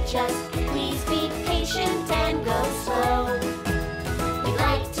teach us. Please be patient and go slow. We'd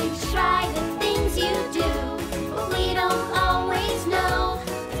like to try the things you do, but we don't always know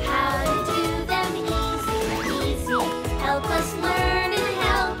how to do them easy peasy. Help us learn and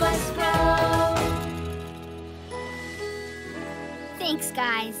help us grow. Thanks,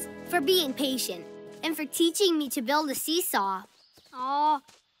 guys, for being patient and for teaching me to build a seesaw. Aw,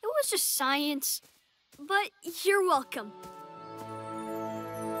 it was just science. But you're welcome.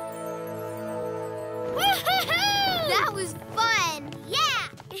 Woohoo! That was fun! Yeah!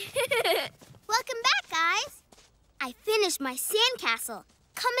 Welcome back, guys. I finished my sandcastle.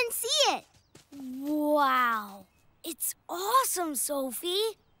 Come and see it. Wow. It's awesome,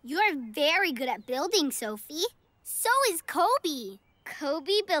 Sophie. You're very good at building, Sophie. So is Kobe.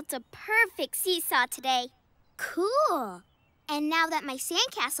 Kobe built a perfect seesaw today. Cool. And now that my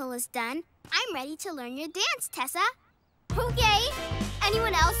sandcastle is done, I'm ready to learn your dance, Tessa. Okay.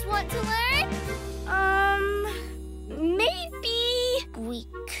 Anyone else want to learn? Maybe we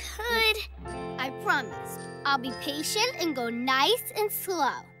could. I promise. I'll be patient and go nice and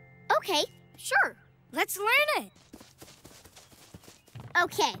slow. Okay, sure. Let's learn it.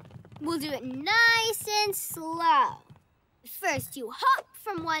 Okay, we'll do it nice and slow. First, you hop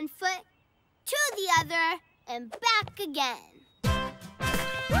from one foot to the other and back again.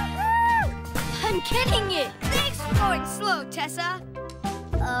 I'm getting it! Thanks for going slow, Tessa.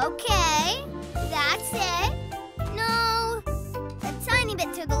 Okay, that's it. No, a tiny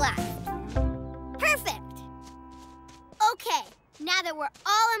bit to the left. Perfect. Okay, now that we're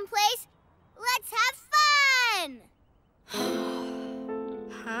all in place, let's have fun!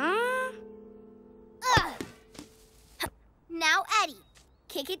 Huh? Now Eddie.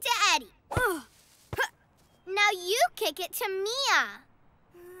 Kick it to Eddie. Now you kick it to Mia.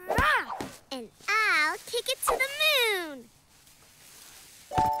 And I'll kick it to the moon.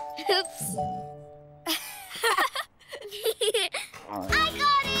 Oops. I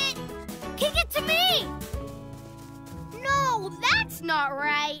got it! Kick it to me! No, that's not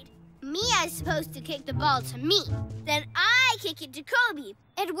right. Mia is supposed to kick the ball to me. Then I kick it to Kobe.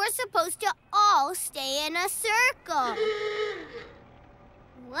 And we're supposed to all stay in a circle.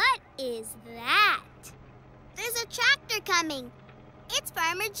 What is that? There's a tractor coming. It's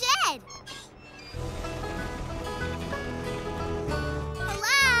Farmer Jed.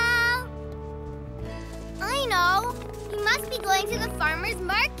 Hello? I know. He must be going to the farmer's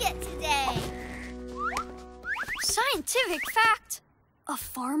market today. Scientific fact. A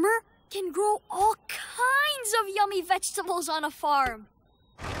farmer can grow all kinds of yummy vegetables on a farm.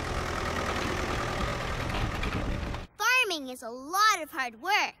 Farming is a lot of hard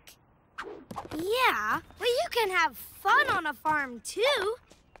work. Yeah, but you can have fun on a farm, too.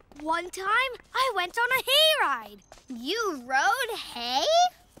 One time, I went on a hayride. You rode hay?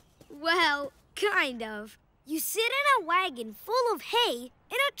 Well, kind of. You sit in a wagon full of hay,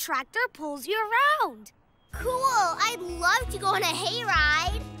 and a tractor pulls you around. Cool! I'd love to go on a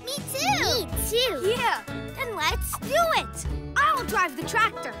hayride. Me too! Me too! Yeah, then let's do it! I'll drive the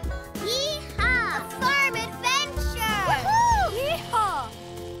tractor. Yee-haw! A farm adventure! Woohoo! Yee-haw!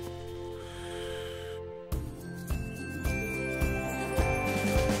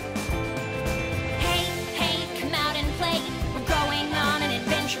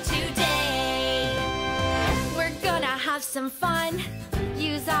 Some fun,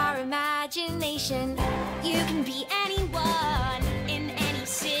 use our imagination. You can be anyone in any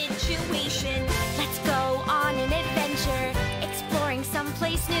situation. Let's go on an adventure, exploring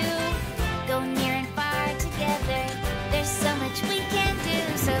someplace new. Go near and far together, there's so much we can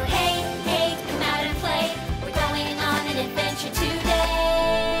do. So hey, hey, come out and play. We're going on an adventure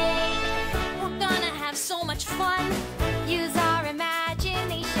today. We're gonna have so much fun, use our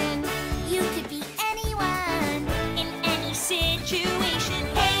imagination. You could be anyone in any situation.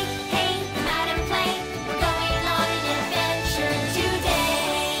 Hey, hey, come out and play. We're going on an adventure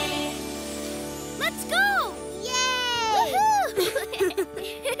today. Let's go! Yay!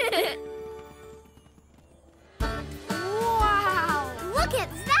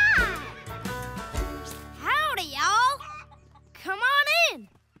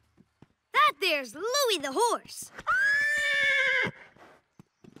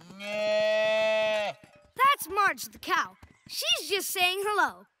 charge of the cow. She's just saying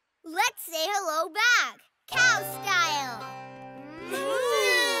hello. Let's say hello back, cow style.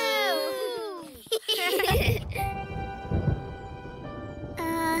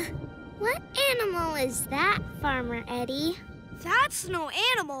 What animal is that, Farmer Eddie? That's no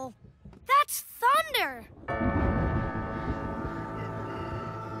animal. That's thunder.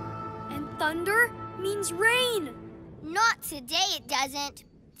 And thunder means rain. Not today, it doesn't.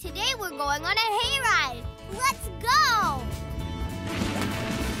 Today we're going on a hayride. Let's go!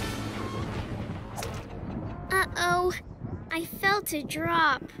 Uh-oh. I felt a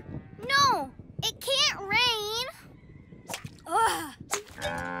drop. No, it can't rain. Ugh.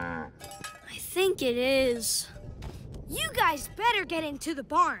 I think it is. You guys better get into the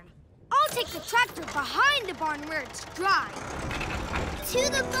barn. I'll take the tractor behind the barn where it's dry. To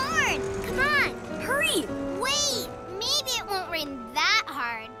the barn! Come on! Hurry! Wait! Maybe it won't rain that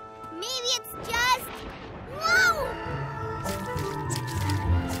hard. Maybe it's just... Whoa!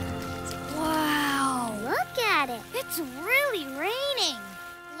 Wow! Look at it. It's really raining.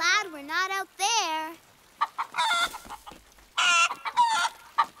 Glad we're not out there.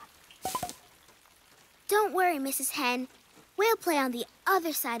 Don't worry, Mrs. Hen. We'll play on the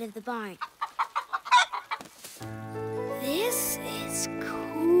other side of the barn. This is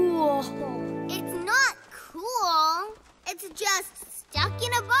cool. It's not cool. It's just stuck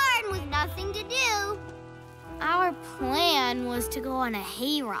in a barn with nothing to do. Our plan was to go on a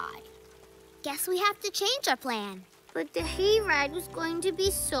hayride. Guess we have to change our plan. But the hayride was going to be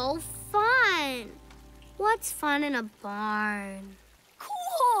so fun. What's fun in a barn?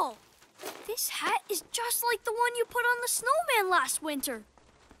 Cool! This hat is just like the one you put on the snowman last winter.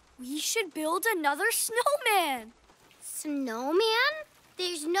 We should build another snowman. Snowman?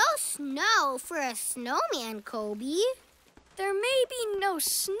 There's no snow for a snowman, Kobe. There may be no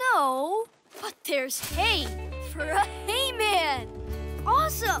snow, but there's hay for a hayman.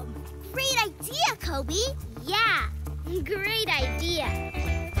 Awesome! Great idea, Kobe. Yeah, great idea.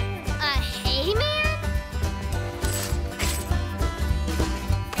 A hayman?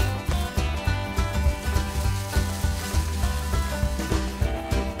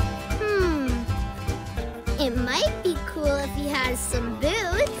 It might be cool if he has some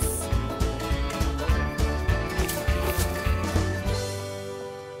boots.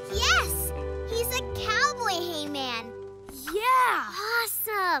 Yes! He's a cowboy hayman. Yeah!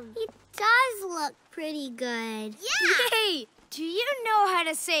 Awesome! He does look pretty good. Yeah! Hey! Do you know how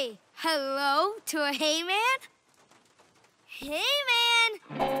to say hello to a hayman? Hayman!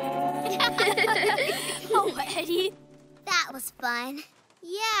 Oh, Eddie. That was fun.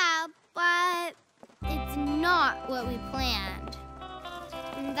 Yeah, but... it's not what we planned.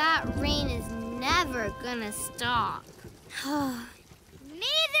 And that rain is never gonna stop.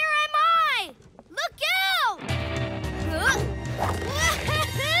 Neither am I! Look out!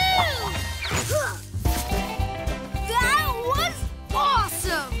 That was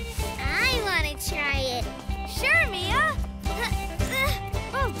awesome! I wanna try it. Sure, Mia.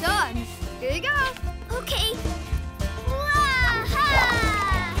 Well done. Here you go. Okay.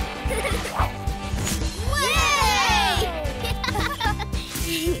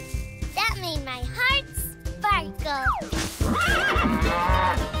 That made my heart sparkle.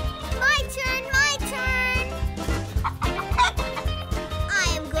 My turn, my turn. I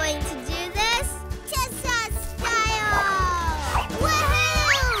am going to do this Tessa style.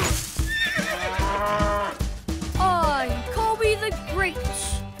 Woohoo! I'm Kobe the Great.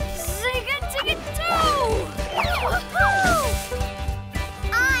 Zig-a-dig-a-doo! Woohoo!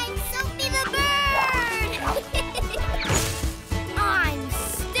 I'm Sophie the Bird. I'm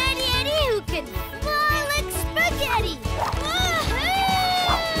Steady Eddie who can fly like spaghetti. Woohoo!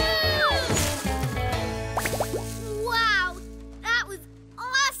 Wow, that was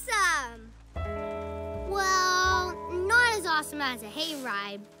awesome. Well, not as awesome as a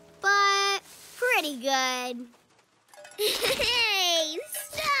hayride, but pretty good. Hey,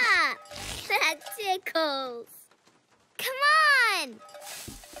 stop! That tickles. Come on!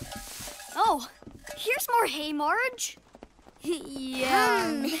 Oh, here's more hay, Marge.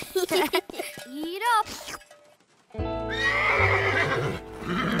 Yum. Eat up.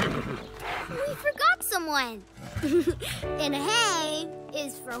 We forgot someone. And hay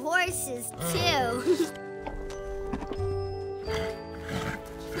is for horses, too.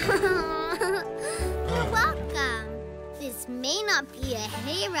 You're welcome. This may not be a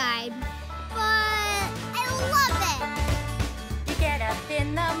hayride, but I love it. You get up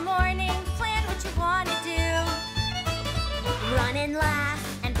in the morning, plan what you want to do. Run and laugh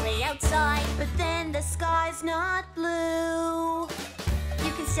and play outside, but then the sky's not blue.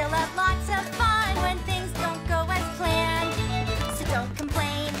 You can still have lots of fun when things don't go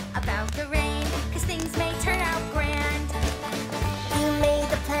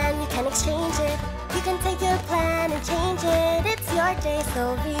change it. You can take your plan and change it. It's your day,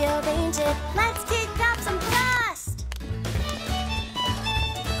 so rearrange it. Let's kick up some dust.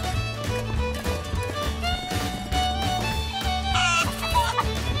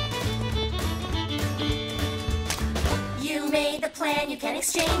 You made the plan, you can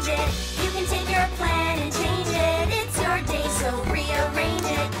exchange it. You can take your plan and change it. It's your day, so rearrange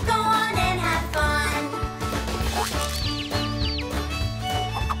it. Go on and have fun.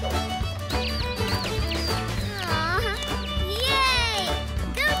 Yay!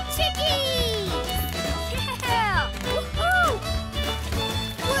 Go Chickies! Yeah! Woohoo!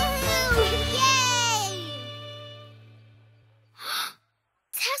 Woohoo! Yay!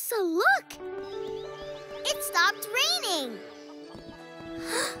 Tessa, look! It stopped raining.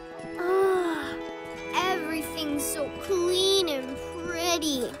 Oh, everything's so clean and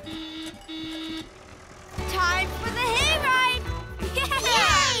pretty. Time for the hayride!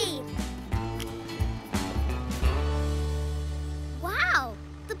 Yay! Wow,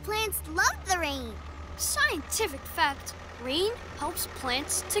 the plants love the rain. Scientific fact, rain helps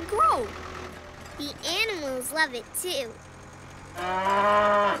plants to grow. The animals love it too.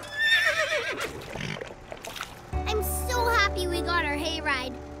 I'm so happy we got our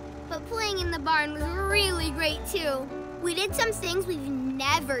hayride. But playing in the barn was really great too. We did some things we've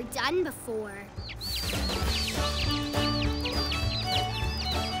never done before.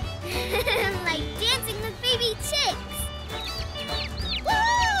 Like dancing with baby chicks.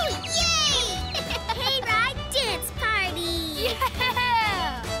 Woo! Yay! Hayride dance party!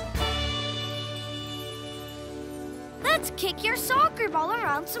 Yeah! Let's kick your soccer ball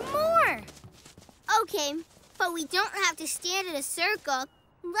around some more. Okay, but we don't have to stand in a circle.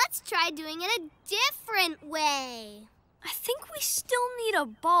 Let's try doing it a different way. I think we still need a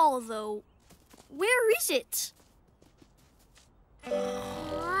ball, though. Where is it?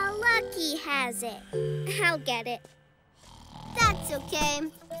 Lucky has it. I'll get it. That's okay.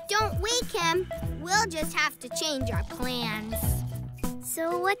 Don't wake him. We'll just have to change our plans.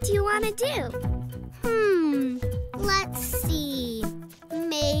 So what do you want to do? Let's see.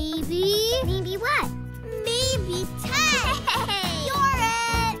 Maybe... Maybe what? Maybe tag! Hey! You're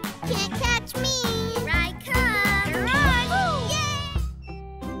it! Can't catch me! Here I come! Run!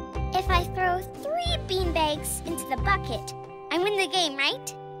 Yay! If I throw 3 beanbags into the bucket, I win the game,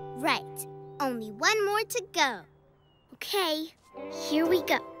 right? Right. Only one more to go. Okay, here we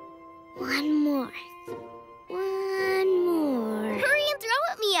go. One more. One more. Hurry and throw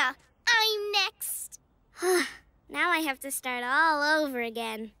it, Mia. I'm next. Now I have to start all over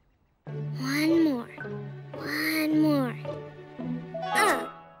again. One more. One more.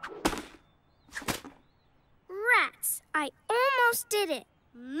 Rats, I almost did it.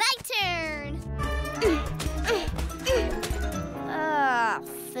 My turn.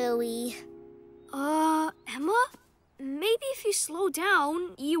 Phooey. Emma? Maybe if you slow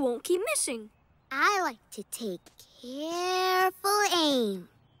down, you won't keep missing. I like to take careful aim.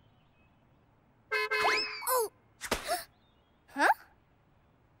 Oh! Huh?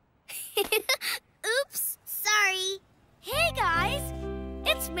 Oops, sorry. Hey, guys!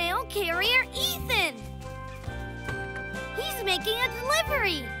 It's mail carrier Ethan! He's making a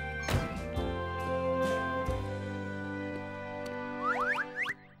delivery!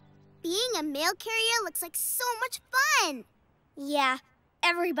 Being a mail carrier looks like so much fun! Yeah,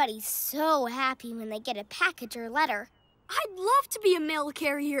 everybody's so happy when they get a package or letter. I'd love to be a mail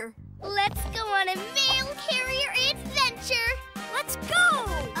carrier. Let's go on a mail carrier adventure! Let's go!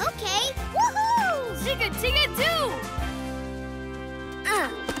 Okay. Woohoo! Zig-a-dig-a-doo! Yeah!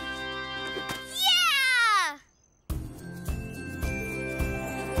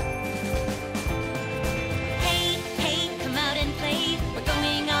 Hey, hey, come out and play. We're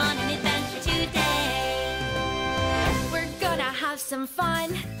going on an adventure today. We're gonna have some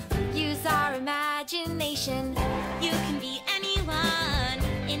fun. Use our imagination. You can be anyone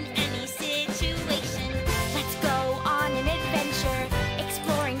in any situation. Let's go on an adventure,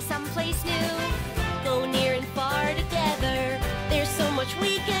 exploring someplace new. Go near and far together. There's so much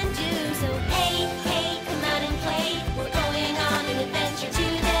we can do. So hey, hey, come out and play. We're going on an adventure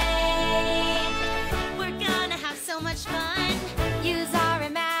today. We're gonna have so much fun. Use our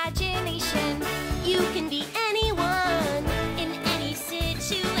imagination. You can be anyone in any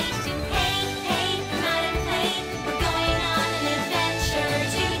situation. Hey, hey, come out and play. We're going on an adventure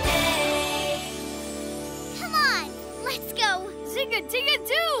today. Come on, let's go!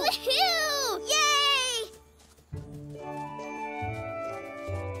 Zig-a-dig-a-doo! Woohoo! Yay!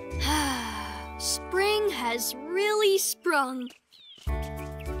 Spring has really sprung.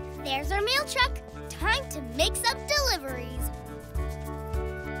 There's our mail truck. Time to make some deliveries.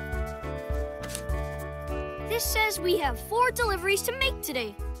 This says we have 4 deliveries to make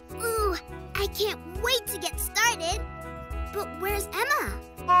today. Ooh, I can't wait to get started. But where's Emma?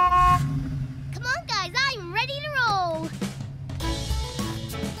 Come on, guys, I'm ready to roll.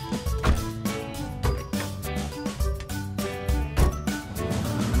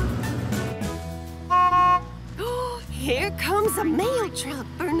 Here comes a mail truck,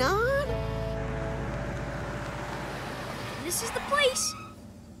 Bernard. This is the place.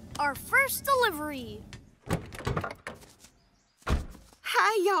 Our first delivery.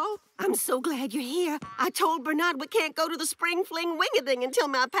 Hi, y'all. I'm so glad you're here. I told Bernard we can't go to the Spring Fling Wing-a-Ding until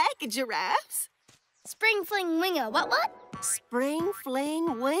my package arrives. Spring Fling Winga, what? Spring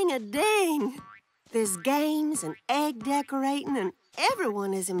Fling Wing-a-Ding. There's games and egg decorating, and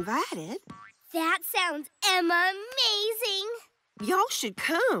everyone is invited. That sounds amazing. Y'all should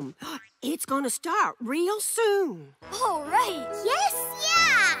come. It's gonna start real soon. All right. Yes,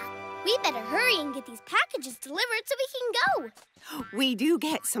 yeah. We better hurry and get these packages delivered so we can go. We do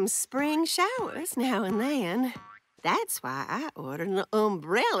get some spring showers now and then. That's why I ordered an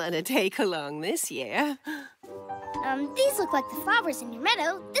umbrella to take along this year. These look like the flowers in your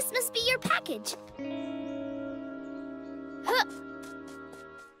meadow. This must be your package. Huh.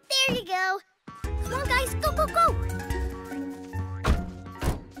 There you go. Come on, guys, go, go, go.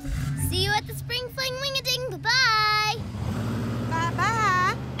 See you at the Spring Fling Wing-a-Ding. Bye-bye.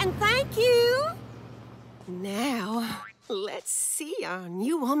 Bye-bye, and thank you. Now, let's see our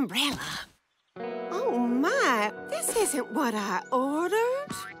new umbrella. Oh, my, this isn't what I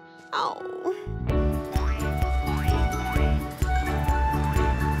ordered. Oh.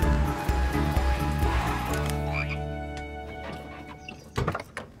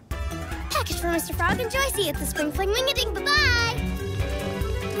 Package for Mr. Frog and Joycey at the Spring Fling Wing-a-Ding. Bye-bye.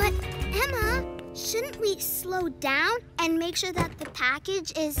 But, Emma, shouldn't we slow down and make sure that the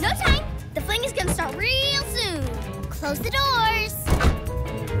package is... No time. The fling is gonna start real soon. Close the doors.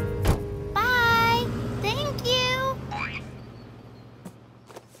 Bye. Thank you.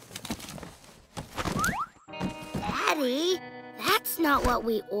 Daddy, that's not what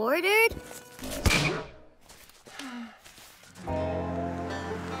we ordered.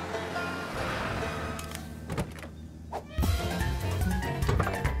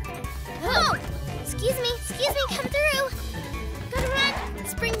 Oh! Excuse me, come through. Gotta run.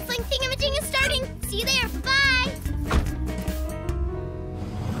 Spring Fling Thingamajig is starting. See you there. Bye.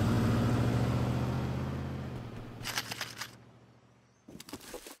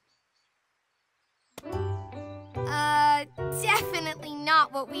 Definitely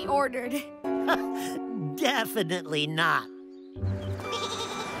not what we ordered. Definitely not.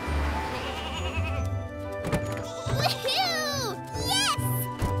 Woohoo! Yes!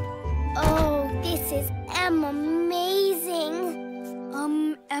 Oh, this is amazing.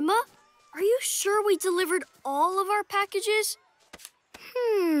 Emma, are you sure we delivered all of our packages?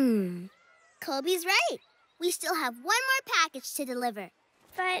 Kobe's right. We still have one more package to deliver.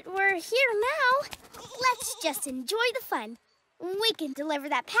 But we're here now. Let's just enjoy the fun. We can deliver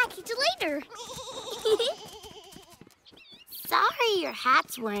that package later. Sorry your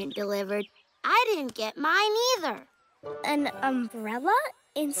hats weren't delivered. I didn't get mine either. An umbrella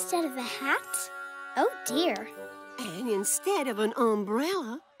instead of a hat? Oh, dear. And instead of an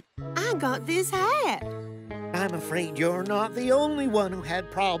umbrella, I got this hat. I'm afraid you're not the only one who had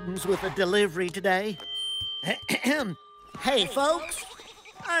problems with a delivery today. Hey, folks.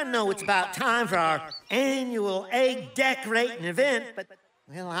 I know it's about time for our annual egg decorating event, but,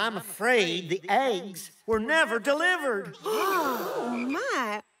 well, I'm afraid the eggs were never delivered. Oh,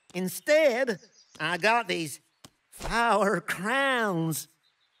 my. Instead, I got these flower crowns.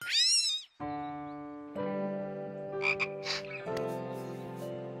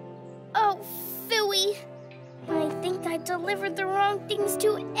 Oh, phooey. I think I delivered the wrong things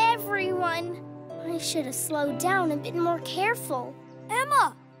to everyone. I should have slowed down and been more careful.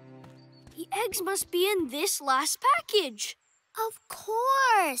 Emma, the eggs must be in this last package. Of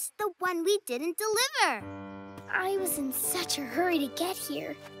course, the one we didn't deliver. I was in such a hurry to get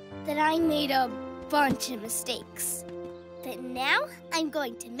here that I made a bunch of mistakes. But now I'm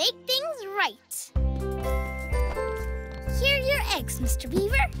going to make things right. Here are your eggs, Mr.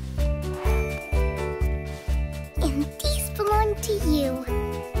 Beaver. And these belong to you.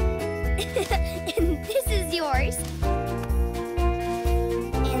 And this is yours.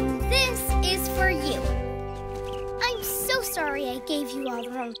 And this is for you. I'm so sorry I gave you all the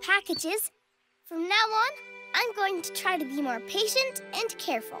wrong packages. From now on, I'm going to try to be more patient and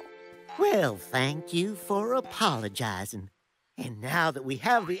careful. Well, thank you for apologizing. And now that we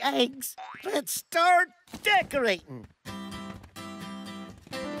have the eggs, let's start decorating.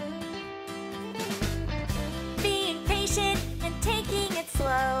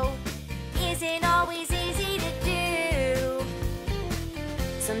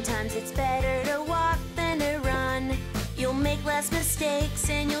 Sometimes it's better to walk than to run. You'll make less mistakes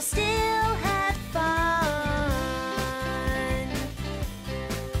and you'll still have fun.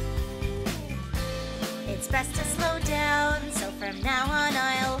 It's best to slow down, so from now on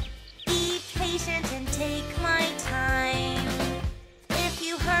I'll be patient and take my time. If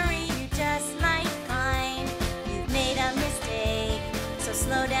you hurry, you just might find you've made a mistake. So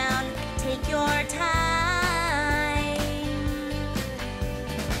slow down, take your time.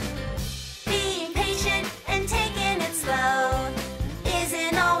 Being patient and taking it slow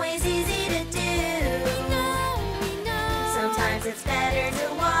isn't always easy to do. We know. Sometimes it's better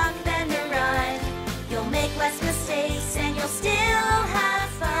to walk than to run. You'll make less mistakes and you'll still have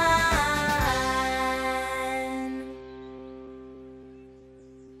fun.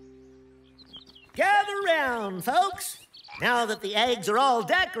 Gather round, folks. Now that the eggs are all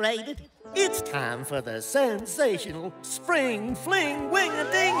decorated, it's time for the sensational spring fling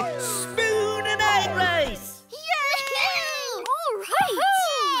wing-a-ding spoon and egg race. Yay! All right!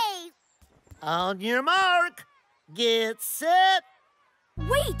 Yay! On your mark, get set.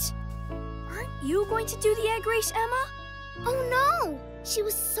 Wait! Aren't you going to do the egg race, Emma? Oh no! She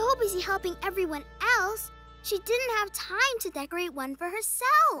was so busy helping everyone else, she didn't have time to decorate one for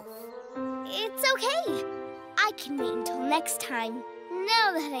herself. It's okay. I can wait until next time,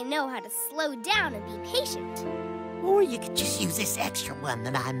 now that I know how to slow down and be patient. Or you could just use this extra one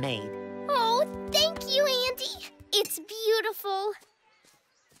that I made. Oh, thank you, Andy. It's beautiful.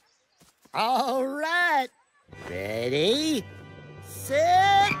 All right. Ready,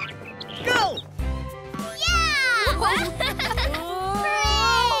 set, go! Yeah!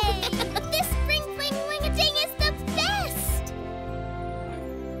 Hooray! This spring fling wing-a-ding is the best!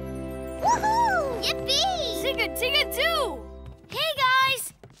 Woohoo! Yippee! Zig-a-dig-a-doo! Hey,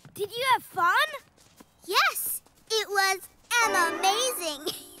 guys! Did you have fun? Yes, it was amazing.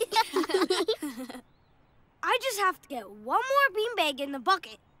 I just have to get one more beanbag in the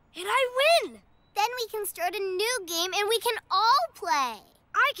bucket, and I win! Then we can start a new game and we can all play.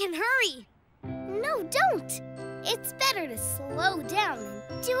 I can hurry. No, don't. It's better to slow down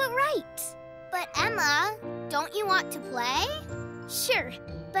and do it right. But Emma, don't you want to play? Sure,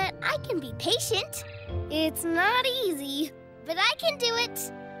 but I can be patient. It's not easy, but I can do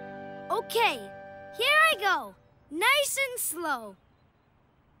it. Okay, here I go. Nice and slow.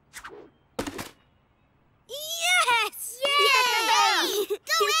 Yes! Yay! Go,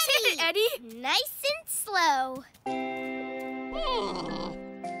 You did it, Eddie. Nice and slow.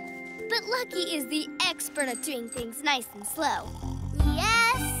 But Lucky is the expert at doing things nice and slow.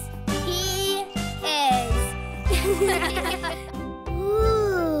 Yes, he is.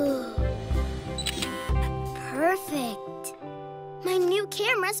 Ooh. Perfect. My new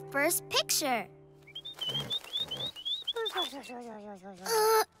camera's first picture.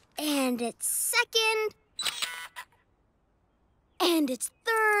 And it's second. And it's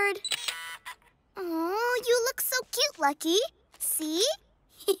third. Oh, you look so cute, Lucky. See?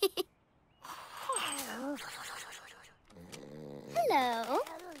 Hello. Hello.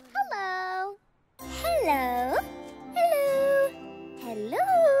 Hello. Hello. Hello.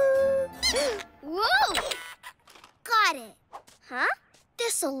 Whoa! Got it. Huh?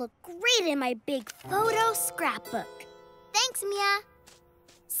 This'll look great in my big photo scrapbook. Thanks, Mia.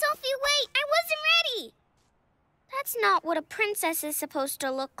 Sophie, wait! I wasn't ready! That's not what a princess is supposed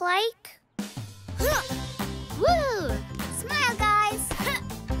to look like. Woo! Smile, guys.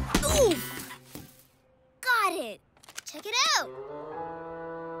 Oof! Got it. Check it out.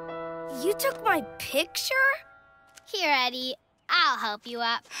 You took my picture? Here, Eddie. I'll help you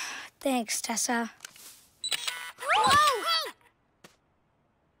up. Thanks, Tessa. Whoa!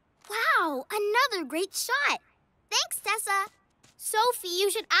 Wow, another great shot. Thanks, Tessa. Sophie, you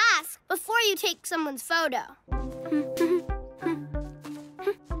should ask before you take someone's photo.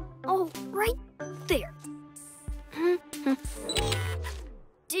 Oh, right there.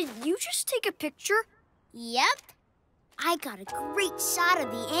 Did you just take a picture? Yep. I got a great shot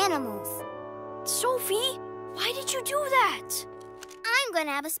of the animals. Sophie, why did you do that? I'm going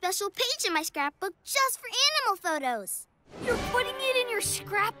to have a special page in my scrapbook just for animal photos. You're putting it in your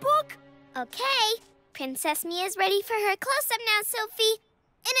scrapbook? Okay. Princess Mia's ready for her close-up now, Sophie.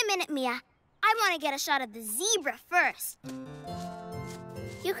 In a minute, Mia. I want to get a shot of the zebra first.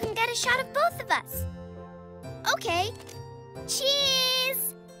 You can get a shot of both of us. Okay.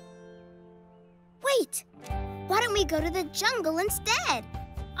 Cheese! Wait. Why don't we go to the jungle instead?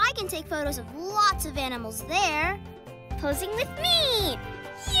 I can take photos of lots of animals there. Posing with me!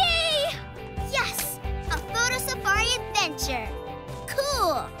 Yay! Yes! A photo safari adventure.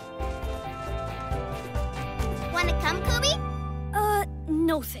 Cool! Wanna come, Kobe?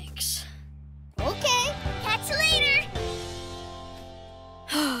 No thanks.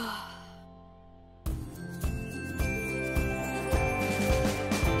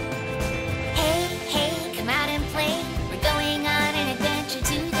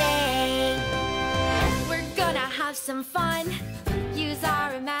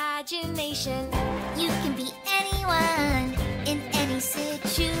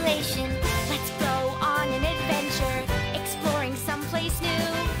 situation. Let's go on an adventure, exploring someplace new.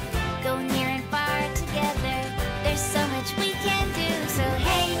 Go near and far together, there's so much we can do. So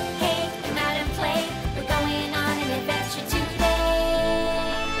hey, hey, come out and play. We're going on an adventure today.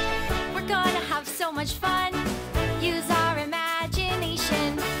 We're gonna have so much fun. Use our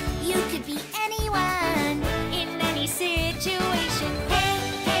imagination. You could be anyone in any situation. Hey,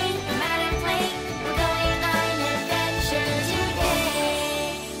 hey, come out and play. We're going on an adventure today.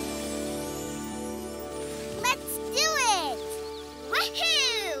 Let's do it!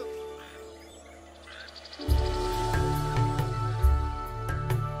 Woohoo!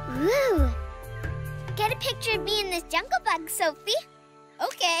 Woo! Get a picture of me in this jungle bug, Sophie.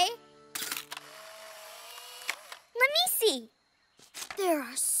 Okay. Let me see. There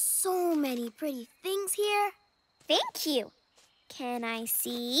are so many pretty things here. Thank you. Can I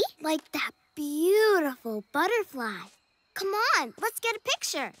see? Like that beautiful butterfly. Come on, let's get a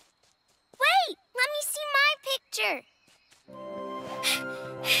picture. Wait, let me see my picture.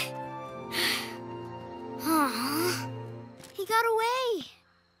 Aw, he got away.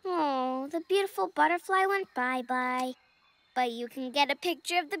 Oh, the beautiful butterfly went bye-bye. But you can get a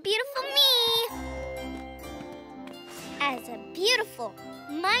picture of the beautiful me. As a beautiful,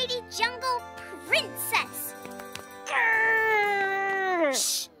 mighty jungle princess. Grrr!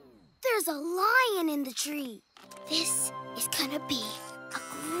 Shh! There's a lion in the tree. This is gonna be a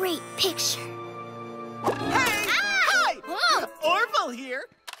great picture. Hey! Hi! Whoa! Orville here.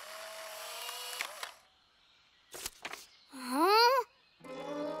 Huh?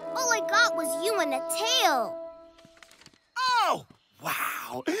 All I got was you and a tail. Oh,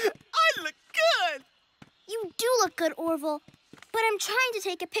 wow. I look good. You do look good, Orville. But I'm trying to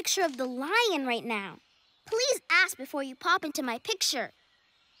take a picture of the lion right now. Please ask before you pop into my picture.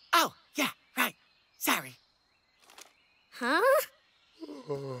 Oh, yeah, right. Sorry. Huh?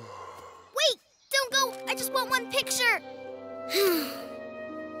 Wait, don't go. I just want one picture.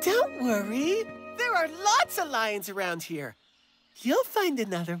 Don't worry. There are lots of lions around here. You'll find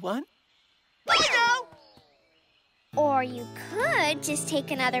another one. Bye now! Or you could just take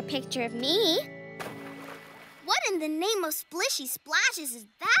another picture of me. What in the name of Splishy Splashes is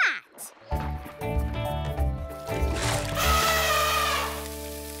that?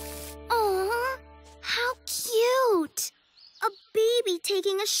 Aw, how cute! A baby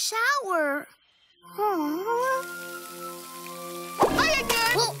taking a shower. Aww. Hi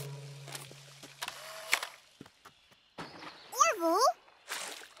again! Whoa. Orville?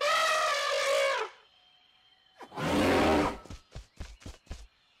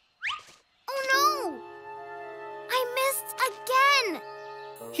 Oh no! I missed again!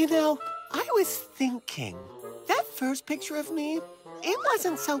 You know, I was thinking, that first picture of me, it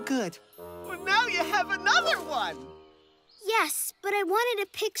wasn't so good. But now you have another one. Yes, but I wanted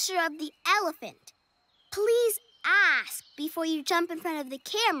a picture of the elephant. Please ask before you jump in front of the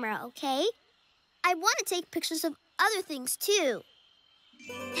camera, okay? I want to take pictures of other things, too.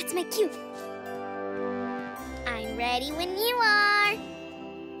 That's my cue. I'm ready when you are.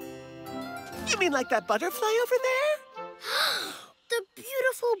 You mean like that butterfly over there? The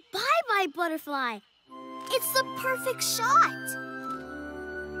beautiful bye-bye butterfly. It's the perfect shot.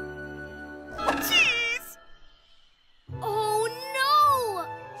 Cheese! Oh, no!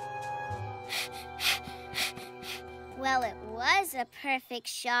 Well, it was a perfect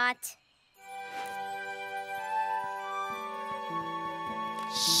shot.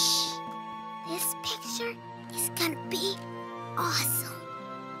 Shh. This picture is gonna be awesome.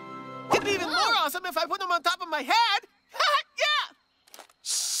 It'd be even more awesome if I put them on top of my head. Yeah!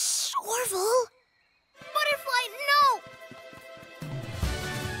 Shh, Orville. Butterfly, no!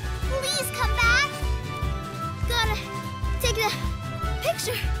 Please come back. Gotta take the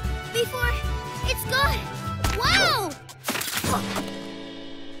picture before it's gone. Wow!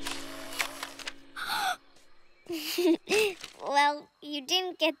 Well, you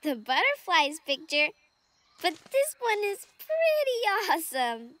didn't get the butterflies picture, but this one is pretty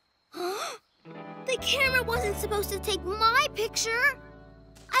awesome. The camera wasn't supposed to take my picture.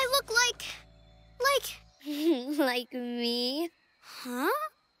 I look like... Like me? Huh?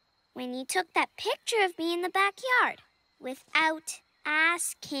 When you took that picture of me in the backyard without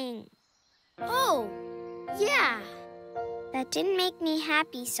asking. Oh, yeah. That didn't make me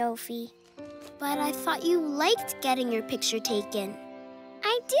happy, Sophie. But I thought you liked getting your picture taken.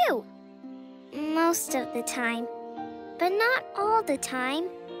 I do. Most of the time. But not all the time.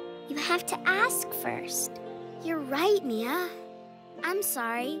 You have to ask first. You're right, Mia. I'm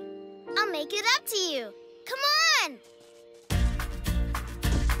sorry. I'll make it up to you. Come on!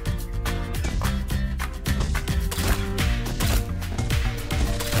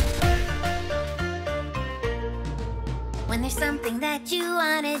 there's something that you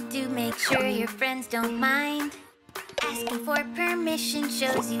wanna do, make sure your friends don't mind. Asking for permission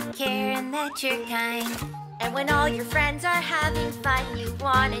shows you care and that you're kind. And when all your friends are having fun, you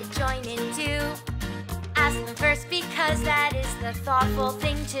wanna join in too. Ask them first because that is the thoughtful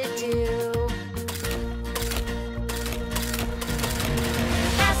thing to do.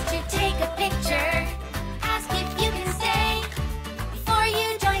 Ask to take a picture. Ask if you can stay before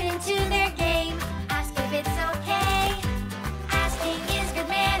you join into their game. Ask if it's okay. Asking is good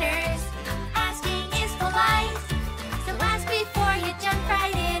manners. Asking is polite. So ask before you jump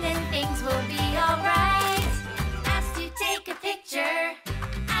right in and things will be alright. Ask to take a picture.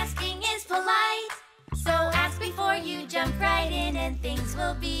 Asking is polite. So ask before you jump right in and things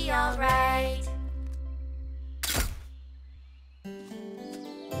will be alright.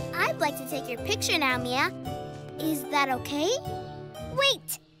 I'd like to take your picture now, Mia. Is that okay?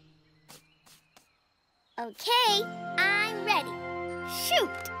 Wait! Okay, I'm ready. Shoot!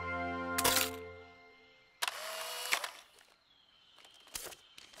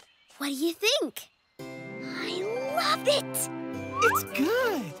 What do you think? I love it! It's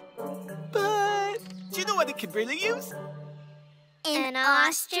good. But do you know what it could really use? An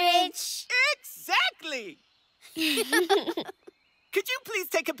ostrich? Exactly! Could you please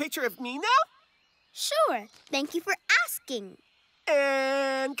take a picture of me now? Sure. Thank you for asking.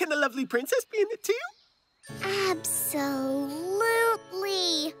 And can the lovely princess be in it too? Absolutely.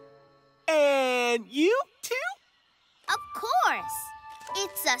 And you too? Of course.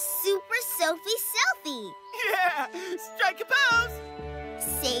 It's a Super Sophie selfie. Yeah! Strike a pose!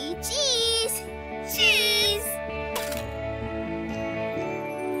 Say cheese. Cheese!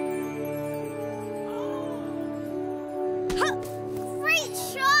 Great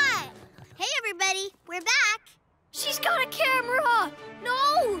shot! Hey, everybody. We're back. She's got a camera!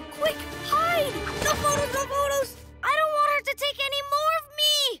 No! Quick, hide! No photos, no photos! I don't want her to take any more of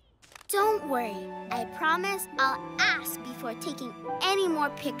me! Don't worry. I promise I'll ask before taking any more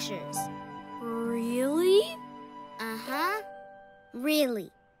pictures. Really? Uh-huh.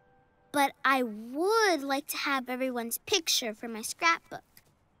 Really. But I would like to have everyone's picture for my scrapbook.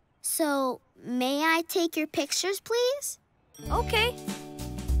 So, may I take your pictures, please? Okay.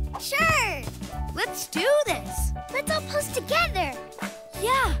 Sure! Let's do this! Let's all pose together!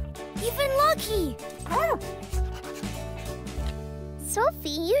 Yeah, even Lucky! Sophie,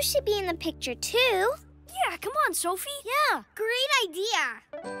 you should be in the picture too. Yeah, come on, Sophie. Yeah, great idea!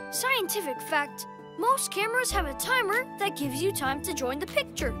 Scientific fact, most cameras have a timer that gives you time to join the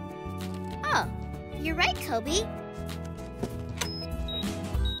picture. Oh, you're right, Kobe.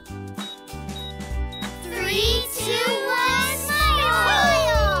 3, 2, 1,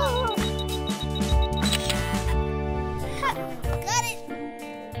 smile! Got it!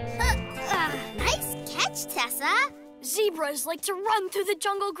 Nice catch, Tessa! Zebras like to run through the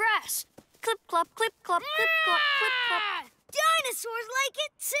jungle grass. Clip, clop, clip, clop, clip, clop, clip, clop. Dinosaurs like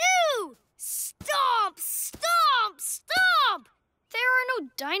it too! Stomp, stomp, stomp! There are no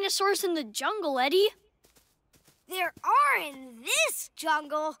dinosaurs in the jungle, Eddie. There are in this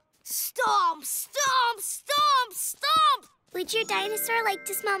jungle. Stomp, stomp, stomp, stomp! Would your dinosaur like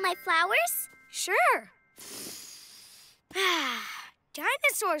to smell my flowers? Sure.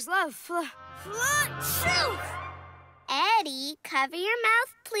 Dinosaurs love Eddie, cover your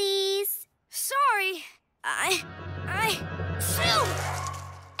mouth, please. Sorry.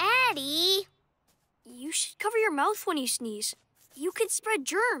 Eddie! You should cover your mouth when you sneeze. You could spread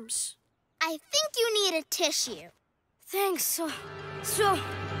germs. I think you need a tissue. Thanks.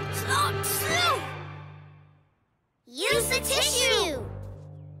 Use the tissue!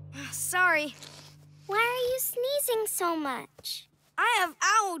 Sorry. Why are you sneezing so much? I have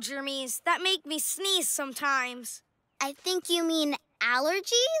owl germs that make me sneeze sometimes. I think you mean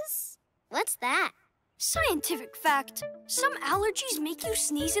allergies? What's that? Scientific fact, some allergies make you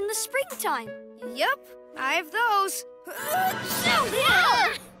sneeze in the springtime. Yep, I have those.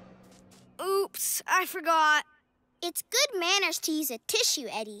 Oops, I forgot. It's good manners to use a tissue,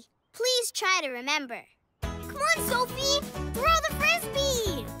 Eddie. Please try to remember. Come on, Sophie! Throw the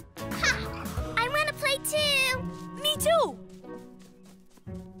frisbee! Ha! I want to play too! Me too!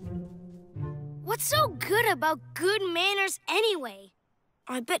 What's so good about good manners anyway?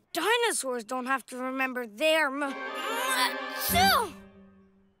 I bet dinosaurs don't have to remember their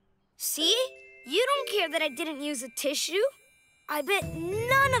See? You don't care that I didn't use a tissue. I bet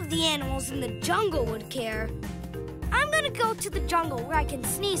none of the animals in the jungle would care. I'm gonna go to the jungle where I can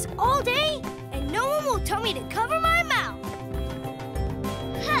sneeze all day and no one will tell me to cover my mouth.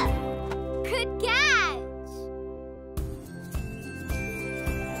 Huh. Good catch!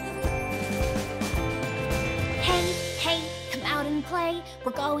 Hey, hey, play.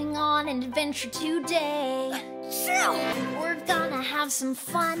 We're going on an adventure today. We're gonna have some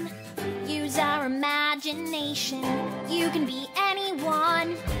fun. Use our imagination. You can be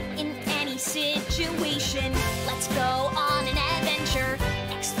anyone in any situation. Let's go on an adventure,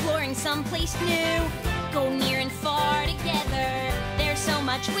 exploring someplace new. Go near and far together. There's so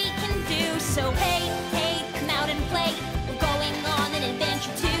much we can do. So hey, hey, come out and play. We're going on an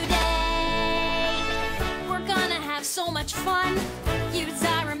adventure today. We're gonna have so much fun. Use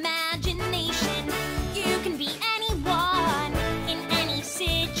our imagination. You can be anyone in any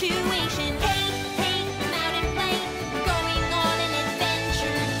situation. Hey, hey, come out and play. We're going on an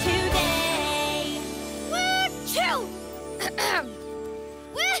adventure today. Woo-choo!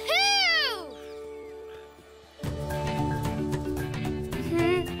 Woohoo!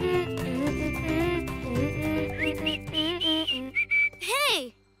 Hey,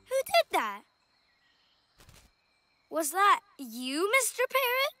 who did that? Was that you, Mr.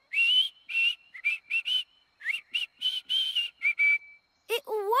 Parrot? It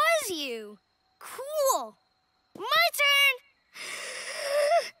was you. Cool. My turn.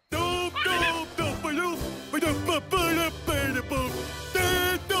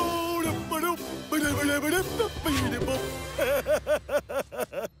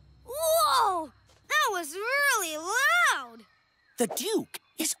 Whoa! That was really loud. The Duke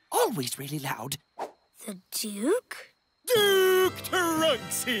is always really loud. The Duke? Duke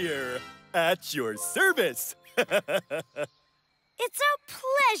Trunks here, at your service. It's a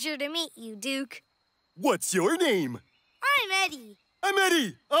pleasure to meet you, Duke. What's your name? I'm Eddie. I'm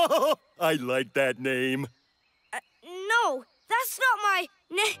Eddie. Oh, I like that name. No, that's not my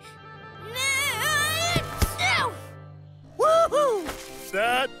name. Woohoo!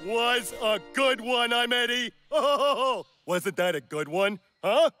 That was a good one, I'm Eddie. Oh, wasn't that a good one,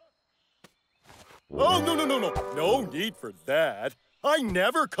 huh? Oh, no. No need for that. I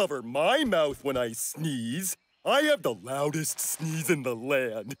never cover my mouth when I sneeze. I have the loudest sneeze in the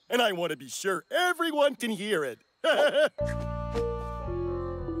land, and I want to be sure everyone can hear it. I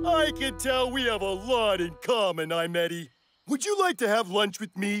can tell we have a lot in common, I'm Eddie. Would you like to have lunch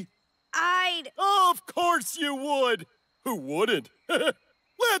with me? Of course you would. Who wouldn't?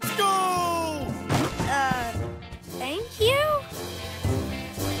 Let's go! Thank you?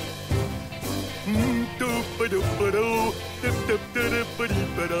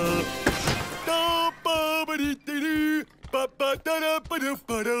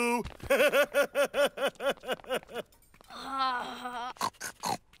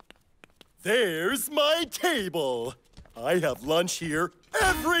 There's my table. I have lunch here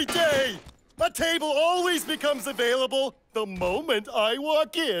every day. A table always becomes available the moment I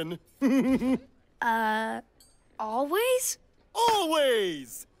walk in. Always?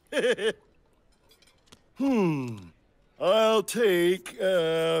 Always! I'll take,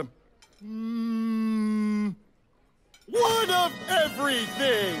 one of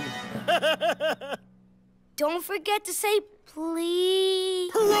everything! Don't forget to say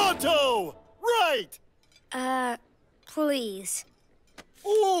please. Pronto! Right! Please.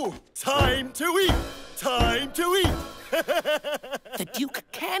 Ooh, time to eat! Time to eat! The Duke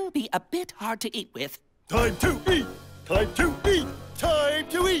can be a bit hard to eat with. Time to eat! Time to eat! Time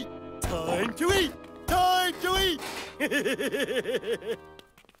to eat! Time to eat! Time to eat!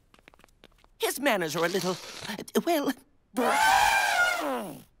 His manners are a little, well,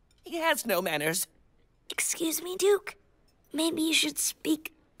 he has no manners. Excuse me, Duke. Maybe you should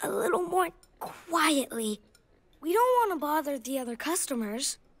speak a little more quietly. We don't want to bother the other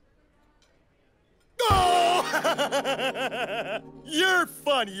customers. Oh! You're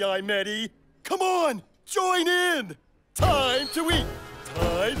funny, I'm Eddie. Come on, join in. Time to eat.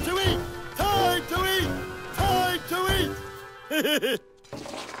 Time to eat. Time to eat. Time to eat.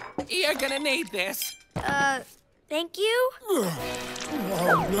 You're gonna need this. Thank you?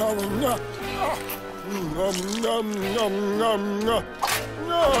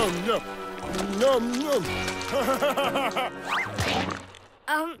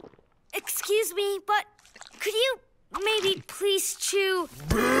 Excuse me, but could you maybe please chew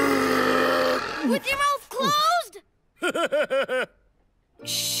with your mouth closed?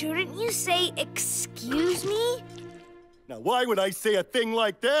 Shouldn't you say excuse me? Now, why would I say a thing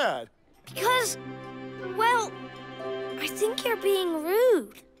like that? Because, well, I think you're being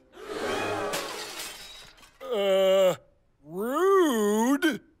rude.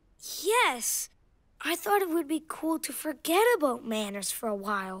 Rude? Yes. I thought it would be cool to forget about manners for a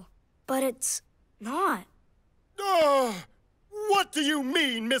while, but it's not. What do you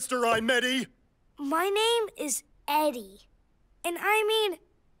mean, Mr. I'm Eddie? My name is Eddie, and I mean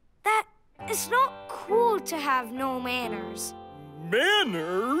that it's not cool to have no manners.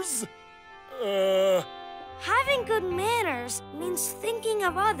 manners? Having good manners means thinking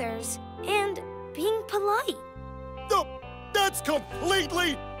of others and being polite. No, that's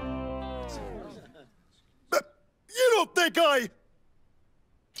completely... You don't think I...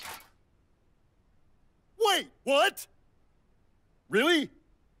 Wait, what? Really?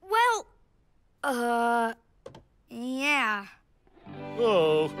 Well, yeah.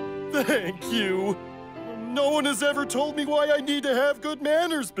 Oh, thank you. No one has ever told me why I need to have good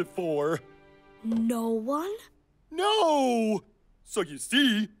manners before. No one? No! So you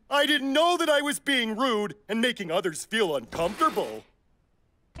see, I didn't know that I was being rude and making others feel uncomfortable.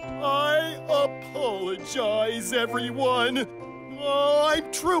 I apologize, everyone. Oh,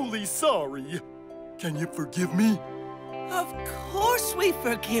 I'm truly sorry. Can you forgive me? Of course we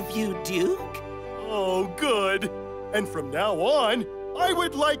forgive you, Duke. Oh, good. And from now on, I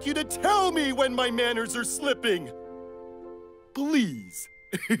would like you to tell me when my manners are slipping. Please.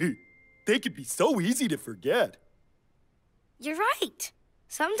 They could be so easy to forget. You're right.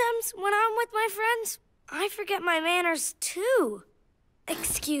 Sometimes when I'm with my friends, I forget my manners too.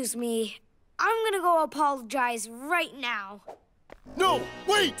 Excuse me. I'm gonna go apologize right now. No,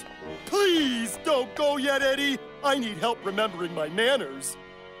 wait! Please don't go yet, Eddie. I need help remembering my manners.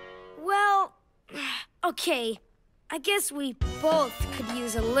 Well, okay. I guess we both could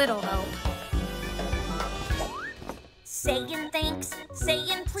use a little help. Saying thanks,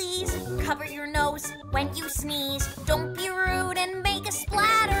 saying please, cover your nose when you sneeze. Don't be rude and make a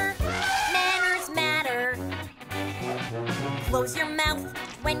splatter. Manners matter. Close your mouth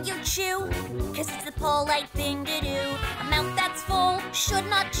when you chew, 'cause it's the polite thing to do. A mouth that's full should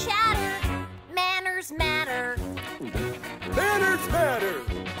not chatter. Manners matter. Manners matter.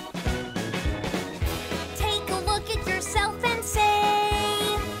 Take a look at yourself and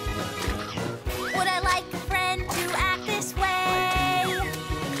say, would I like a friend to act this way?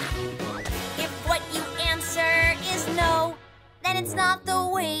 If what you answer is no, then it's not the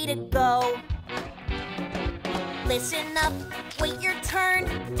way to go. Listen up, wait your turn.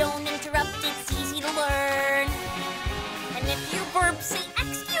 Don't interrupt, it's easy to learn. And if you burp, say,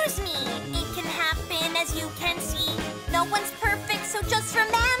 excuse me. It can happen, as you can see. No one's perfect, so just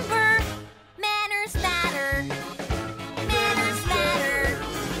remember, manners matter. Manners matter.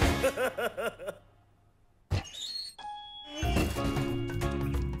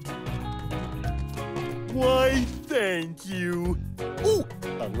 Why, thank you. Ooh,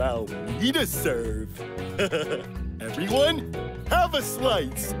 allow me to serve. Everyone, have a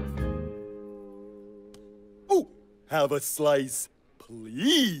slice. Ooh, have a slice,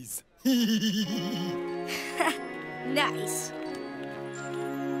 please. Nice.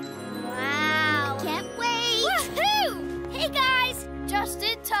 Wow. Can't wait. Woohoo! Hey, guys. Just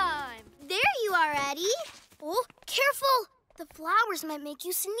in time. There you are, Eddie. Oh, careful. The flowers might make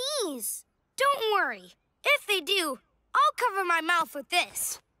you sneeze. Don't worry. If they do, I'll cover my mouth with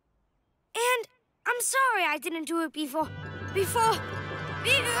this. And I'm sorry I didn't do it before.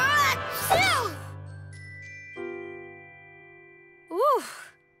 Ooh,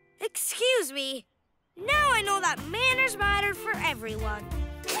 excuse me. Now I know that manners matter for everyone.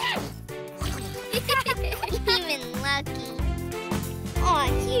 Even lucky. Aw,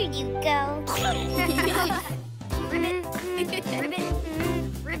 here you go.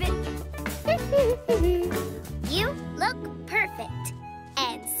 Ribbit. You look perfect.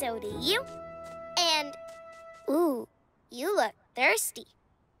 And so do you. And, ooh, you look thirsty.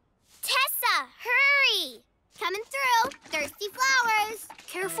 Tessa, hurry! Coming through. Thirsty flowers.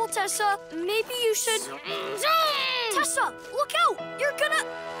 Careful, Tessa. Maybe you should... Tessa, look out! You're gonna...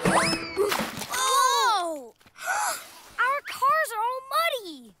 Oh! Our cars are all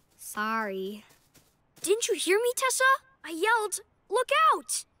muddy. Sorry. Didn't you hear me, Tessa? I yelled, look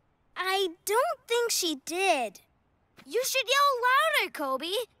out! I don't think she did. You should yell louder,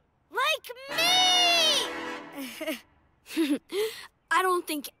 Kobe. Like me! I don't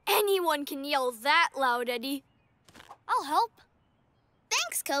think anyone can yell that loud, Eddie. I'll help.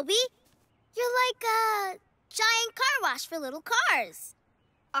 Thanks, Kobe. You're like a giant car wash for little cars.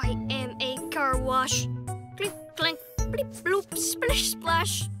 I am a car wash. Click, clink, bleep, bloop, splish,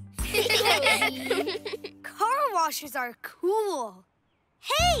 splash. Car washes are cool.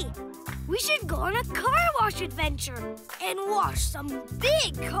 Hey, we should go on a car wash adventure and wash some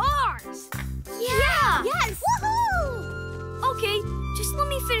big cars. Yeah! Yes! Woohoo! Okay, just let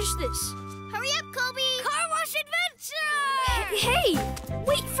me finish this. Hurry up, Kobe! Car wash adventure! Hey,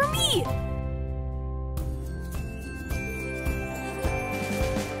 wait for me!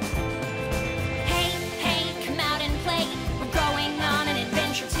 Hey, come out and play. We're going on an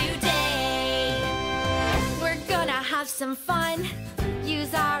adventure today. We're gonna have some fun.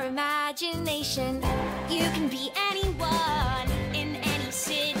 Use our imagination. You can be anyone in any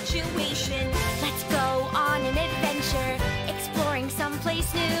situation. Let's go on an adventure, exploring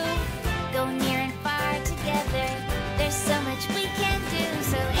someplace new. Go near and far together. There's so much we can do.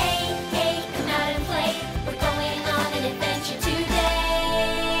 So hey, hey, come out and play. We're going on an adventure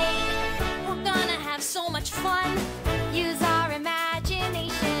today. We're gonna have so much fun. Use our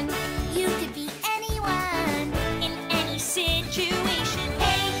imagination. You could be anyone in any situation.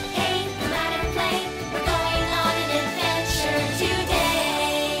 Hey, hey, come out and play. We're going on an adventure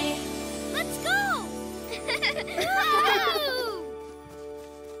today. Let's go!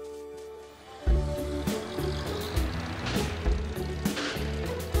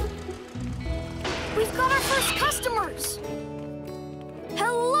 We've got our first customers!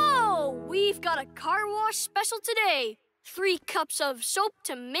 Hello! We've got a car wash special today. 3 cups of soap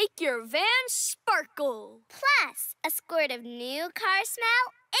to make your van sparkle. Plus, a squirt of new car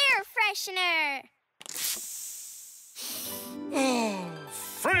smell air freshener. Oh,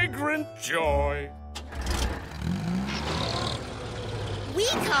 fragrant joy. We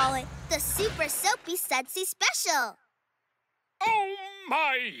call it the Super Soapy Sudsy Special. Oh,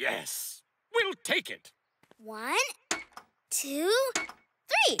 my, yes. We'll take it. 1, 2,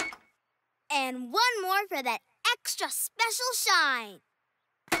 3. And one more for that extra special shine.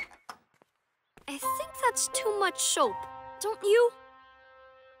 I think that's too much soap, don't you?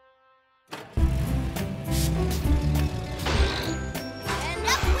 And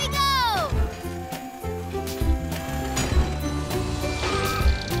up we go!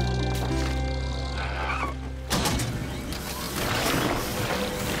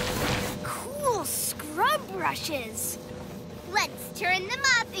 Cool scrub brushes. Let's turn them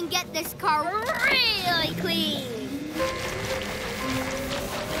up and get this car really clean.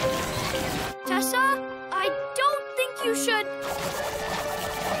 Tessa, I don't think you should...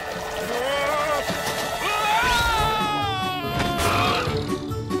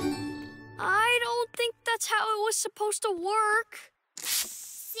 I don't think that's how it was supposed to work.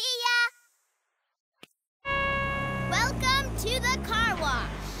 See ya! Welcome to the car wash.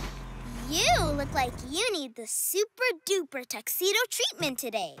 You look like you need the super-duper tuxedo treatment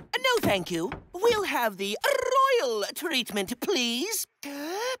today. No, thank you. We'll have the royal treatment, please.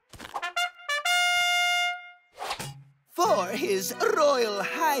 For His Royal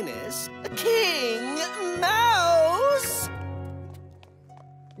Highness, King Mouse.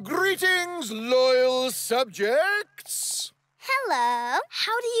 Greetings, loyal subjects. Hello.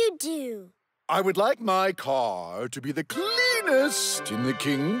 How do you do? I would like my car to be the cleanest in the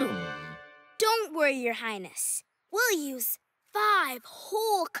kingdom. Don't worry, Your Highness. We'll use 5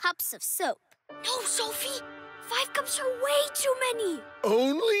 whole cups of soap. No, Sophie. 5 cups are way too many.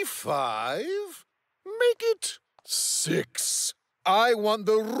 Only 5? Make it 6. I want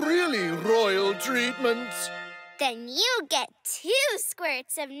the really royal treatment. Then you get 2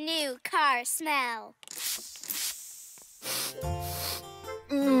 squirts of new car smell.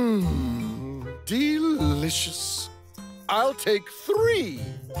 Mmm, delicious. I'll take 3.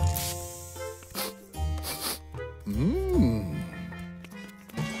 Mmm.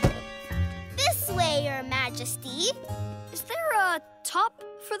 This way, Your Majesty. Is there a top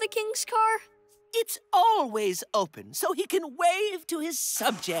for the king's car? It's always open, so he can wave to his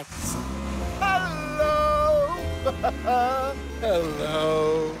subjects. Hello!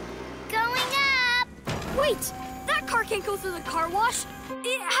 Hello. Going up! Wait! That car can't go through the car wash.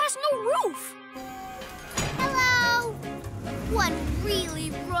 It has no roof. Hello! One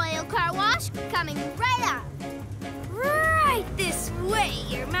really royal car wash coming right up. Right this way,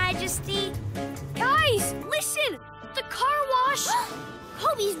 Your Majesty. Guys, listen! The car wash!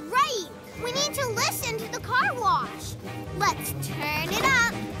 Kobe's right! We need to listen to the car wash. Let's turn it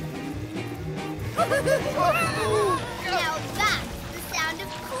up. Now that's the sound of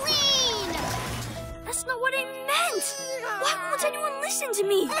clean. That's not what it meant. Why won't anyone listen to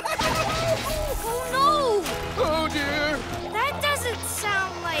me? Oh, no! Oh, dear. That doesn't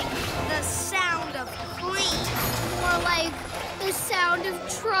sound like the sound of clean. More like the sound of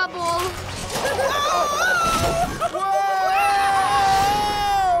trouble.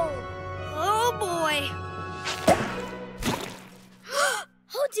 Oh, boy.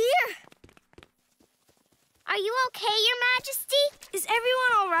 Oh, dear. Are you okay, Your Majesty? Is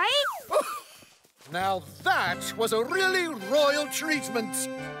everyone all right? Now that was a really royal treatment.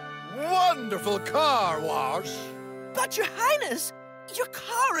 Wonderful car wash. But, Your Highness, your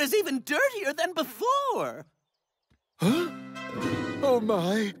car is even dirtier than before. Huh? Oh,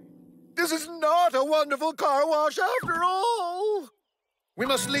 my. This is not a wonderful car wash after all. We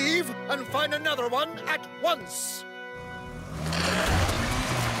must leave and find another one at once.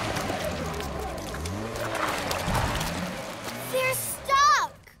 They're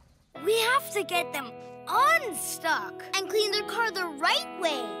stuck! We have to get them unstuck. And clean their car the right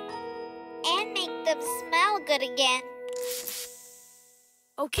way. And make them smell good again.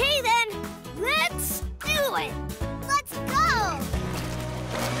 Okay, then. Let's do it. Let's go!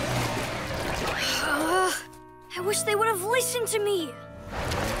 I wish they would have listened to me.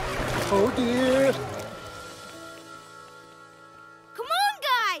 Oh, dear. Come on,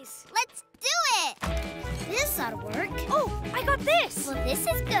 guys. Let's do it. This ought to work. Oh, I got this. Well, this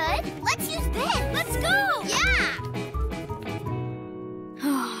is good. Let's use this. Let's go. Yeah.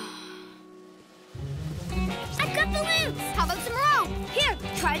 I've got balloons. How about some rope? Here,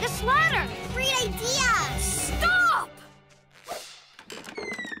 try this ladder. Great idea. Stop!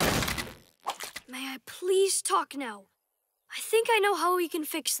 May I please talk now? I think I know how we can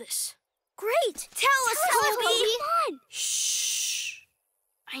fix this. Great. Tell us, Kobe. Come on. Shh.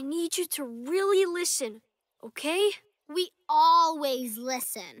 I need you to really listen, okay? We always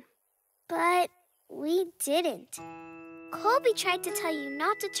listen. But we didn't. Colby tried to tell you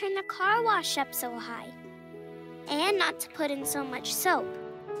not to turn the car wash up so high. And not to put in so much soap.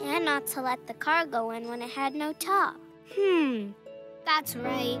 And not to let the car go in when it had no top. That's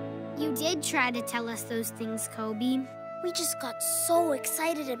right. You did try to tell us those things, Kobe. We just got so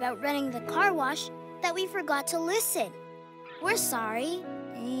excited about running the car wash that we forgot to listen. We're sorry.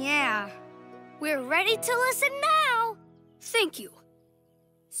 Yeah. We're ready to listen now. Thank you.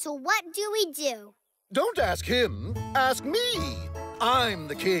 So what do we do? Don't ask him. Ask me. I'm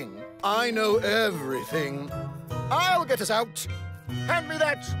the king. I know everything. I'll get us out. Hand me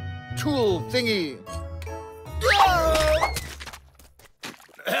that tool thingy.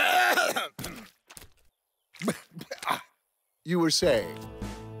 You were saying?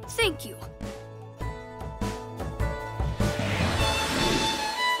 Thank you.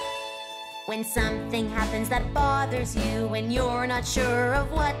 When something happens that bothers you and you're not sure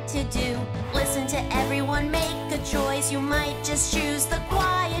of what to do, listen to everyone, make a choice. You might just choose the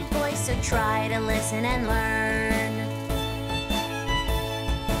quiet voice, so try to listen and learn.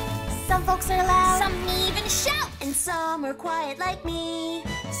 Some folks are loud, some even shout, and some are quiet like me.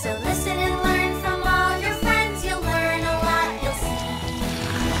 So listen and learn from all your friends. You'll learn a lot, you'll see.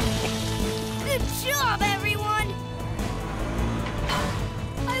 Good job, everyone!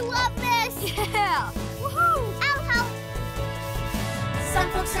 I love this! Yeah! Woohoo! I'll help! Some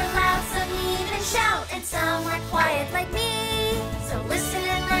folks are loud, some even shout, and some are quiet like me. So listen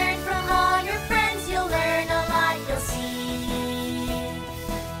and learn from all your friends. You'll learn a lot, you'll see.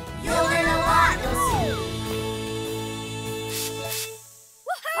 You'll learn a lot, you'll see.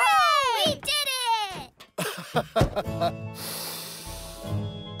 Woohoo! We did it!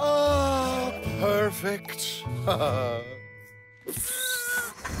 Ah, perfect.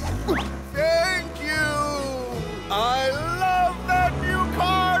 Thank you! I love that new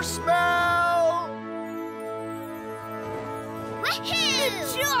car smell! Woohoo! Good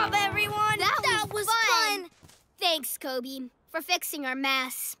job, everyone! That was fun! Thanks, Kobe, for fixing our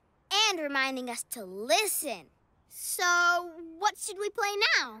mess. And reminding us to listen. So, what should we play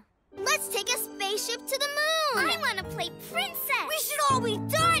now? Let's take a spaceship to the moon! I want to play princess! We should all be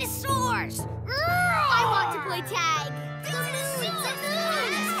dinosaurs! I want to play tag!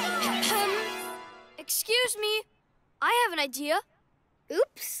 Excuse me, I have an idea.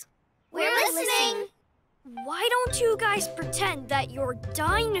 Oops. We're listening. Why don't you guys pretend that you're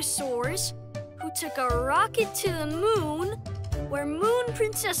dinosaurs who took a rocket to the moon, where Moon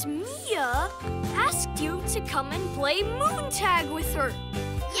Princess Mia asked you to come and play moon tag with her?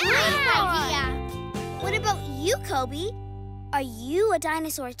 Yeah! What about you, Kobe? Are you a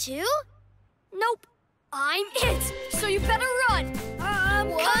dinosaur too? Nope, I'm it, so you better run.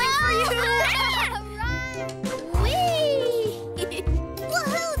 I'm coming for you.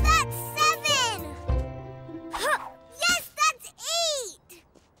 Woohoo, that's 7! Yes, that's 8!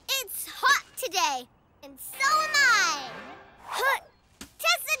 It's hot today, and so am I.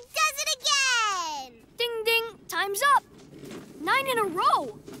 Tessa does it again! Ding, ding, time's up. 9 in a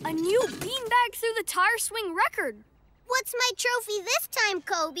row. A new beanbag through the tire swing record. What's my trophy this time,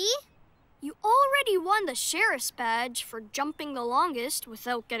 Kobe? You already won the sheriff's badge for jumping the longest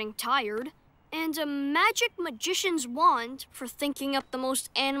without getting tired, and a magic magician's wand for thinking up the most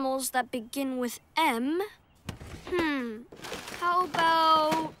animals that begin with M. How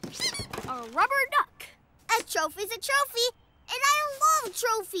about a rubber duck? A trophy's a trophy, and I love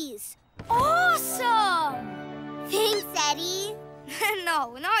trophies. Awesome! Thanks, Eddie.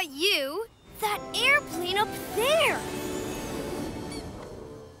 No, not you. That airplane up there.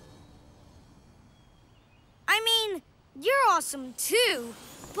 I mean, you're awesome too,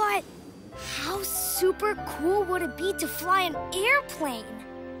 but How super cool would it be to fly an airplane?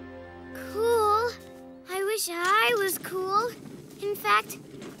 Cool? I wish I was cool. In fact,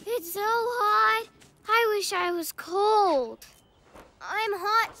 it's so hot. I wish I was cold. I'm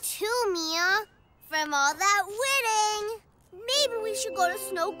hot too, Mia. From all that winning. Maybe we should go to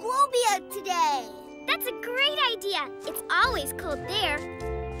Snowglobia today. That's a great idea. It's always cold there.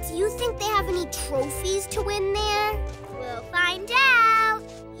 Do you think they have any trophies to win there? We'll find out.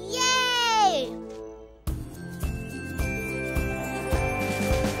 Yay!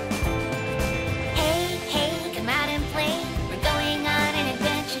 Hey, hey, come out and play. We're going on an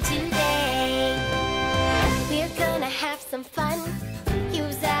adventure today. We're gonna have some fun.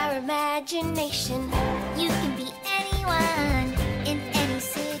 Use our imagination. You can be anyone in any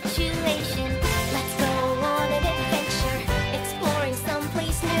situation. Let's go on an adventure, exploring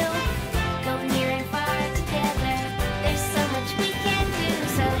someplace new. Go near and far together. There's so much we can do.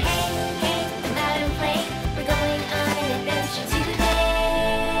 So hey, hey, come out and play. We're going on an adventure today.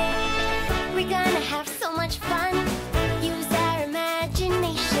 We're gonna have so much fun. Use our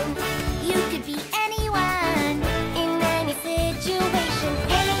imagination. You could be anyone in any situation.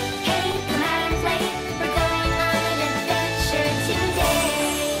 Hey, hey, come out and play. We're going on an adventure today.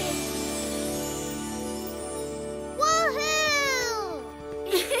 Woohoo!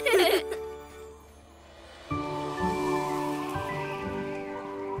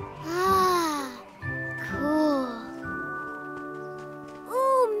 Ah, cool.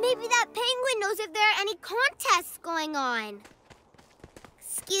 Ooh, maybe that penguin knows if there are any contests going on.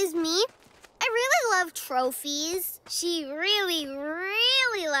 Excuse me. I really love trophies. She really,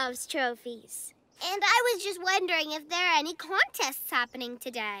 really loves trophies. And I was just wondering if there are any contests happening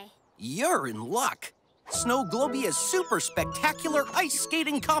today. You're in luck. Snowglobia's super spectacular ice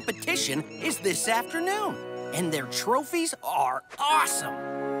skating competition is this afternoon. And their trophies are awesome.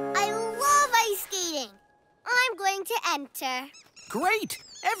 I love ice skating. I'm going to enter. Great.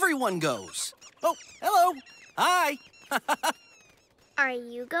 Everyone goes. Oh, hello. Hi. Are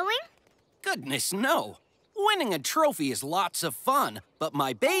you going? Goodness, no. Winning a trophy is lots of fun, but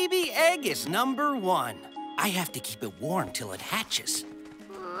my baby egg is #1. I have to keep it warm till it hatches.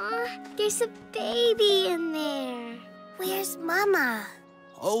 Aw, there's a baby in there. Where's Mama?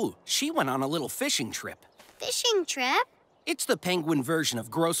 Oh, she went on a little fishing trip. Fishing trip? It's the penguin version of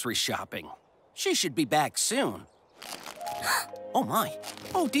grocery shopping. She should be back soon. Oh, my.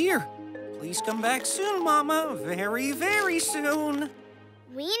 Oh, dear. Please come back soon, Mama. Very, very soon.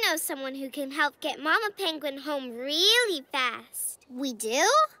 We know someone who can help get Mama Penguin home really fast. We do?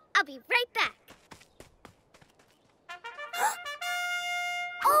 I'll be right back.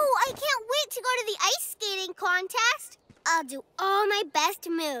 Oh, I can't wait to go to the ice skating contest. I'll do all my best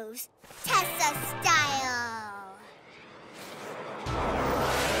moves. Tessa style.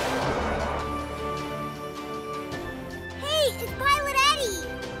 Hey, it's Pilot Eddie.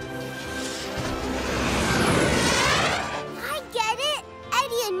 I get it.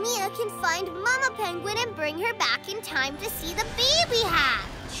 Eddie and Mia can find Mama Penguin and bring her back in time to see the baby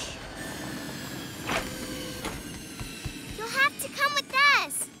hatch. You'll have to come with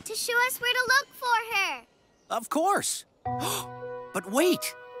us to show us where to look for her. Of course. But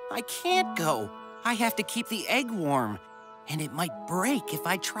wait, I can't go. I have to keep the egg warm, and it might break if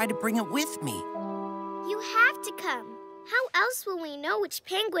I try to bring it with me. You have to come. How else will we know which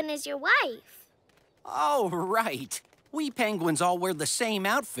penguin is your wife? Oh, right. We penguins all wear the same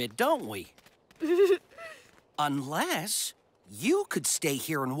outfit, don't we? Unless you could stay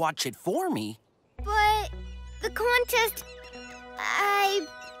here and watch it for me. But the contest,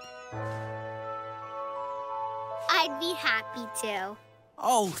 I'd be happy to.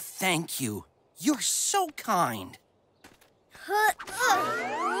 Oh, thank you. You're so kind.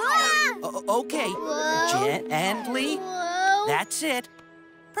 Okay, gently. That's it.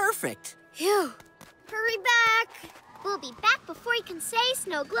 Perfect. Phew. Hurry back. We'll be back before you can say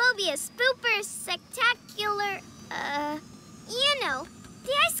Snowglobia's spooper spectacular, you know,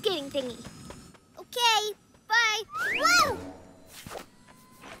 the ice skating thingy. Okay, bye. Woo!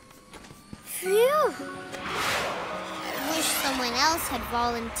 Phew. I wish someone else had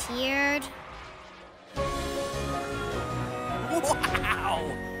volunteered. Wow!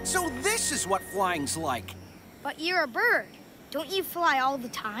 So this is what flying's like. But you're a bird. Don't you fly all the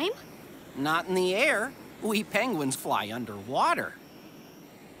time? Not in the air. We penguins fly underwater.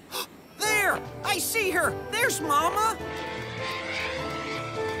 There! I see her! There's Mama!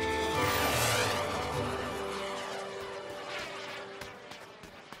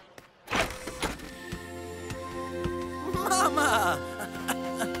 Mama!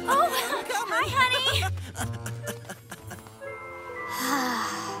 Oh, hi, honey!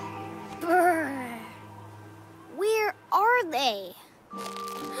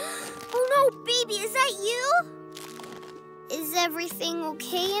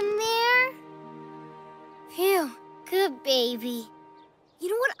 okay in there? Phew, good baby. You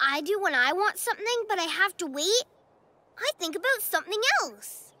know what I do when I want something, but I have to wait? I think about something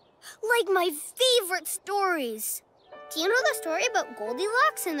else. Like my favorite stories. Do you know the story about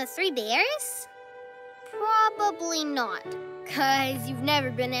Goldilocks and the 3 bears? Probably not, 'cause you've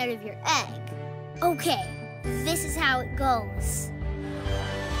never been out of your egg. Okay, this is how it goes.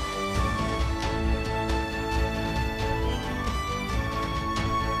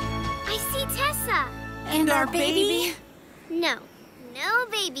 I see Tessa. And our baby? No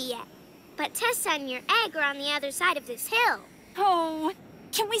baby yet. But Tessa and your egg are on the other side of this hill. Oh,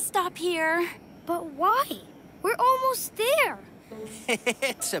 can we stop here? But why? We're almost there.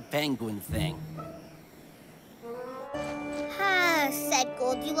 It's a penguin thing. Said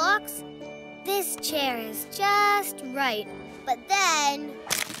Goldilocks. This chair is just right. But then...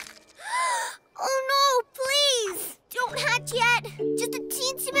 Oh no, please! Don't hatch yet. Just a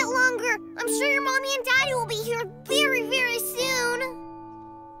teensy bit longer. I'm sure your mommy and daddy will be here very, very soon.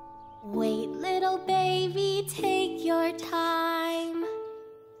 Wait, little baby, take your time.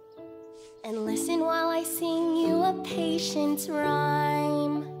 And listen while I sing you a patience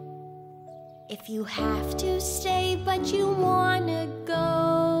rhyme. If you have to stay but you wanna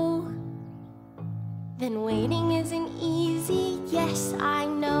go, then waiting isn't easy, yes, I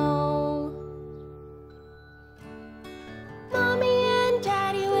know. Mommy and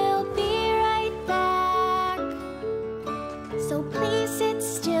Daddy will be right back, so please sit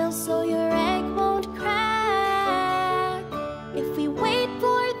still so your egg won't crack. If we wait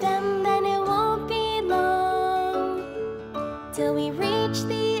for them, then it won't be long till we reach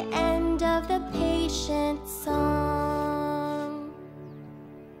the end of the patient song.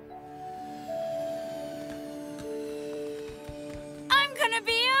 I'm gonna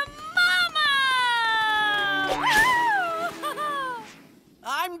be a mama!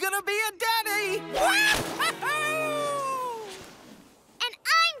 I'm gonna be a daddy! And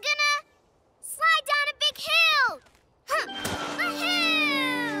I'm gonna slide down a big hill! A hill!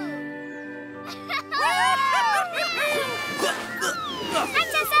 Hi,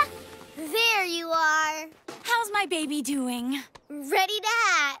 Tessa! There you are. How's my baby doing? Ready to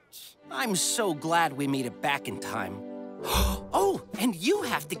hatch. I'm so glad we made it back in time. Oh, and you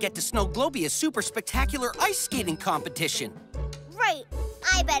have to get to Snow Globia's super spectacular ice skating competition. Right,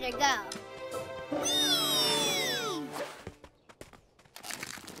 I better go.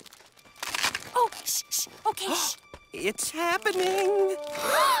 Oh, shh, okay, shh. It's happening.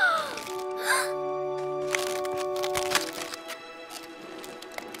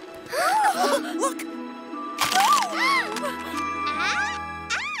 Look!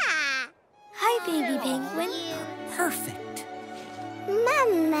 Hi, baby penguin. Perfect.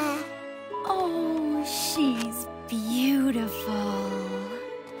 Mama. Oh, she's beautiful.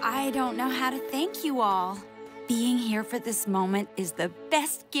 I don't know how to thank you all. Being here for this moment is the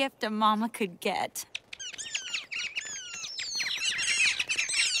best gift a mama could get.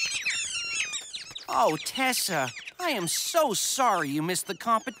 Oh, Tessa, I am so sorry you missed the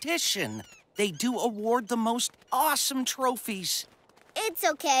competition. They do award the most awesome trophies. It's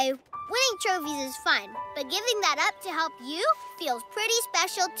okay. Winning trophies is fun, but giving that up to help you feels pretty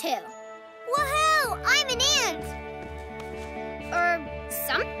special too. Woohoo! I'm an ant! Or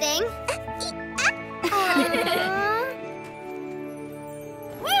something.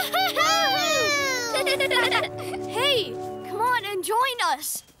 Hey, come on and join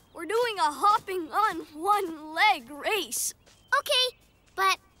us. We're doing a hopping on one leg race. Okay,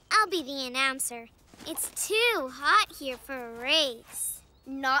 but I'll be the announcer. It's too hot here for a race.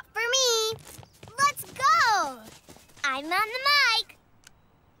 Not for me. Let's go! I'm on the mic.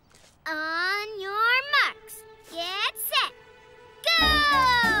 On your marks. Get set. Go!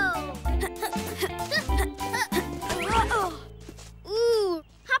 Ooh,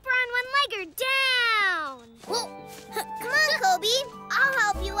 hop around one-legger down. Whoa. Come on, Kobe. I'll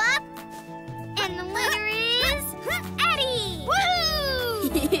help you up. And the winner is Eddie. Woo!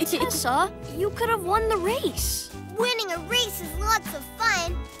 Tessa, you could have won the race. Winning a race is lots of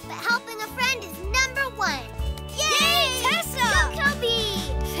fun, but helping a friend is #1. Yay, Tessa! Go, Kobe!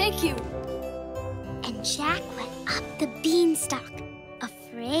 Thank you. And Jack went up the beanstalk,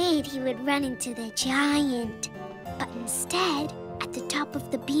 afraid he would run into the giant. But instead, at the top of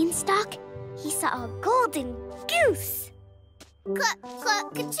the beanstalk, he saw a golden goose. Cluck,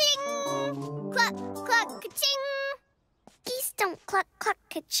 cluck, ka-ching! Cluck, cluck, ka-ching! Geese don't cluck, cluck,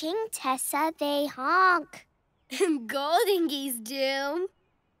 ka-ching, Tessa. They honk. Golden geese do.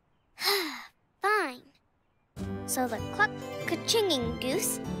 Fine. So the cluck, ka-chinging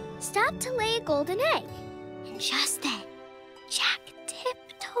goose stopped to lay a golden egg. And just then, Jack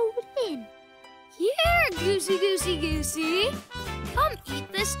Goosey, Goosey, Goosey. Come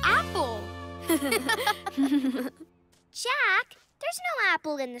eat this apple. Jack, there's no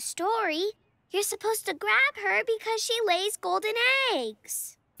apple in the story. You're supposed to grab her because she lays golden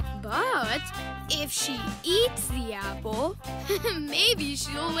eggs. But if she eats the apple, maybe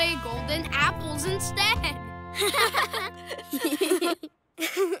she'll lay golden apples instead.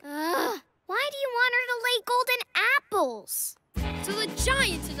 Why do you want her to lay golden apples? So the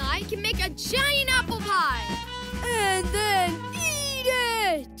giant and I can make a giant apple pie. And then eat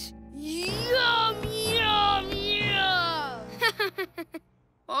it! Yum, yum, yum!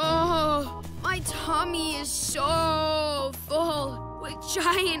 Oh, my tummy is so full with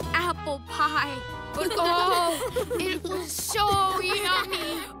giant apple pie. Oh, it was so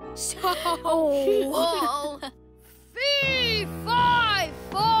yummy. So full. Fee, fi,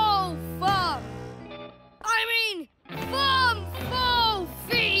 fo, fum. I mean, fum, fo,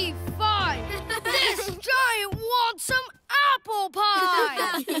 fee, fi. This giant wants some apple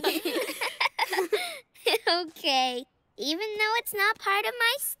pie. Okay, even though it's not part of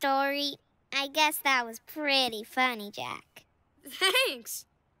my story, I guess that was pretty funny, Jack. Thanks.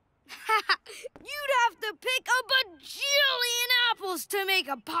 You'd have to pick a bajillion apples to make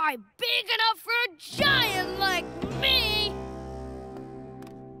a pie big enough for a giant like me.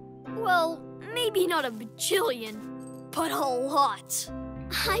 Well, maybe not a bajillion, but a lot.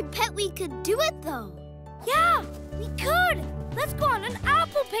 I bet we could do it, though. Yeah, we could. Let's go on an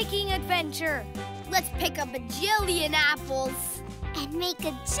apple picking adventure. Let's pick a bajillion apples. And make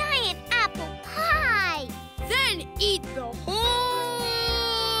a giant apple pie. Then eat the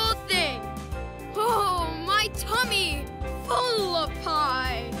whole thing. Oh, my tummy full of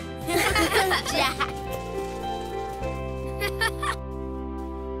pie. Jack.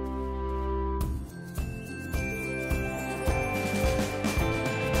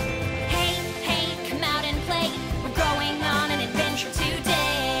 Hey, hey, come out and play. We're going on an adventure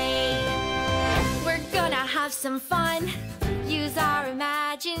today. We're gonna have some fun. Use our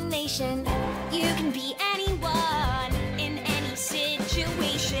imagination. You can be anyone in any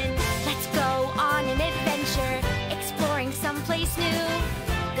situation. Let's go on an adventure, exploring someplace new.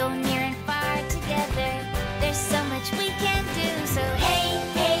 Go near and far together. There's so much we can do. So hey,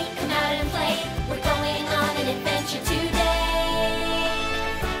 hey, come out and play. We're going on an adventure today.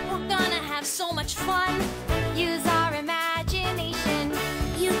 We're gonna have so much fun. Use our imagination.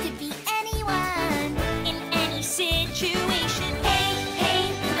 You could be anyone in any situation. Hey,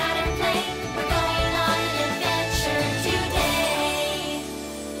 hey, come out and play. We're going on an adventure today.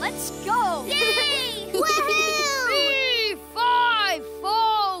 Let's go. Yay! Woohoo! 3, 5,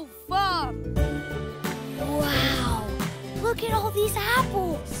 4, 5. Wow. Look at all these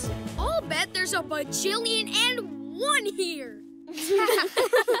apples. I'll bet there's a bajillion and one here.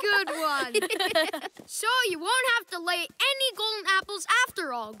 Good one. So you won't have to lay any golden apples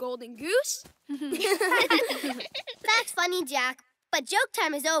after all, Golden Goose. That's funny, Jack. But joke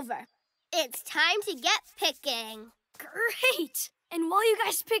time is over. It's time to get picking. Great. And while you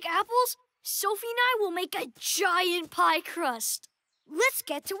guys pick apples, Sophie and I will make a giant pie crust. Let's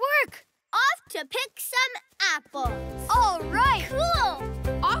get to work. Off to pick some apples. All right. Cool.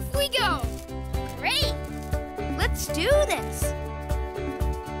 Off we go. Great. Let's do this.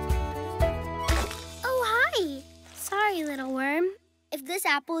 Oh, hi. Sorry, little worm. If this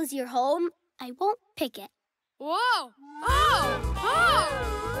apple is your home, I won't pick it. Whoa! Oh! Oh!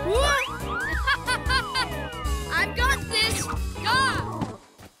 What? I've got this. Ah!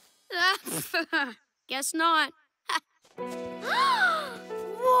 Guess not.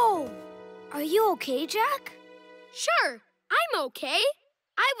 Whoa! Are you okay, Jack? Sure, I'm okay.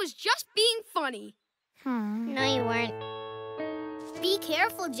 I was just being funny. No, you weren't. Be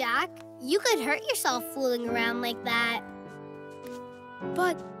careful, Jack. You could hurt yourself fooling around like that.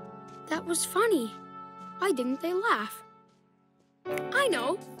 But that was funny. Why didn't they laugh? I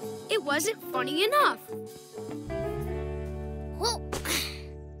know. It wasn't funny enough. Well,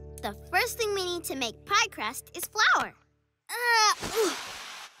 the first thing we need to make pie crust is flour.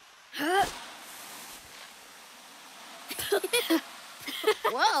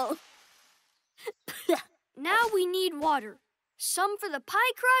 Whoa. Now we need water. Some for the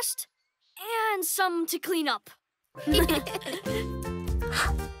pie crust and some to clean up. Okay,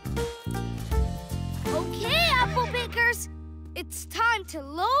 apple pickers. It's time to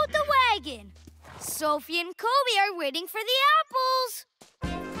load the wagon. Sophie and Kobe are waiting for the apples.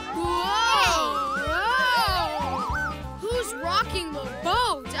 Whoa! Whoa! Who's rocking the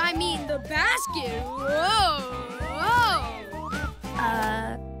boat? I mean, the basket. Whoa! Whoa!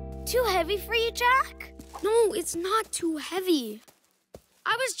 Too heavy for you, Jack? No, it's not too heavy.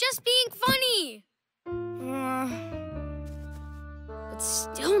 I was just being funny. It's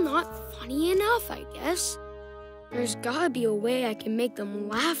still not funny enough, I guess. There's gotta be a way I can make them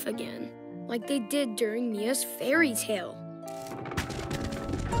laugh again, like they did during Mia's fairy tale.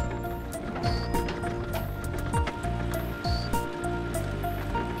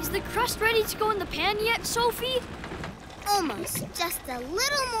 Is the crust ready to go in the pan yet, Sophie? Almost. Just a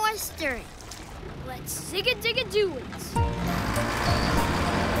little more stirring. Let's zig-a-dig-a-do-it.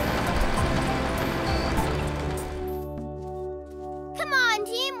 Come on,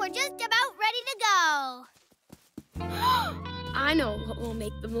 team. We're just about ready to go. I know what will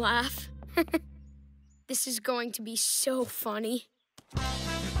make them laugh. This is going to be so funny.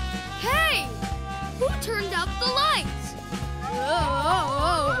 Hey! Who turned out the lights?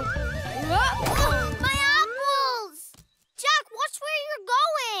 Whoa! Oh, my apples! Jack, watch where you're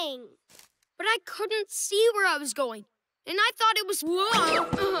going. But I couldn't see where I was going, and I thought it was... Whoa!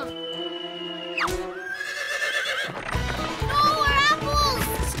 No, our apples!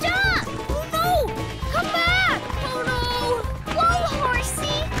 Stop! Oh, no! Come back! Oh, no! Whoa,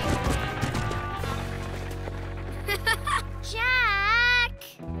 horsey! Jack!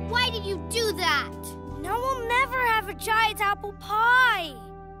 Why did you do that? Now we'll never have a giant apple pie.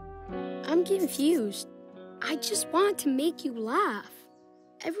 I'm confused. I just wanted to make you laugh.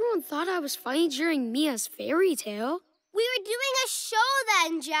 Everyone thought I was funny during Mia's fairy tale. We were doing a show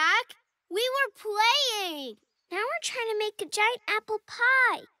then, Jack. We were playing. Now we're trying to make a giant apple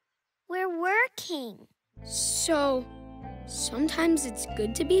pie. We're working. So, sometimes it's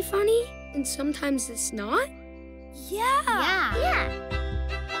good to be funny, and sometimes it's not? Yeah.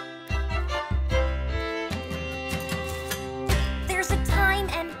 There's a time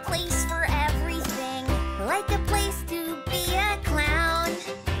and place for everything, like a place to be a clown.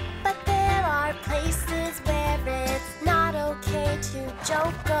 But there are places where it's not okay to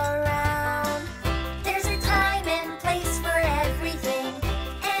joke around. There's a time and place for everything,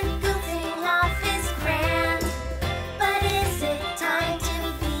 and goofing off is grand. But is it time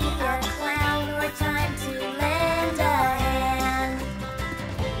to be a clown or time to lend a hand?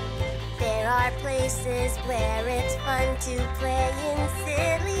 There are places where it's fun to play in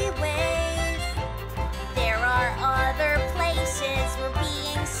silly ways. There are other places where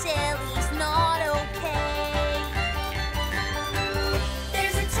being silly's not okay.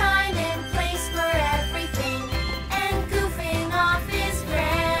 There's a time and place for everything, and goofing off is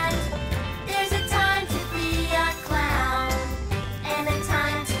grand. There's a time to be a clown, and a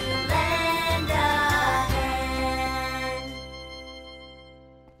time to lend a hand.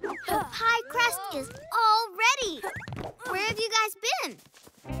 The pie crust is all ready. Where have you guys been?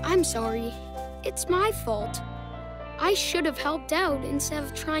 I'm sorry. It's my fault. I should have helped out instead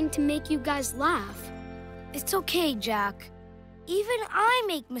of trying to make you guys laugh. It's okay, Jack. Even I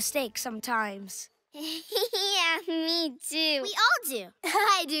make mistakes sometimes. Yeah, me too. We all do.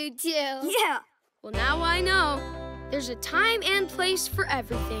 I do too. Yeah. Well, now I know. There's a time and place for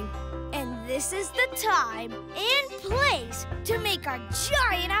everything. And this is the time and place to make our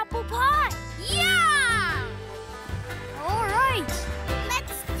giant apple pie. Yeah! All right.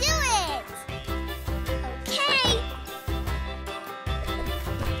 Let's do it. Okay.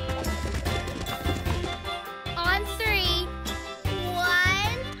 On 3. 1,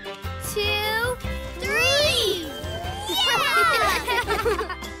 2, 3. Yeah!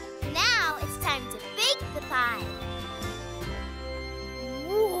 Now it's time to bake the pie.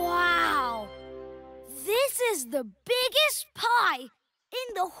 Wow! This is the biggest pie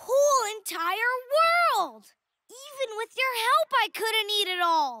in the whole entire world! Even with your help, I couldn't eat it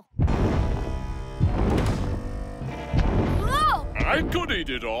all! Whoa! I could eat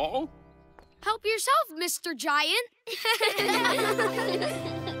it all. Help yourself, Mr. Giant.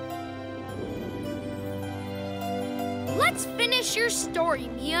 Let's finish your story,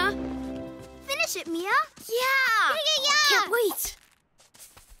 Mia. Finish it, Mia. Yeah! Yeah. Can't wait!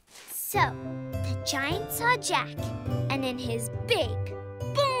 So, the giant saw Jack, and in his big,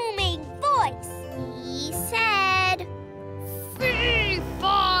 booming voice, he said, Fee,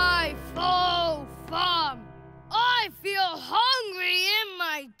 fi, fo, fum. I feel hungry in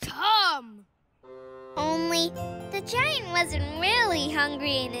my tum. Only the giant wasn't really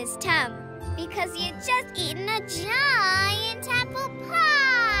hungry in his tum because he had just eaten a giant apple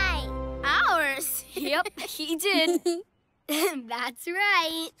pie. Ours? Yep, he did. That's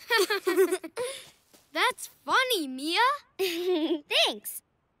right. That's funny, Mia. Thanks.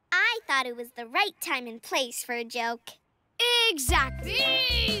 I thought it was the right time and place for a joke. Exactly.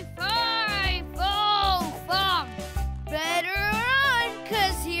 Fee, fi, fo, fum. Better run,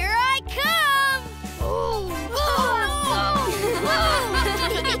 'cause here I come.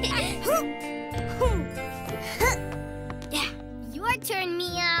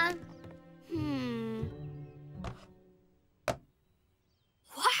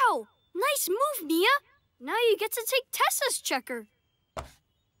 you get to take Tessa's checker.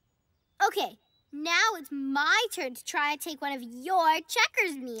 Okay, now it's my turn to try to take one of your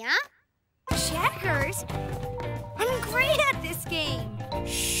checkers, Mia. Checkers? I'm great at this game.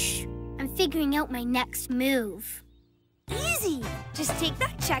 Shh, I'm figuring out my next move. Easy. Just take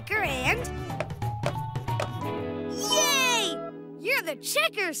that checker and... Yay! You're the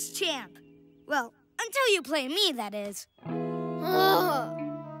checkers champ. Well, until you play me, that is.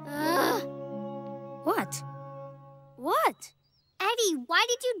 What? What? Eddie, why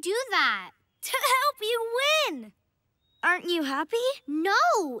did you do that? To help you win. Aren't you happy?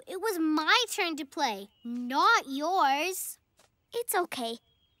 No, it was my turn to play, not yours. It's okay.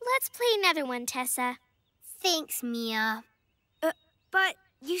 Let's play another one, Tessa. Thanks, Mia. But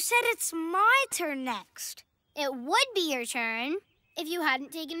you said it's my turn next. It would be your turn if you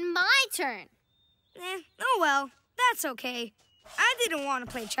hadn't taken my turn. Oh well, that's okay. I didn't want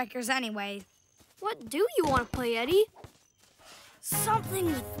to play checkers anyway. What do you want to play, Eddie? Something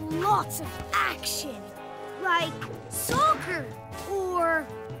with lots of action. Like soccer, or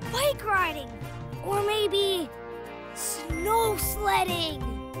bike riding, or maybe snow sledding.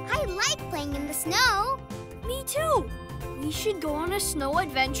 I like playing in the snow. Me too. We should go on a snow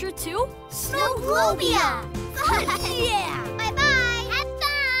adventure too. Snowglobia! Yeah! Bye-bye! Have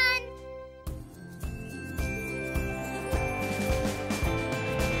fun!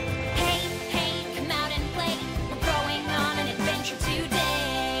 Hey, come out and play. We're going on an adventure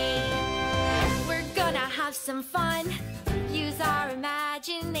today. We're gonna have some fun. Use our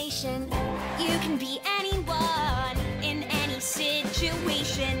imagination. You can be anyone in any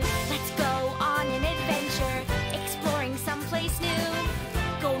situation. Let's go on an adventure, exploring someplace new.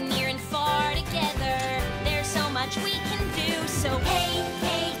 Go near and far together. There's so much we can do. So hey,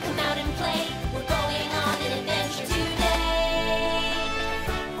 come out and play. We're going on an adventure today.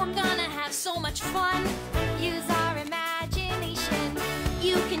 We're gonna have so much fun. Use our imagination.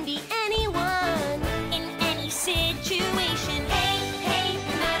 You can be anyone in any situation. Hey,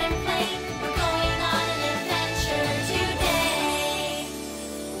 come out and play. We're going on an adventure today.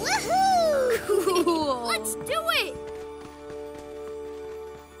 Woohoo! Cool. Let's do it!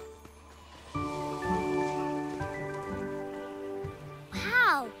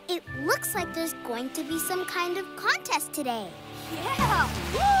 Wow, it looks like there's going to be some kind of contest today. Yeah!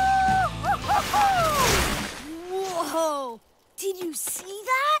 Whoa! Did you see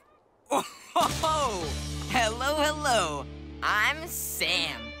that? Oh, hello. I'm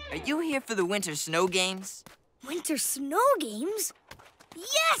Sam. Are you here for the winter snow games? Winter snow games?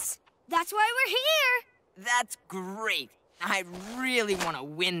 Yes! That's why we're here! That's great. I really want to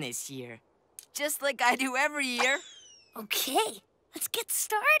win this year. Just like I do every year. Okay, let's get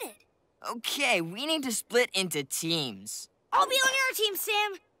started. Okay, we need to split into teams. I'll be on your team,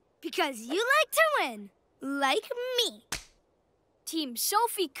 Sam, because you like to win, like me. Team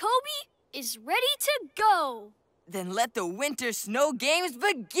Sophie Kobe is ready to go. Then let the winter snow games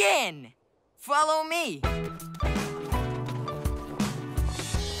begin. Follow me.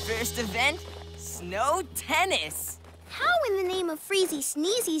 First event, snow tennis. How in the name of Freezy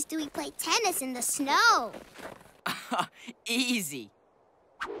Sneezies do we play tennis in the snow? Easy.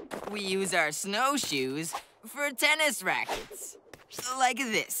 We use our snowshoes for tennis rackets. Like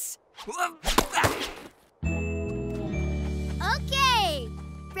this. Okay,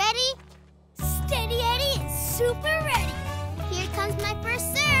 ready? Steady Eddie is super ready. Here comes my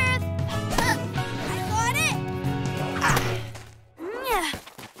first serve. I got it.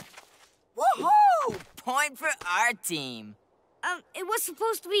 Woohoo! Point for our team. It was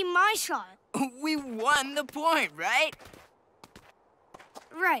supposed to be my shot. We won the point, right?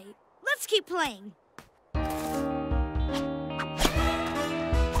 Right. Let's keep playing.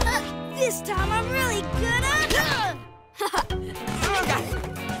 This time I'm really good at... Got it.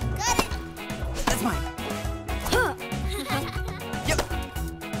 That's mine. Yep.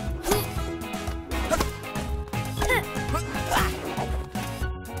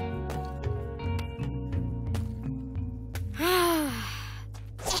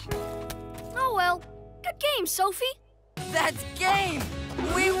 Oh well, good game, Sophie. That's game.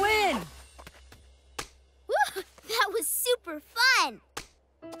 We win. Woo, that was super fun.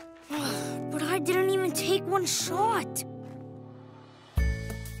 But I didn't even take one shot.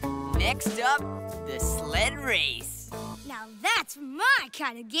 Next up, the sled race. Now that's my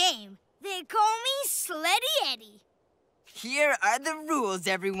kind of game. They call me Sleddy Eddie. Here are the rules,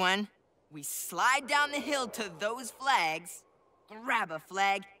 everyone. We slide down the hill to those flags, grab a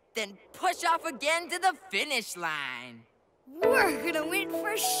flag, then push off again to the finish line. We're gonna win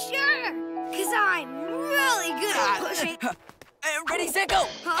for sure, because I'm really good at pushing. Ready, set, go!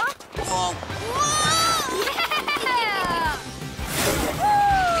 Huh? Whoa! Whoa!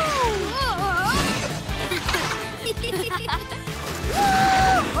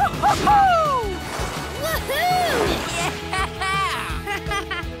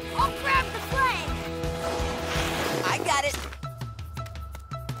 I'll grab the flag. I got it.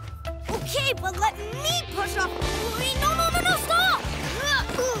 Okay, but let me push off. Wait, no, stop!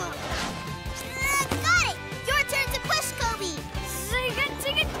 Got it! Your turn to push, Kobe!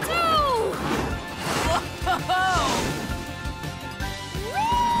 Sing it too!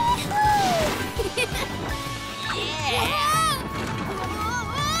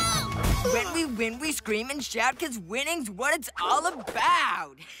 When we win, we scream and shout, 'cause winning's what it's all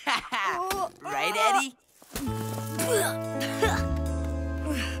about. Right, Eddie?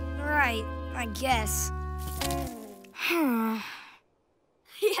 Right, I guess.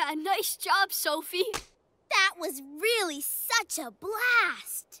 Yeah, nice job, Sophie. That was really such a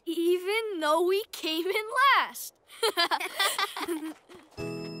blast! Even though we came in last.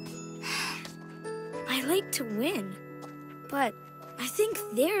 I like to win, but I think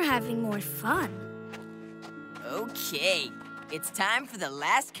they're having more fun. Okay, it's time for the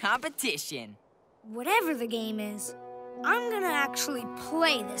last competition. Whatever the game is, I'm gonna actually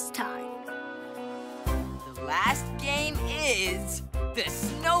play this time. The last game is the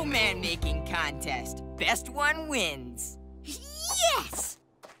snowman making contest. Best one wins. Yes!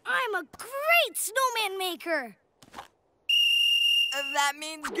 I'm a great snowman maker! That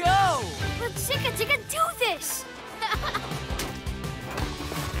means go! Let's do this!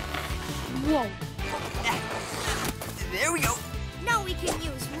 Whoa. There we go. Now we can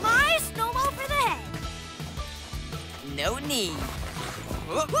use my snowball for the head. No need.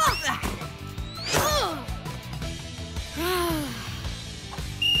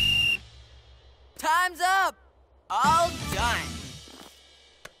 Time's up! All done.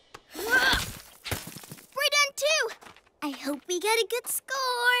 We're done too! I hope we get a good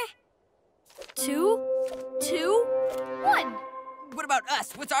score. 2, 2, 1. What about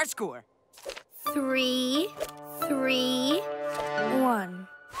us? What's our score? 3, 3, 1.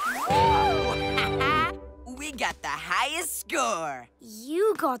 We got the highest score.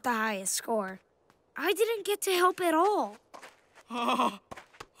 You got the highest score. I didn't get to help at all.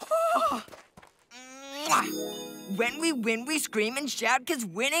 When we win, we scream and shout, 'cause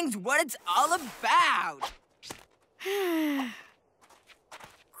winning's what it's all about. Great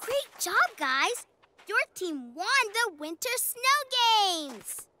job, guys! Your team won the Winter Snow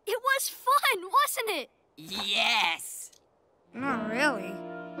Games! It was fun, wasn't it? Yes. Not really.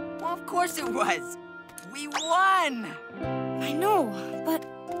 Well, of course it was. We won. I know, but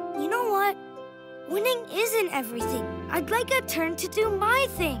you know what? Winning isn't everything. I'd like a turn to do my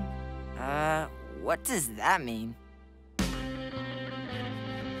thing. What does that mean?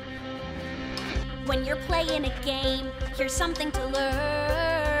 When you're playing a game, here's something to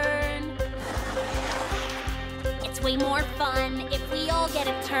learn. It's way more fun if we all get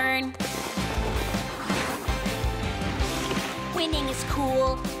a turn. Winning is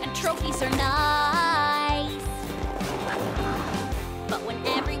cool and trophies are nice. But when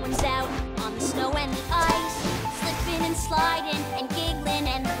everyone's out on the snow and the ice, slipping and sliding and giggling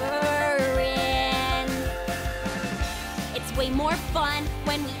and burring, it's way more fun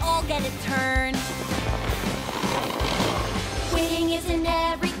when we all get a turn. Winning isn't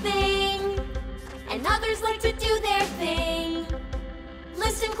everything, and others like to do their thing.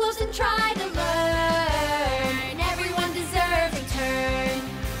 Listen close and try to learn. Everyone deserves a turn.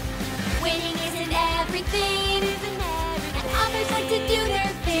 Winning isn't everything, and others like to do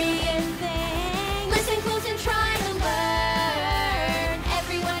their thing. Listen close and try to learn.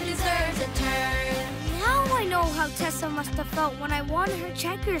 Everyone deserves a turn. Now I know how Tessa must have felt when I won her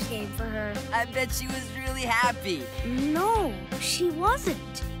checkers game for her. I bet she was really happy. No, she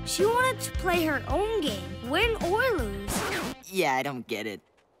wasn't. She wanted to play her own game, win or lose. Yeah, I don't get it.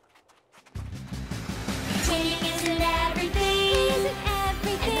 Winning isn't everything,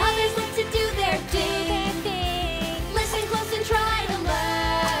 and others like to do their thing. Listen close and try to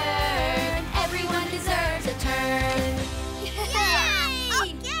learn. Everyone deserves a turn. Yeah!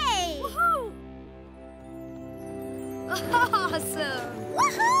 Okay! Woohoo! Awesome!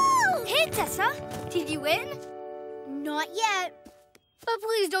 Woohoo! Hey, Tessa, did you win? Not yet. But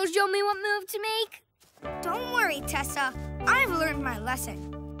please don't show me what move to make. Don't worry, Tessa. I've learned my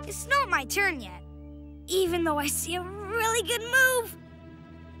lesson. It's not my turn yet, even though I see a really good move.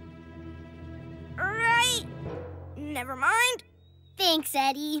 Right? Never mind. Thanks,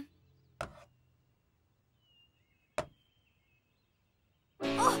 Eddie.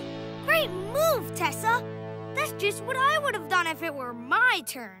 Oh, great move, Tessa. That's just what I would have done if it were my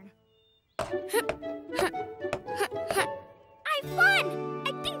turn. I my fun!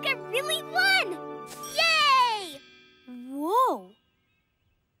 I think I really won! Yay! Whoa!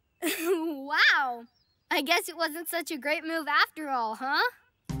 Wow! I guess it wasn't such a great move after all, huh?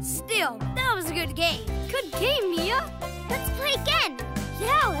 Still, that was a good game. Good game, Mia. Let's play again.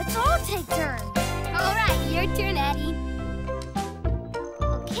 Yeah, let's all take turns. All right, your turn, Eddie.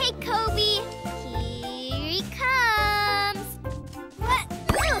 Okay, Kobe. Here he comes. What?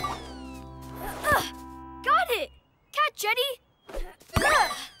 Got it. Catch, Eddie.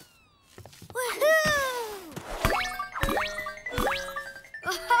 Woohoo!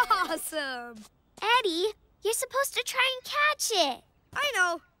 Awesome. Eddie, you're supposed to try and catch it. I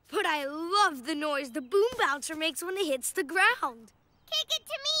know, but I love the noise the boom bouncer makes when it hits the ground. Kick it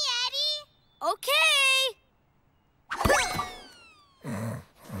to me, Eddie. Okay.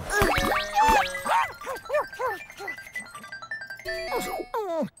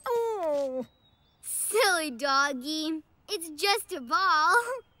 Silly doggy. It's just a ball.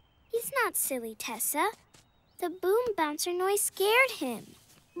 He's not silly, Tessa. The boom bouncer noise scared him.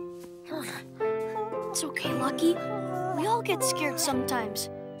 It's okay, Lucky. We all get scared sometimes.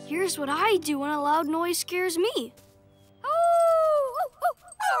 Here's what I do when a loud noise scares me.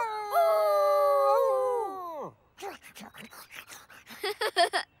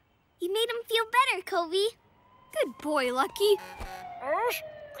 You made him feel better, Kobe. Good boy, Lucky. A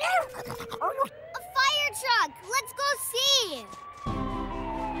fire truck! Let's go see!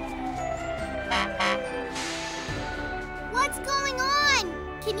 What's going on?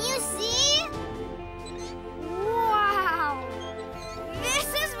 Can you see? Wow!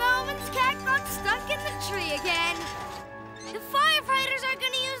 Mrs. Bowman's cat got stuck in the tree again. The firefighters are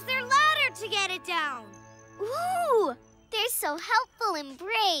gonna use their ladder to get it down. Ooh! They're so helpful and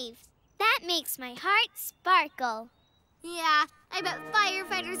brave. That makes my heart sparkle. Yeah, I bet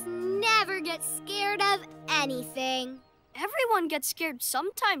firefighters never get scared of anything. Everyone gets scared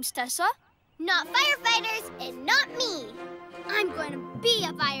sometimes, Tessa. Not firefighters and not me. I'm going to be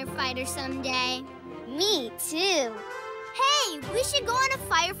a firefighter someday. Me too. Hey, we should go on a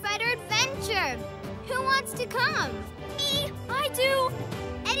firefighter adventure. Who wants to come? Me, I do.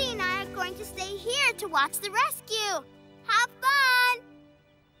 Eddie and I are going to stay here to watch the rescue. Have fun!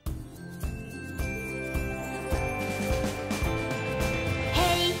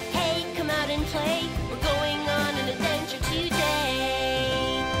 Hey, hey, come out and play. We're going on an adventure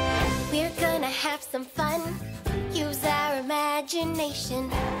today. We're gonna have some fun. Use our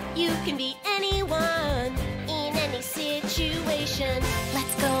imagination. You can be anyone in any situation.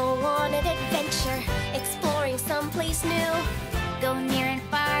 Let's go on an adventure, exploring someplace new. Go near and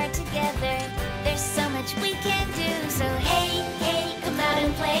far together. There's so much we can do. So hey, hey, come out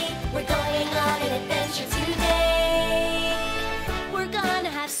and play. We're going on an adventure today. We're gonna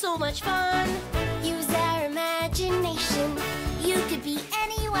have so much fun. Use our imagination. You could be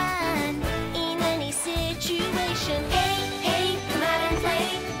anyone in any situation. Hey, hey, come out and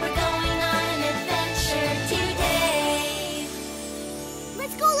play. We're going on an adventure today.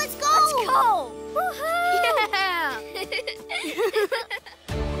 Let's go, let's go! Let's go! Woohoo! Yeah!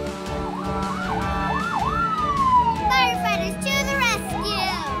 Firefighters to the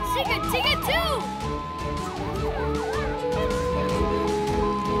rescue! Ticket too!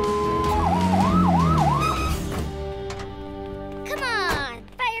 Come on,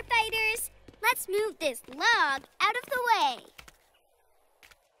 firefighters. Let's move this log out of the way.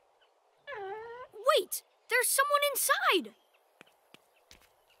 Wait, there's someone inside.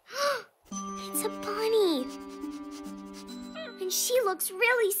 It's a bunny. And she looks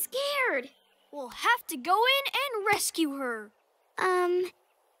really scared. We'll have to go in and rescue her.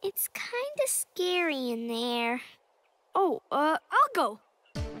 It's kind of scary in there. Oh, I'll go.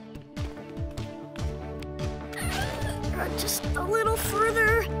 Just a little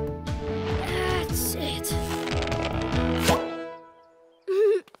further. That's it.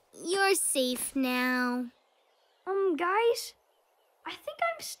 You're safe now. Guys, I think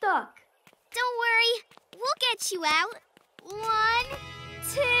I'm stuck. Don't worry, we'll get you out. 1,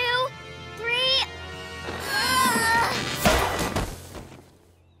 2, 3.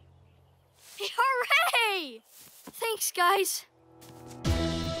 Hooray! Thanks, guys.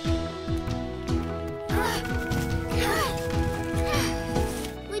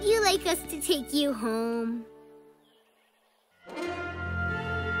 Would you like us to take you home?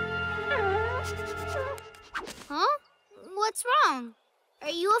 Huh? What's wrong? Are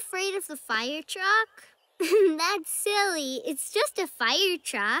you afraid of the fire truck? That's silly. It's just a fire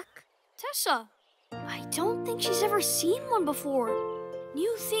truck. Tessa, I don't think she's ever seen one before.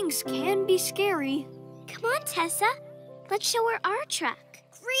 New things can be scary. Come on, Tessa. Let's show her our truck.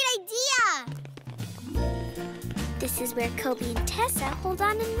 Great idea! The This is where Kobe and Tessa hold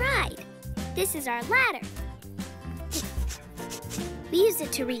on and ride. This is our ladder. We use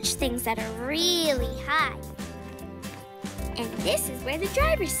it to reach things that are really high. And this is where the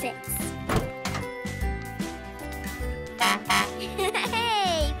driver sits.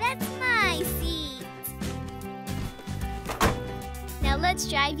 Hey, that's my seat. Now let's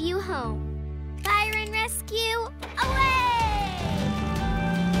drive you home. Fire and rescue, away!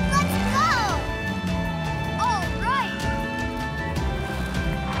 Let's go! All right.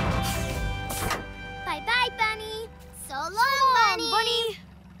 Bye-bye, Bunny. So long, Bunny.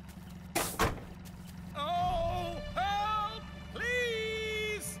 Oh, help!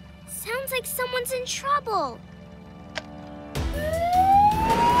 Please! Sounds like someone's in trouble.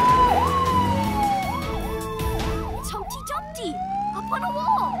 It's Humpty Dumpty, up on a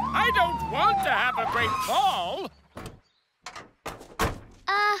wall. I don't want to have a great fall.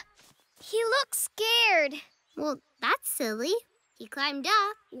 He looks scared. Well, that's silly. He climbed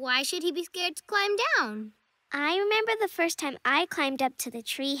up. Why should he be scared to climb down? I remember the first time I climbed up to the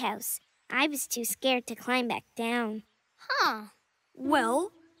treehouse. I was too scared to climb back down. Huh.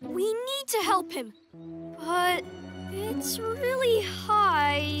 Well, we need to help him. But it's really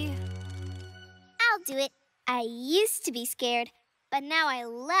high. I'll do it. I used to be scared, but now I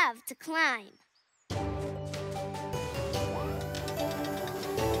love to climb.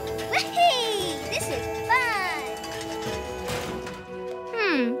 Whee! This is fun!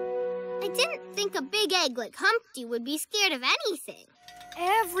 I didn't think a big egg like Humpty would be scared of anything.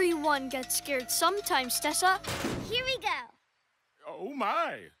 Everyone gets scared sometimes, Tessa. Here we go. Oh,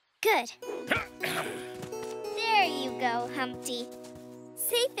 my. Good. There you go, Humpty.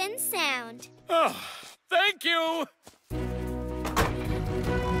 Safe and sound. Oh, thank you.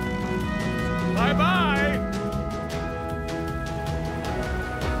 Bye-bye.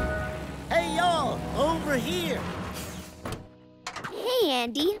 Hey, y'all, over here. Hey,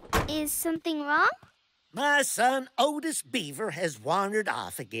 Andy. Is something wrong? My son Otis Beaver has wandered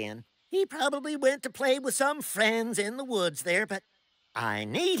off again. He probably went to play with some friends in the woods there, but I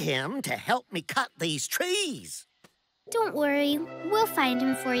need him to help me cut these trees. Don't worry. We'll find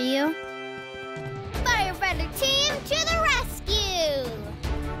him for you. Firefighter team to the rescue!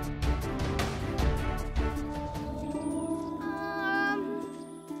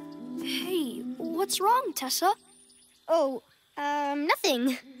 Hey, what's wrong, Tessa? Oh,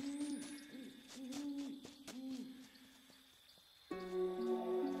 nothing.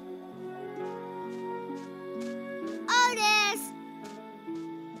 Otis!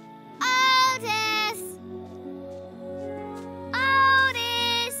 Otis!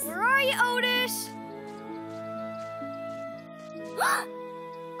 Otis! Where are you, Otis?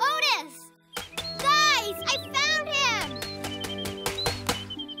 Otis! Guys, I found him!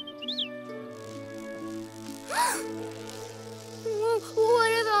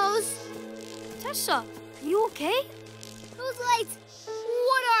 What are those? Tessa, are you okay? Those lights,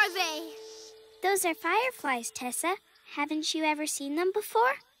 what are they? Those are fireflies, Tessa. Haven't you ever seen them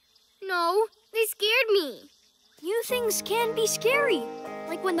before? No, they scared me. New things can be scary,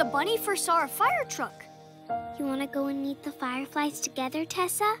 like when the bunny first saw our fire truck. You want to go and meet the fireflies together,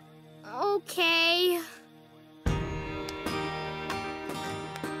 Tessa? Okay.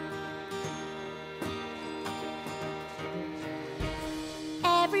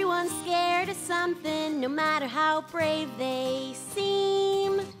 Everyone's scared of something, no matter how brave they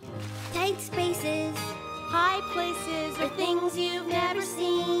seem. Tight spaces, high places, or things you've never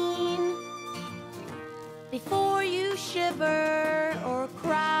seen. Before you shiver or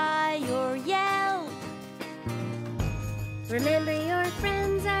cry or yell, remember your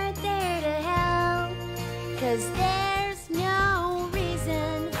friends are there to help. 'Cause there's no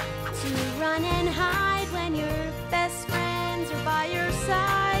reason to run and hide when your best friends are by your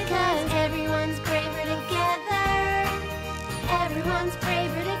side. 'Cause everyone's braver together. Everyone's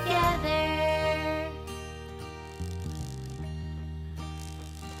braver together.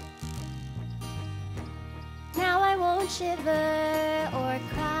 Now I won't shiver or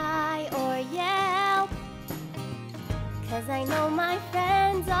cry or yell, 'cause I know my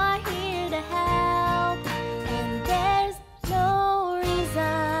friends are here to help. And there's no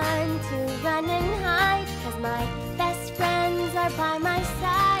reason to run and hide, 'cause my best friends are by my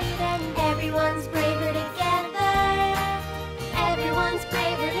side. And everyone's braver together. Everyone's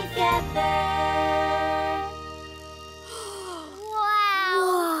braver together.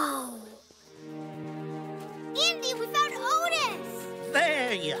 Wow! Andy, we found Otis!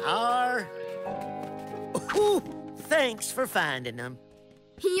 There you are. Ooh, thanks for finding them.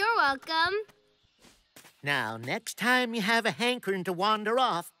 You're welcome. Now, next time you have a hankering to wander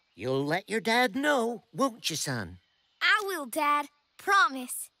off, you'll let your dad know, won't you, son? I will, Dad.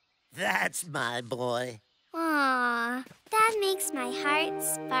 Promise. That's my boy. Aw, that makes my heart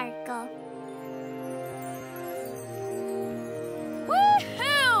sparkle.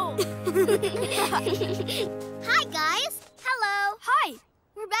 Woohoo! Hi, guys. Hello. Hi.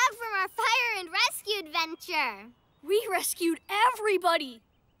 We're back from our fire and rescue adventure. We rescued everybody.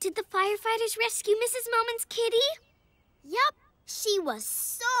 Did the firefighters rescue Mrs. Moment's kitty? Yup. She was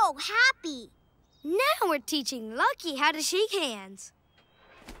so happy. Now we're teaching Lucky how to shake hands.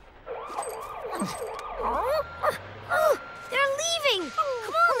 They're leaving.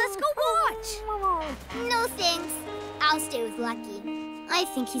 Come on, let's go watch. No thanks. I'll stay with Lucky. I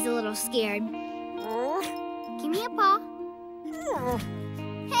think he's a little scared. Give me a paw.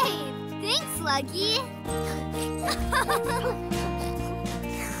 Hey, thanks, Lucky.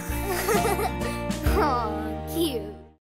 Oh, cute.